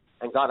 name.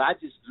 And, God, I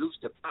just loose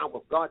the power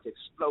of God to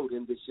explode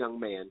in this young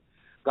man.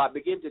 God,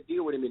 begin to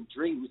deal with him in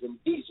dreams and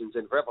visions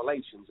and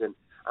revelations.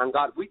 And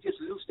God, we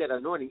just loose that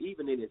anointing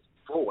even in his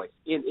voice,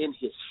 in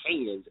his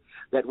hands,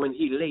 that when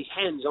he lays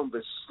hands on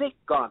the sick,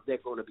 God, they're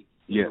going to be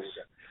healed.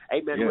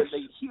 Amen. When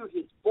they hear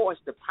his voice,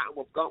 the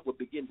power of God will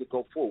begin to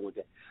go forward.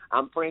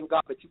 I'm praying,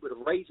 God, that you would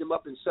raise him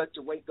up in such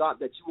a way, God,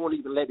 that you won't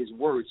even let his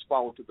words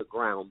fall to the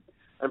ground.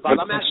 And,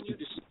 Father, I'm asking you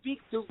to speak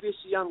through this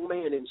young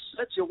man in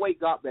such a way,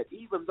 God, that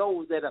even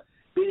those that have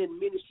been in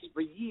ministry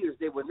for years,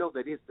 they will know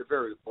that it's the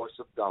very voice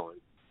of God.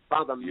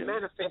 Father,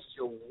 manifest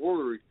your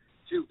word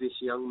through this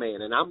young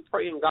man. And I'm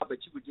praying, God, that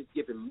you would just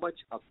give him much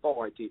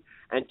authority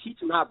and teach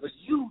him how to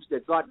use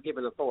that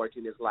God-given authority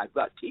in his life.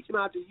 God, teach him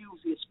how to use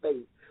his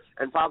faith.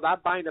 And, Father, I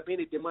bind up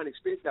any demonic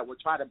spirit that will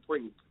try to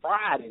bring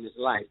pride in his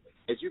life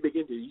as you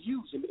begin to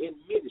use him in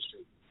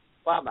ministry.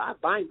 Father, I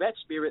bind that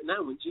spirit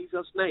now in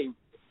Jesus' name.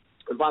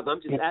 And, Father,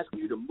 I'm just asking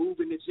you to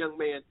move in this young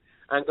man.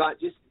 And, God,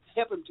 just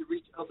help him to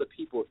reach other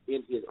people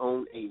in his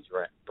own age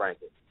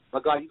bracket.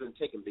 But, God, you can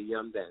take him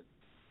beyond that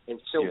and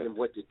show him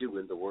what to do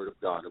in the Word of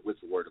God or with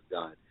the Word of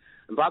God.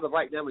 And, Father,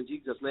 right now in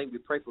Jesus' name, we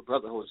pray for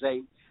Brother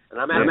Jose. And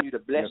I'm asking you to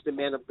bless the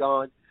man of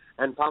God.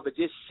 And, Father,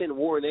 just send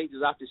warring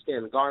angels out to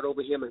stand guard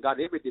over him. And, God,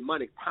 every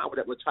demonic power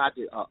that would try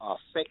to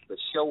affect the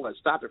show and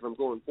stop it from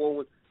going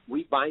forward,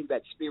 we bind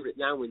that spirit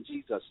now in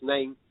Jesus'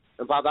 name.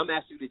 And, Father, I'm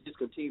asking you to just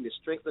continue to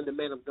strengthen the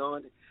man of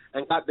God.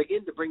 And, God,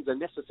 begin to bring the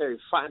necessary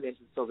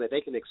finances so that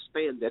they can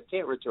expand their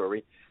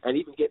territory and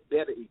even get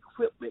better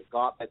equipment,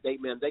 God, that they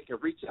can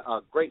reach a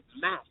great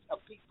mass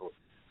of people.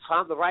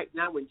 Father, right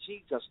now in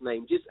Jesus'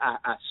 name, just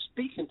I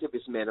speak into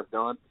this man of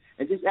God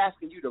and just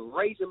asking you to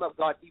raise him up,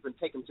 God, even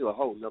take him to a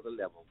whole nother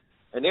level.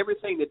 And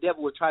everything the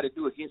devil will try to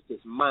do against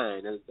his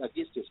mind,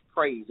 against his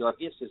praise, or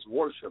against his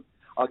worship,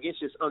 or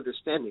against his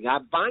understanding, I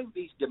bind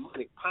these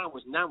demonic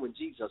powers now in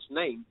Jesus'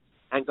 name.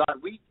 And,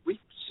 God, we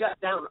shut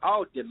down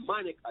all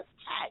demonic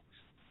attacks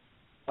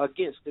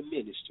against the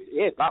ministry.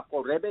 And,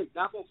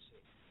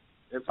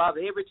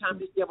 Father, every time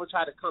this devil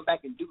try to come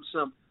back and do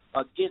something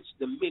against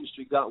the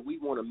ministry, God, we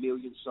want 1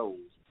 million souls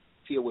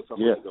filled with the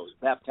Holy Ghost,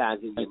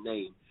 baptized in your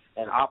name,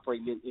 and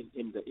operating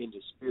in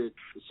the spirit,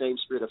 the same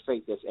spirit of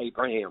faith as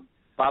Abraham.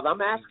 Father,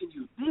 I'm asking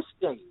you this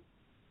day,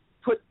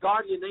 put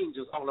guardian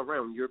angels all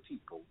around your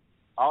people,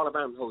 all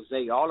around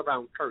Jose, all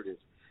around Curtis,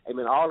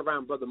 amen, all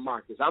around Brother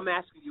Marcus. I'm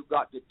asking you,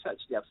 God, to touch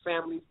their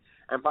families.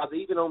 And, Father,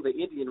 even on the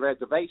Indian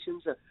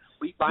reservations,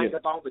 we bind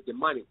up all the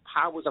demonic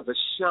powers of the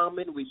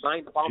shaman. We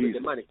bind up all the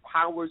demonic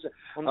powers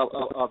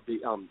of the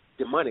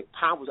demonic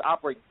powers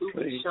operating through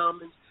the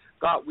shamans.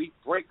 God, we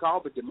break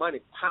all the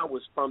demonic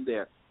powers from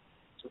their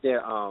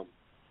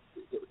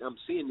I'm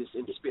seeing this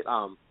in the spirit,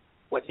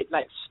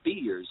 like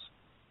spears.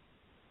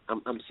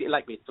 I'm seeing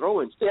like they're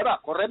throwing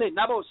stuff,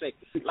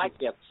 like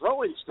they're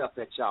throwing stuff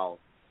at y'all.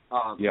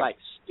 Like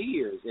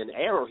spears and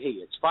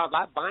arrowheads. Father,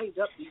 I bind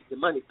up these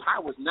demonic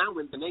powers now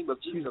in the name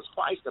of Jesus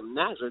Christ of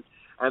Nazareth.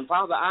 And,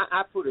 Father,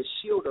 I put a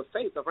shield of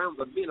faith around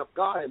the men of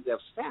God and their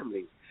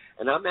families.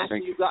 And I'm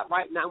asking you, God,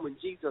 right now in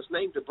Jesus'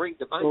 name to bring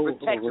divine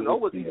protection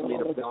over these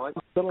men of God.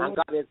 And,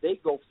 God, as they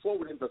go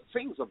forward in the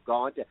things of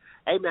God,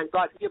 amen,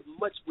 God, give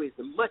much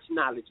wisdom, much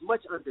knowledge,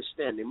 much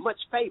understanding, much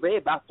favor.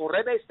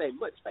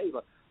 Much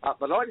favor.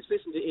 But, Lord, it's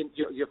listening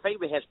to your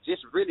favor has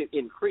just really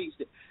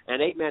increased.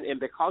 And, amen, and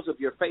because of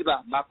your favor,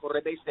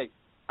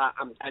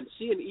 I'm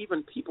seeing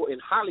even people in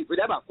Hollywood,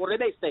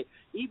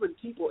 even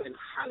people in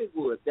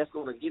Hollywood that's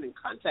going to get in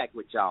contact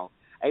with y'all.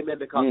 Amen,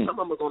 because some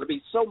of them are going to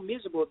be so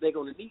miserable they're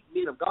going to need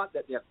men of God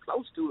that they're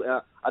close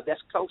to,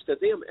 that's close to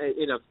them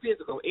in a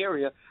physical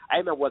area,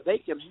 amen, where they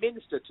can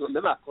minister to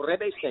them.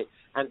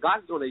 And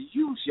God's going to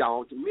use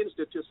y'all to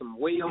minister to some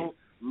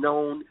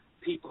well-known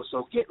people.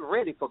 So get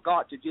ready for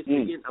God to just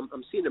begin.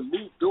 I'm seeing them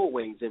move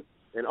doorways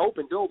and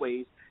open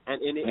doorways,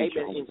 and amen,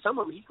 and some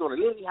of them he's going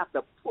to literally have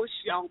to push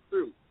y'all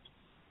through.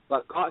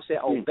 But God said,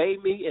 obey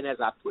me, and as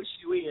I push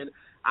you in,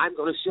 I'm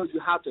going to show you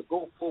how to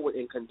go forward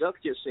and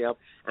conduct yourself,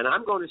 and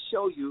I'm going to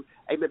show you,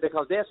 amen,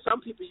 because there's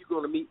some people you're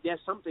going to meet, there's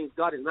some things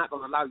God is not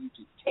going to allow you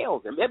to tell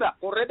them.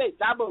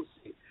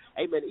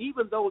 Amen.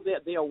 Even though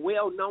they are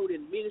well known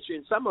in ministry,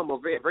 and some of them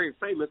are very, very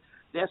famous,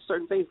 there's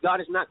certain things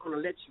God is not going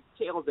to let you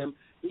tell them.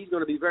 He's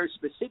going to be very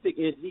specific,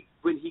 and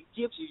when He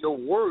gives you your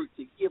word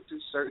to give to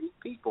certain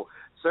people,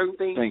 certain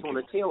things You're going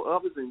to tell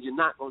others, and you're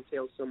not going to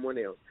tell someone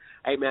else.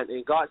 Amen.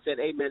 And God said,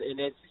 amen. And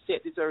as He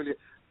said this earlier,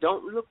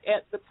 don't look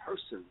at the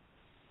person.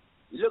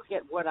 Look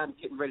at what I'm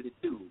getting ready to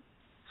do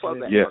for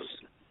that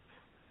person.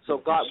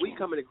 So, God, we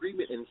come in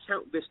agreement and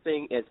count this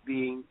thing as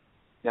being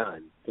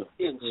done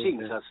in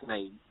Jesus'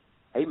 name.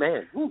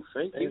 Amen. Ooh,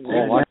 thank you.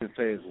 All I can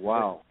say is,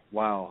 wow.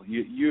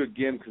 You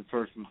again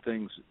confirmed some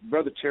things.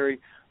 Brother Terry,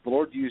 the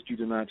Lord used you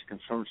tonight to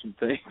confirm some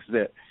things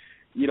that,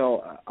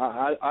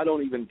 I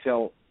don't even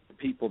tell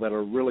people that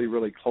are really,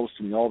 really close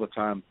to me all the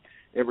time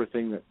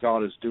everything that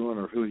God is doing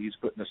or who He's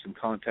putting us in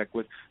contact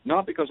with,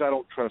 not because I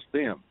don't trust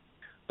them,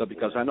 but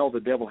because I know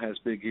the devil has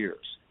big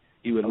ears.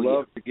 He would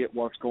love to get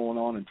what's going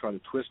on and try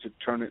to twist it,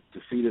 turn it,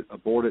 defeat it,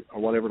 abort it,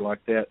 or whatever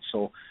like that.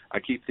 So I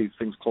keep these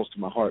things close to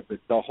my heart. But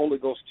the Holy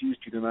Ghost used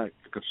you tonight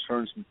to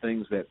concern some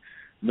things that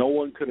no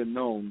one could have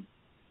known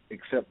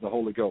except the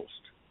Holy Ghost.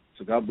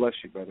 So God bless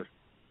you, brother.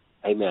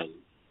 Amen.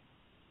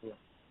 Yeah.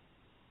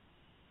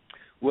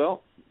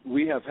 Well,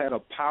 we have had a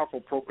powerful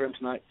program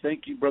tonight.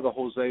 Thank you, Brother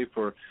Jose,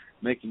 for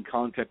making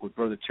contact with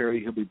Brother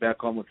Terry. He'll be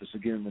back on with us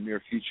again in the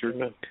near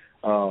future.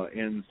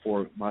 And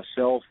for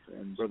myself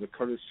and Brother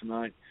Curtis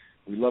tonight,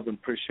 we love and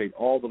appreciate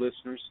all the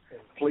listeners.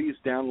 Please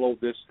download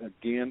this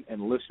again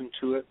and listen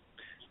to it.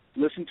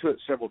 Listen to it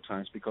several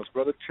times, because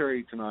Brother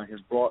Terry tonight has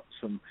brought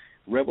some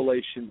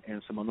revelation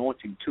and some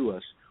anointing to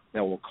us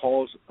that will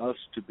cause us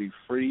to be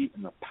free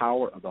in the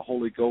power of the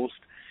Holy Ghost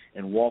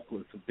and walk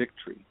with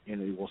victory.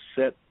 And it will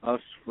set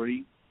us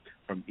free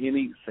from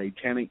any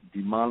satanic,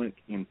 demonic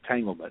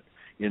entanglement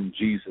in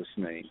Jesus'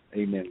 name.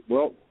 Amen.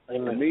 Well,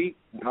 for me,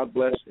 God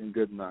bless and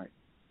good night.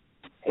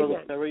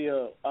 Brother Terry,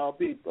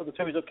 Brother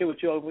Terry's okay with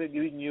you. I'm going to be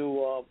giving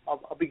you,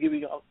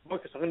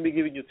 Marcus, I'm going to be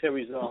giving you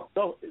Terry's,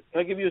 can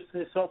I give you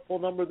his cell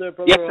phone number there,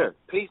 brother? Yes, sir.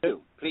 Please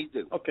do.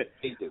 Okay.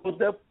 Please do.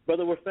 Well,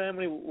 brother, we're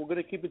family. We're going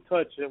to keep in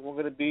touch, and we're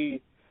going to be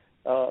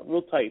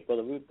real tight,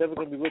 brother. We're definitely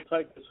going to be real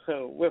tight.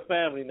 We're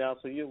family now,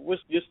 so you're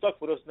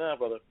stuck with us now,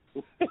 brother.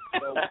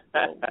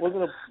 We're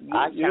going to.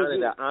 I count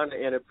it an honor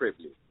and a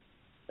privilege.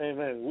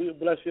 Amen. We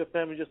bless your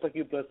family just like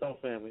you bless our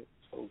family.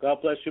 So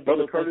God bless you,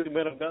 brother. Thank you,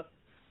 man of God.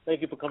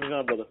 Thank you for coming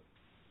on, brother.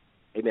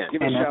 Amen.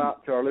 Give a shout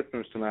out to our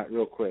listeners tonight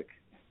real quick.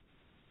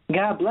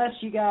 God bless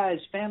you guys,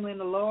 family in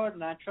the Lord,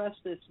 and I trust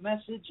this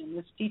message and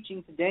this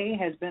teaching today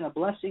has been a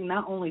blessing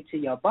not only to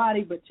your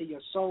body but to your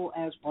soul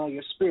as well,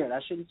 your spirit. I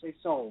shouldn't say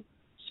soul,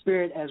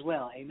 spirit as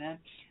well, amen.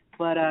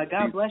 But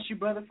God bless you,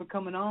 brother, for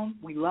coming on.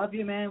 We love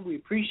you, man. We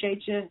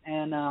appreciate you,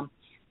 and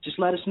just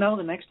let us know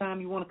the next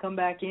time you want to come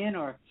back in,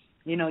 or,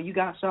 you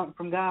got something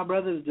from God,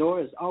 brother. The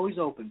door is always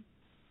open.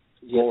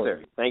 Yes,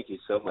 sir. Thank you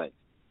so much.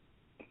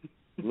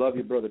 Love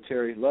you, Brother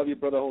Terry. Love you,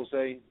 Brother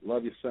Jose.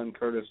 Love you, son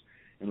Curtis.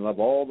 And love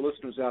all the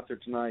listeners out there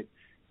tonight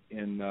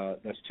and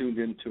that's tuned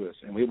in to us.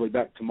 And we'll be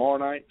back tomorrow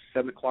night,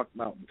 7 o'clock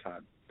Mountain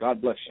Time.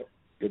 God bless you.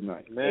 Good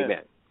night.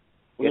 Amen.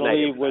 We're going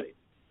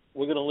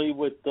to leave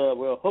with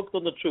we're hooked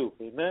on the truth.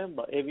 Amen.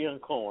 By Avian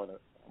Cohen.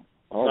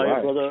 All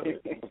right.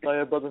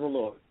 Brother in the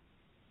Lord.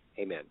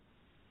 Amen.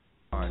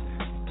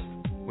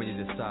 When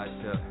you decide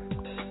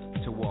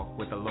to walk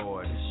with the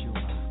Lord.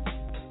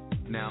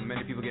 Now,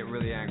 many people get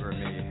really angry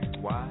at me.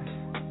 Why?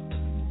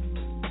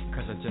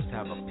 Because I just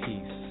have a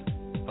piece,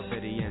 a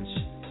bitty inch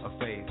of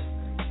faith.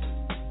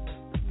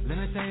 Let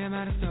me tell you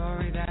about a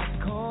story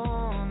that's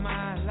called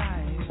my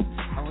life.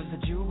 I was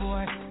a Jew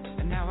boy,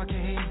 and now I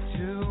came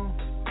to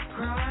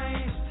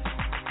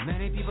Christ.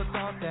 Many people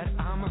thought that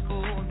I'm a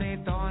fool. They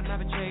thought I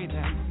betrayed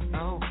them.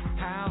 Oh,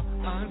 how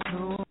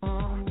uncool.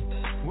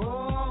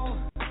 Whoa,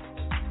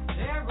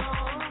 they're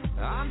wrong.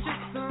 I'm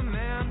just a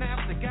man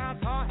after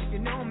God's heart. If you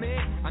know me,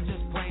 I'm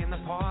just playing the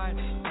part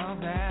of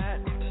that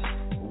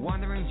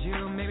wandering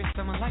Jew, maybe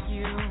someone like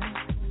you.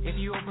 If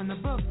you open the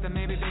book, then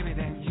maybe, baby,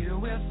 then you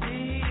will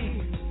see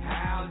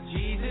how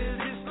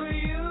Jesus is for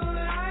you,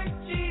 like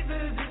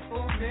Jesus is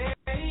for me.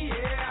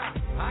 Yeah,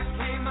 I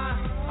came,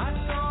 I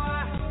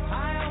saw,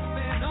 I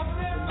opened up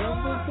the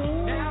door.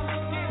 Now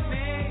look at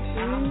me,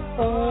 I'm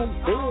on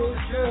the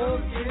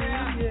truth.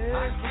 Yeah,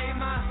 I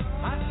came, I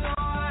saw,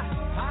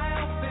 I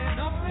opened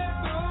up the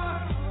door.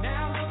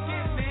 Now look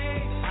at me,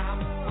 I'm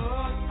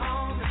hooked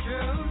on the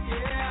truth.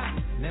 Yeah,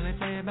 let me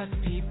tell you about the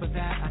people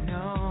that I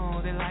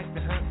know. They like to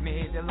hurt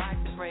me, they like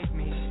to break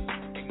me,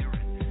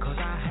 'cause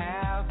I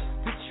have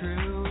the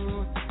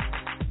truth.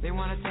 They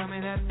want to tell me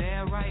that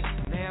they're right,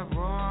 they're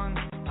wrong.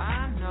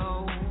 I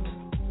know,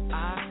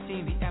 I've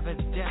seen the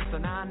evidence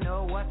and I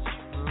know what's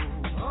true.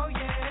 Oh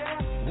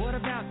yeah. What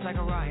about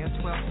Zechariah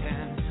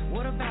 12:10?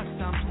 What about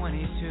Psalm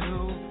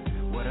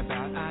 22? What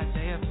about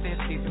Isaiah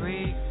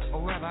 53?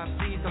 Oh Rabbi,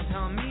 please don't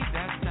tell me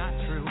that's not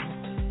true.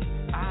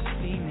 I've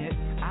seen it,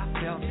 I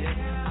felt it,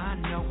 I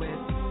know it.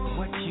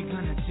 What you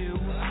gonna do?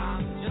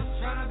 I'm just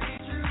trying to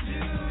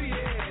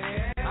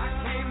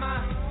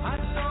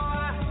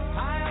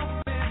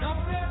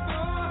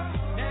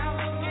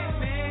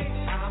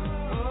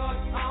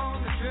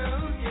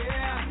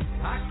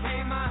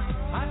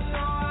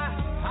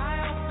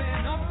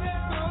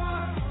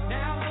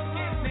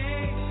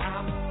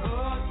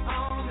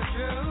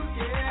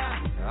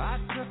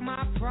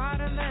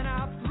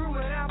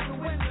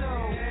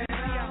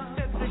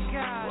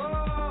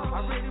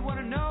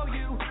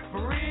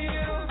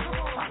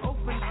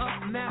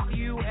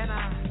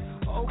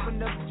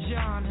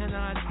John, and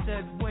I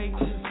said, wait,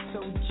 this is so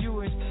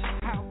Jewish.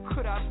 How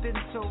could I have been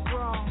so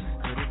wrong?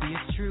 Could it be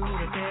it's true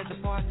that there's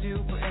a part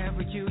two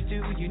forever you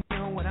do? You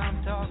know what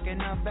I'm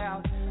talking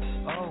about.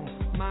 Oh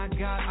my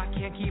God, I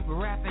can't keep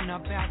rapping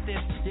about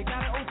this. You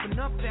gotta open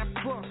up that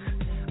book.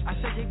 I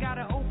said you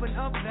gotta open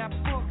up that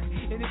book.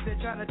 And if they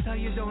try to tell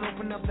you don't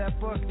open up that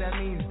book, that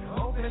means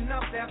open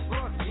up that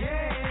book,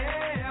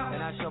 yeah.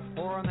 And I shall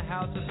pour on the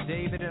house of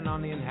David and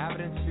on the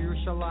inhabitants of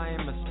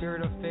Jerusalem a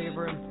spirit of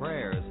favor and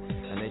prayers.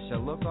 And they shall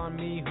look on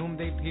me whom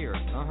they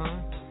pierced,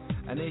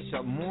 And they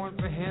shall mourn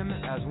for him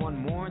as one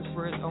mourns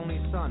for his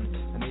only son.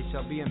 And they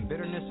shall be in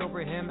bitterness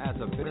over him as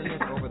a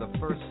bitterness over the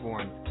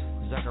firstborn.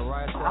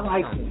 Zechariah 12:10. I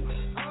like it.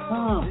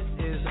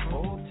 This is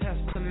Old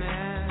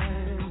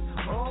Testament,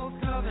 Old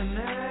Covenant.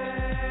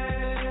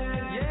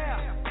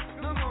 Yeah,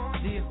 come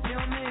on, do you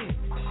feel me?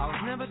 I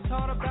was never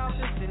taught about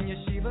this in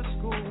yeshiva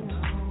school,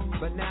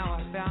 but now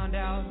I found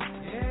out.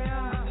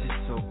 Yeah,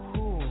 it's so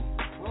cool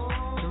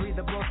to read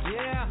the book.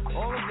 Yeah,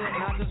 all of it,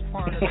 not just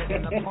part of it.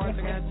 And the parts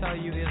I'm gonna tell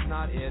you is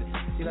not it.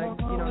 See, like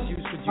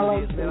Jews for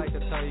Judaism, they like to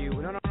tell you,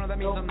 no, that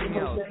means something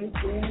else.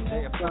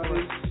 They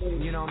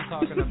you know what I'm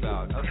talking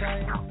about,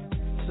 okay?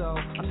 So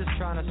I'm just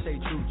trying to stay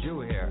true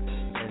Jew here,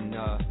 and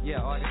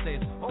all I can say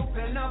is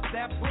open up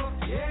that book,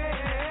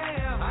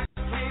 yeah. I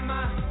came,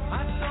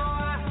 I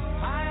saw,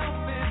 I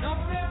opened up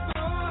that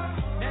book.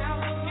 Now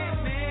look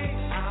at me,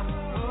 I'm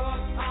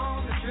hooked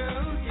on the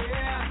truth,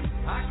 yeah.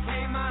 I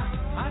came, I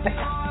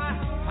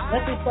saw,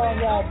 Let me tell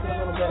you guys a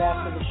little bit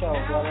after the show,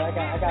 brother.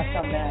 I got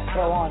something to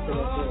throw on to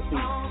this little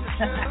piece.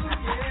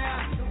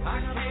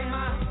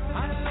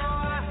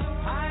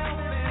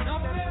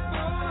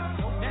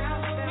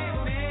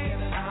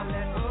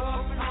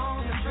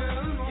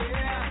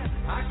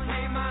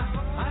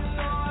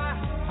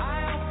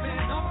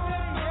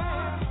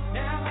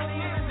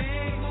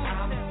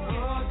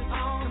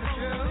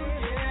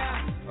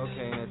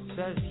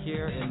 Says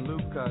here in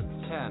Luke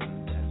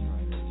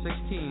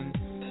 10:16,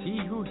 he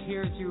who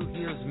hears you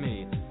hears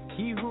me.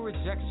 He who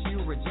rejects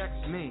you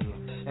rejects me.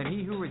 And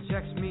he who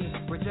rejects me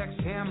rejects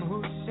him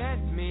who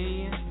sent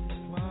me.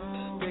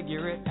 Whoa.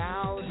 Figure it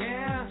out.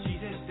 Yeah,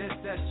 Jesus is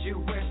the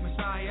Jewish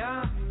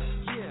Messiah.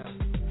 Yeah.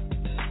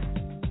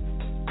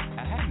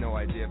 I had no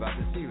idea about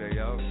this either,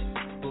 yo.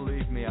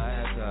 Believe me, I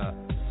had to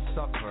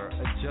suffer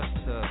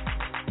just to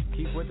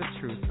keep with the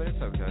truth, but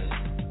it's okay.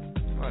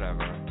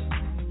 Whatever.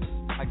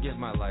 I give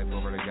my life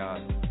over to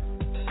God.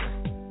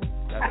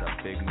 That's a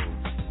big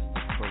move.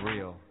 For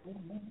real.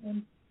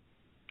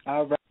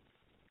 All right.